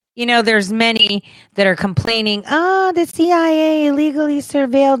 You know, there's many that are complaining, the CIA illegally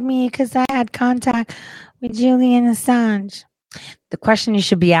surveilled me because I had contact with Julian Assange. The question you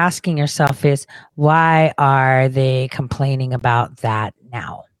should be asking yourself is, why are they complaining about that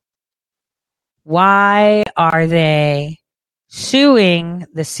now? Why are they suing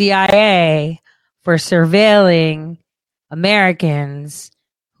the CIA for surveilling Americans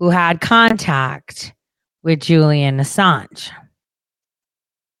who had contact with Julian Assange?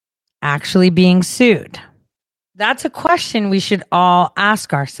 Actually being sued. That's a question we should all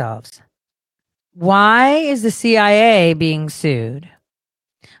ask ourselves. Why is the CIA being sued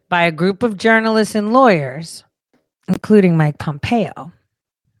by a group of journalists and lawyers, including Mike Pompeo?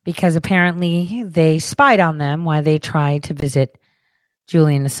 Because apparently they spied on them while they tried to visit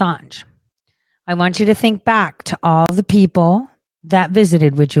Julian Assange. I want you to think back to all the people that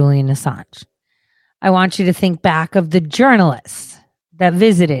visited with Julian Assange. I want you to think back of the journalists that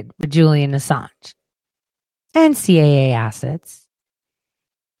visited with Julian Assange and CAA assets.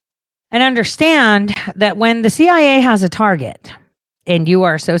 And understand that when the CIA has a target and you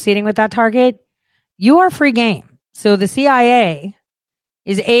are associating with that target, you are free game. So the CIA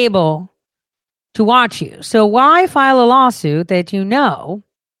is able to watch you. So why file a lawsuit that you know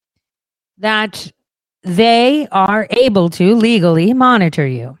that they are able to legally monitor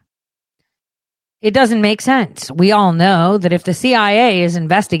you? It doesn't make sense. We all know that if the CIA is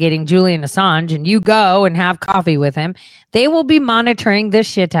investigating Julian Assange and you go and have coffee with him, they will be monitoring the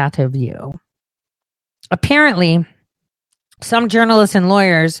shit out of you. Apparently, some journalists and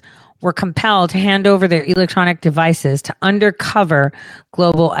lawyers were compelled to hand over their electronic devices to Undercover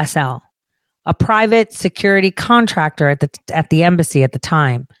Global SL, a private security contractor at the embassy at the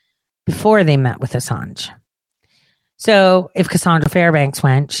time, before they met with Assange. So if Cassandra Fairbanks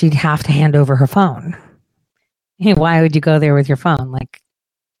went, she'd have to hand over her phone. Hey, why would you go there with your phone? Like,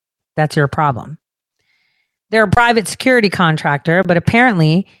 that's your problem. They're a private security contractor, but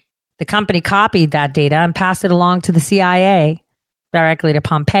apparently the company copied that data and passed it along to the CIA directly to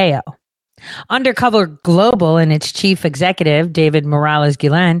Pompeo. Undercover Global and its chief executive, David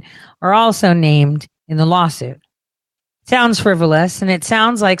Morales-Guillen, are also named in the lawsuit. Sounds frivolous, and it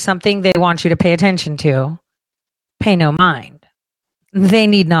sounds like something they want you to pay attention to. Pay no mind. They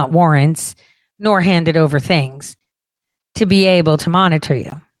need not warrants nor handed over things to be able to monitor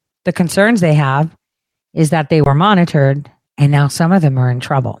you. The concerns they have is that they were monitored and now some of them are in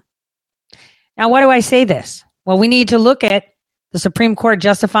trouble. Now, why do I say this? Well, we need to look at the Supreme Court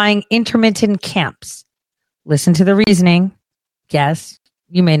justifying intermittent camps. Listen to the reasoning. Yes,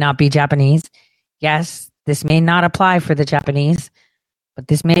 you may not be Japanese. Yes, this may not apply for the Japanese, but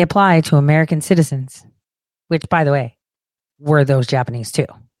this may apply to American citizens. Which, by the way, were those Japanese too.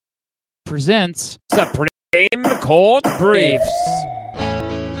 Presents Supreme Court Briefs.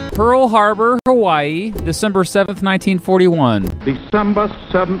 Pearl Harbor, Hawaii, December 7th, 1941. December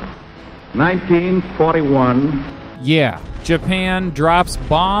 7th, 1941. Yeah. Japan drops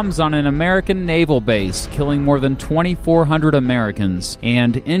bombs on an American naval base, killing more than 2,400 Americans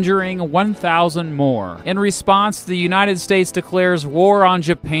and injuring 1,000 more. In response, the United States declares war on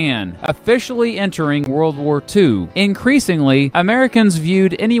Japan, officially entering World War II. Increasingly, Americans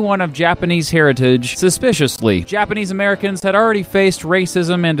viewed anyone of Japanese heritage suspiciously. Japanese Americans had already faced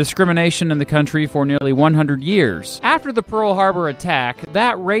racism and discrimination in the country for nearly 100 years. After the Pearl Harbor attack,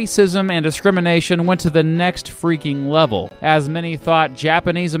 that racism and discrimination went to the next freaking level, as many thought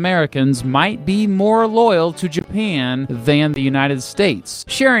Japanese Americans might be more loyal to Japan than the United States,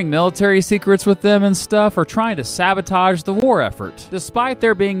 sharing military secrets with them and stuff, or trying to sabotage the war effort. Despite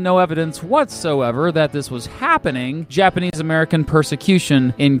there being no evidence whatsoever that this was happening, Japanese American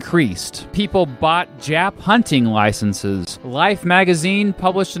persecution increased. People bought Jap hunting licenses. Life magazine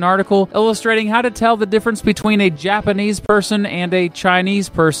published an article illustrating how to tell the difference between a Japanese person and a Chinese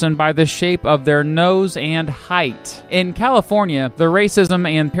person by the shape of their nose and height. In California, the racism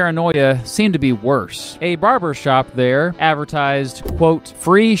and paranoia seemed to be worse. A barber shop there advertised, quote,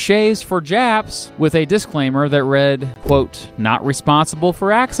 free shaves for Japs, with a disclaimer that read, quote, not responsible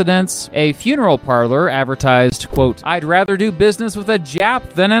for accidents. A funeral parlor advertised, quote, I'd rather do business with a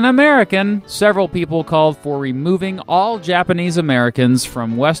Jap than an American. Several people called for removing all Japanese Americans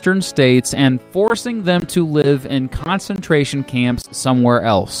from Western states and forcing them to live in concentration camps somewhere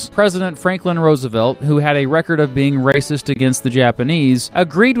else. President Franklin Roosevelt, who had a record of being racist against the Japanese,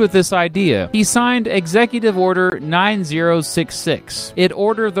 agreed with this idea. He signed Executive Order 9066. It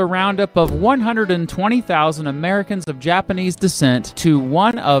ordered the roundup of 120,000 Americans of Japanese descent to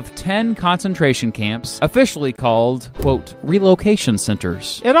one of 10 concentration camps, officially called, quote, relocation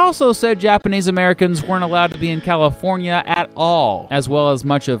centers. It also said Japanese Americans weren't allowed to be in California at all, as well as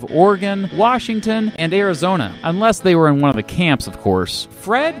much of Oregon, Washington, and Arizona, unless they were in one of the camps, of course.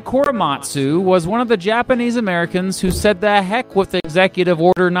 Fred Korematsu was one of the Japanese Americans who said the heck with Executive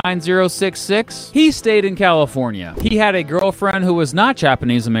Order 9066. He stayed in California. He had a girlfriend who was not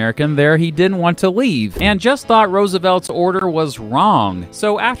Japanese American there. He didn't want to leave and just thought Roosevelt's order was wrong.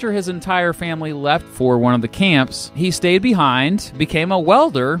 So after his entire family left for one of the camps, he stayed behind, became a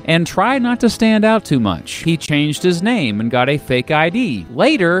welder, and tried not to stand out too much. He changed his name and got a fake ID.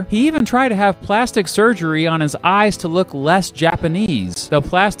 Later, he even tried to have plastic surgery on his eyes to look less Japanese. The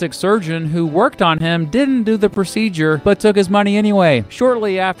plastic surgeon who worked on him didn't do the procedure later, but took his money anyway.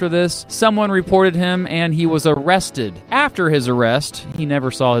 Shortly after this, someone reported him and he was arrested. After his arrest, he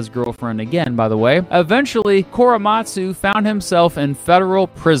never saw his girlfriend again, by the way. Eventually, Korematsu found himself in federal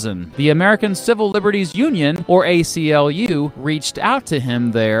prison. The American Civil Liberties Union, or ACLU, reached out to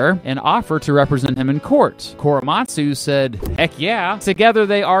him there and offered to represent him in court. Korematsu said, heck yeah. Together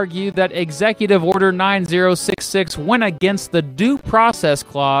they argued that Executive Order 9066 went against the Due Process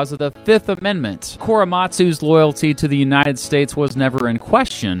Clause of the Fifth Amendment. Korematsu's loyalty to the United States was never in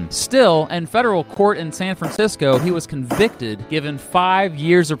question. Still, in federal court in San Francisco, he was convicted, given 5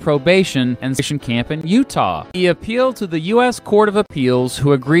 years of probation and station camp in Utah. He appealed to the U.S. Court of Appeals,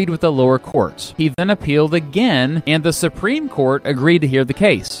 who agreed with the lower court. He then appealed again, and the Supreme Court agreed to hear the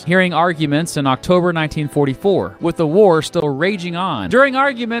case, hearing arguments in October 1944, with the war still raging on. During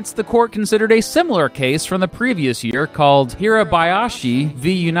arguments, the court considered a similar case from the previous year called Hirabayashi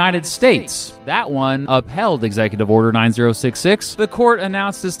v. United States. That one upheld Executive Order 9066. The court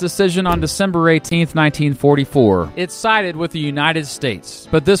announced its decision on December 18, 1944. It sided with the United States,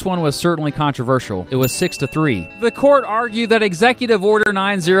 but this one was certainly controversial. It was 6-3. The court argued that Executive Order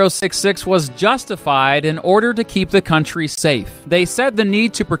 9066 was justified in order to keep the country safe. They said the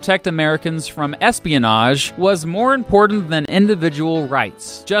need to protect Americans from espionage was more important than individual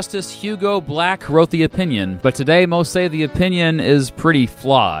rights. Justice Hugo Black wrote the opinion, but today most say the opinion is pretty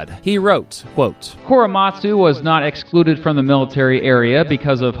flawed. He wrote, quote, Korematsu was not excluded from the military area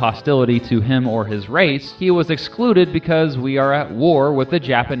because of hostility to him or his race. He was excluded because we are at war with the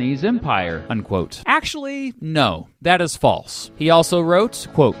Japanese Empire, unquote. Actually, no, that is false. He also wrote,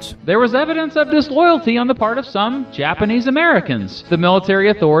 quote, there was evidence of disloyalty on the part of some Japanese Americans. The military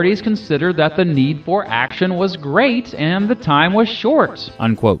authorities considered that the need for action was great and the time was short,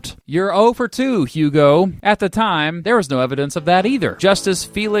 unquote. You're 0 for 2, Hugo. At the time, there was no evidence of that either. Justice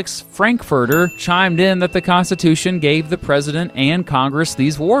Felix Frankfurter chimed in that the Constitution gave the President and Congress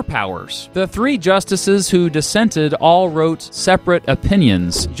these war powers. The 3 justices who dissented all wrote separate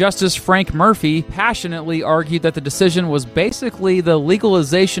opinions. Justice Frank Murphy passionately argued that the decision was basically the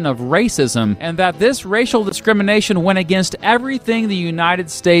legalization of racism and that this racial discrimination went against everything the United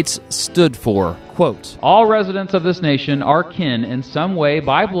States stood for. Quote, all residents of this nation are kin in some way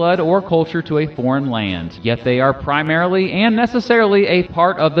by blood or culture to a foreign land, yet they are primarily and necessarily a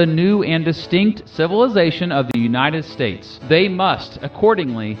part of the new and distinct civilization of the United States. They must,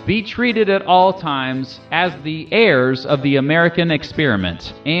 accordingly, be treated at all times as the heirs of the American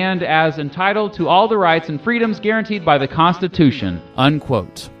experiment, and as entitled to all the rights and freedoms guaranteed by the Constitution,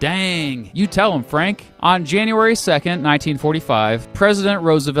 unquote. Dang, you tell him, Frank. On January 2nd, 1945, President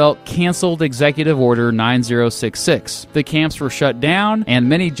Roosevelt canceled Executive Order 9066. The camps were shut down, and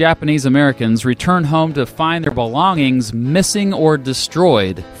many Japanese Americans returned home to find their belongings missing or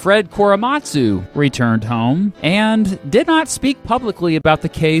destroyed. Fred Korematsu returned home and did not speak publicly about the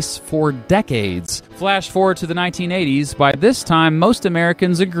case for decades. Flash forward to the 1980s. By this time, most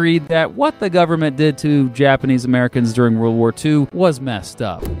Americans agreed that what the government did to Japanese Americans during World War II was messed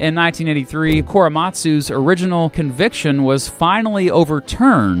up. In 1983, Korematsu's original conviction was finally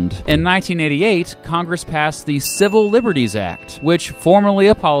overturned. In 1988, Congress passed the Civil Liberties Act, which formally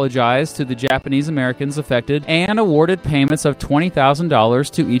apologized to the Japanese Americans affected and awarded payments of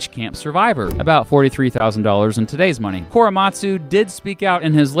 $20,000 to each camp survivor, about $43,000 in today's money. Korematsu did speak out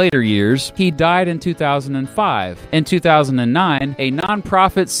in his later years. He died in 2005. In 2009, a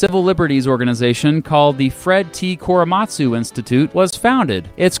nonprofit civil liberties organization called the Fred T. Korematsu Institute was founded.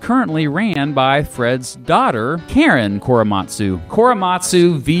 It's currently ran by Fred's daughter, Karen Korematsu.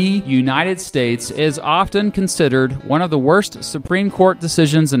 Korematsu v. United States is often considered one of the worst Supreme Court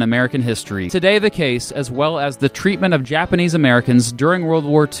decisions in American history. Today, the case, as well as the treatment of Japanese Americans during World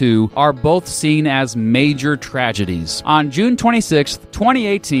War II, are both seen as major tragedies. On June 26,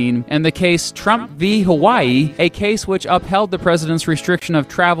 2018, in the case Trump v. Hawaii, a case which upheld the president's restriction of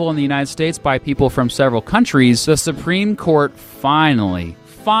travel in the United States by people from several countries, the Supreme Court finally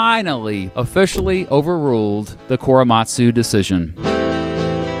officially overruled the Korematsu decision.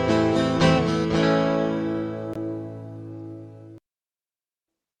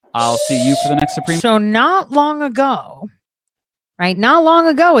 I'll see you for the next Supreme. So not long ago, right? Not long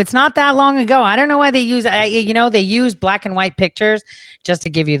ago. It's not that long ago. I don't know why they use, they use black and white pictures just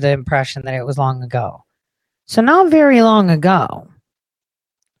to give you the impression that it was long ago. So not very long ago,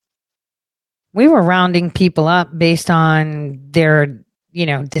 we were rounding people up based on their,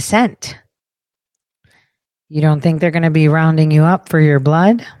 descent. You don't think they're going to be rounding you up for your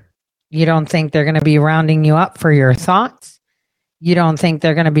blood? You don't think they're going to be rounding you up for your thoughts? You don't think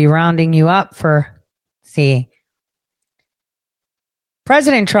they're going to be rounding you up for,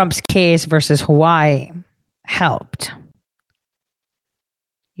 President Trump's case versus Hawaii helped.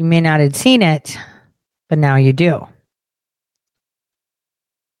 You may not have seen it, but now you do.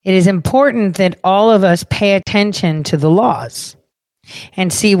 It is important that all of us pay attention to the laws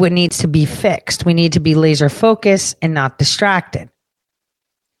and see what needs to be fixed. We need to be laser focused and not distracted.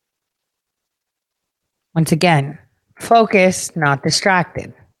 Once again, focused, not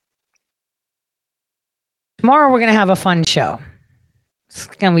distracted. Tomorrow we're going to have a fun show. It's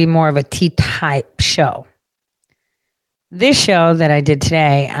going to be more of a tea-type show. This show that I did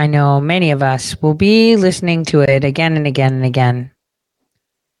today, I know many of us will be listening to it again and again and again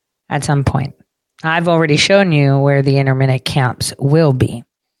at some point. I've already shown you where the intermittent camps will be.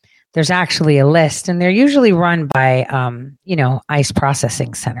 There's actually a list, and they're usually run by, ICE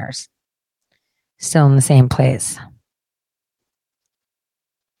processing centers. Still in the same place.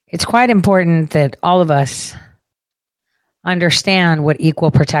 It's quite important that all of us understand what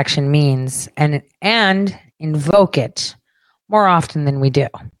equal protection means and invoke it more often than we do.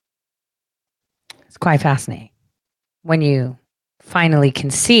 It's quite fascinating when you finally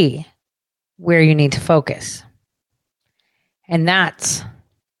can see where you need to focus. And that's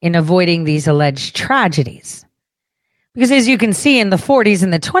in avoiding these alleged tragedies. Because as you can see, in the 40s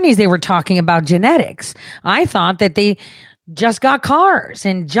and the 20s, they were talking about genetics. I thought that they just got cars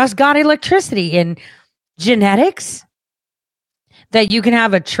and just got electricity, and genetics, that you can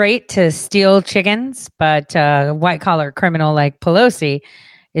have a trait to steal chickens, but a white-collar criminal like Pelosi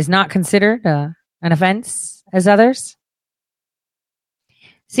is not considered an offense as others.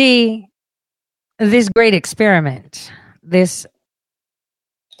 See, this great experiment, as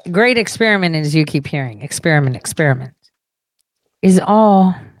you keep hearing, experiment, is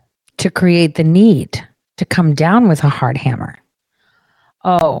all to create the need to come down with a hard hammer.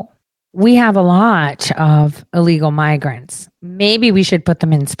 Oh, we have a lot of illegal migrants. Maybe we should put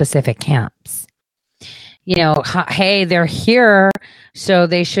them in specific camps. Hey, they're here, so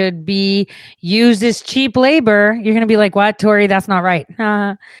they should be used as cheap labor. You're going to be like, what, Tori? That's not right.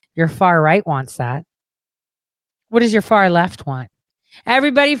 Your far right wants that. What does your far left want?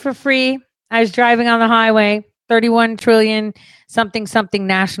 Everybody for free. I was driving on the highway, 31 trillion something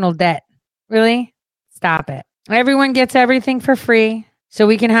national debt. Really? Stop it. Everyone gets everything for free. So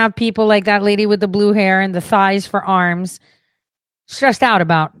we can have people like that lady with the blue hair and the thighs for arms stressed out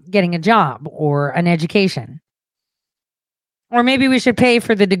about getting a job or an education. Or maybe we should pay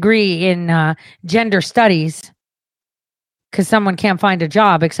for the degree in gender studies because someone can't find a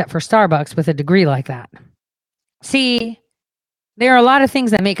job except for Starbucks with a degree like that. See, there are a lot of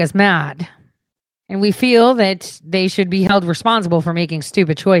things that make us mad, and we feel that they should be held responsible for making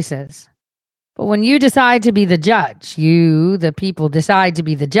stupid choices. But when you decide to be the judge, the people decide to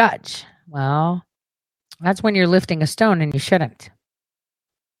be the judge, well, that's when you're lifting a stone and you shouldn't.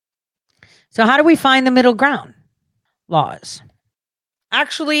 So how do we find the middle ground? Laws.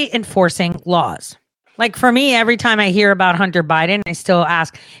 Actually enforcing laws. Like for me, every time I hear about Hunter Biden, I still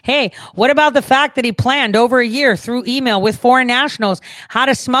ask, hey, what about the fact that he planned over a year through email with foreign nationals how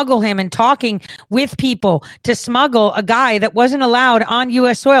to smuggle him and talking with people to smuggle a guy that wasn't allowed on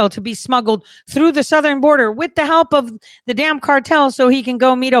U.S. soil to be smuggled through the southern border with the help of the damn cartel so he can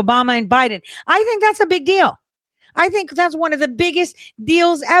go meet Obama and Biden? I think that's a big deal. I think that's one of the biggest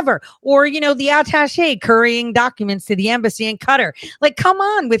deals ever. Or, the attaché currying documents to the embassy in Qatar. Like, come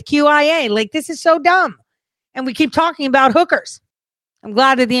on with QIA. Like, this is so dumb. And we keep talking about hookers. I'm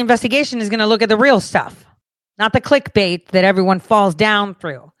glad that the investigation is going to look at the real stuff, not the clickbait that everyone falls down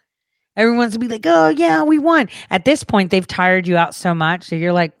through. Everyone's going to be like, oh, yeah, we won. At this point, they've tired you out so much that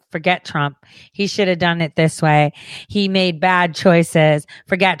you're like, forget Trump. He should have done it this way. He made bad choices.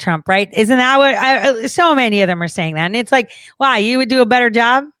 Forget Trump, right? Isn't that what so many of them are saying that? And it's like, wow, you would do a better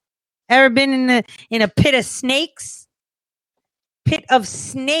job? Ever been in a pit of snakes? Pit of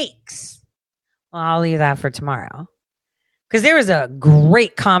snakes. Well, I'll leave that for tomorrow. Because there was a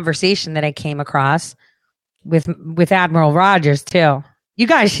great conversation that I came across with Admiral Rogers, too. You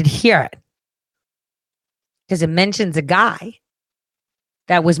guys should hear it. Because it mentions a guy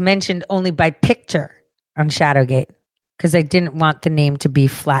that was mentioned only by picture on Shadowgate. Because I didn't want the name to be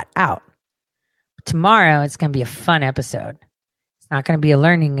flat out. But tomorrow, it's going to be a fun episode. It's not going to be a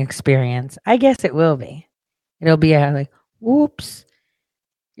learning experience. I guess it will be. It'll be whoops.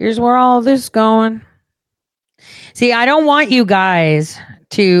 Here's where all this is going. See, I don't want you guys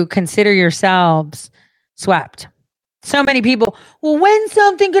to consider yourselves swept. So many people, well, when's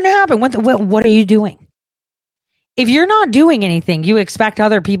something going to happen? What are you doing? If you're not doing anything, you expect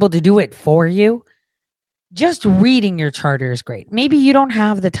other people to do it for you. Just reading your charter is great. Maybe you don't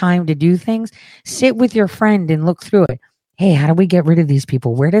have the time to do things. Sit with your friend and look through it. Hey, how do we get rid of these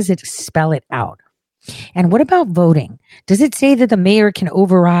people? Where does it spell it out? And what about voting? Does it say that the mayor can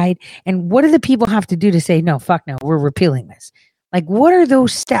override? And what do the people have to do to say, no, fuck no, we're repealing this? Like, what are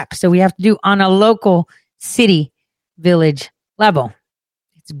those steps that we have to do on a local city, village level?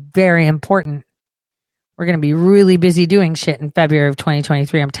 It's very important. We're going to be really busy doing shit in February of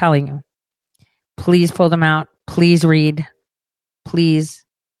 2023. I'm telling you. Please pull them out. Please read. Please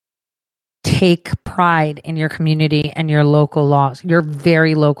take pride in your community and your local laws, your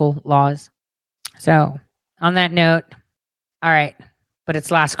very local laws. So, on that note, all right, but it's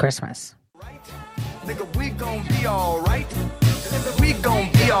last Christmas. Nigga, we gon' be alright. We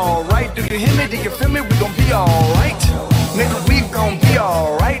gon' be alright. Do you hear me? Do you feel me? We gon' be alright. Nigga, we gon' be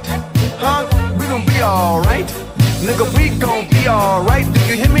alright. Huh? We gon' be alright. Nigga, we gon' be alright. Do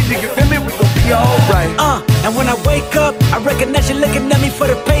you hear me? Do you feel me? We gon' be alright. And when I wake up, I recognize you looking at me for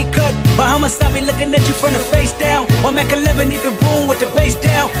the pay cut. But I'ma stop me looking at you from the face down. Or Mac 11 even boom with the bass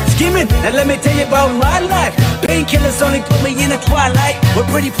down. Scheming, now let me tell you about my life. Painkillers only put me in the twilight. With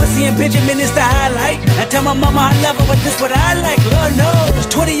pretty pussy and Benjamin is the highlight. I tell my mama I love her, but this what I like. Lord knows,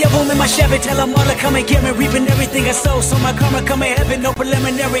 20 of them in my Chevy. Tell them all to come and get me. Reaping everything I sow. So my karma come in heaven. No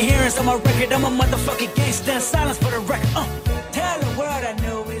preliminary hearings on my record. I'm a motherfucking gangster. Silence for the record.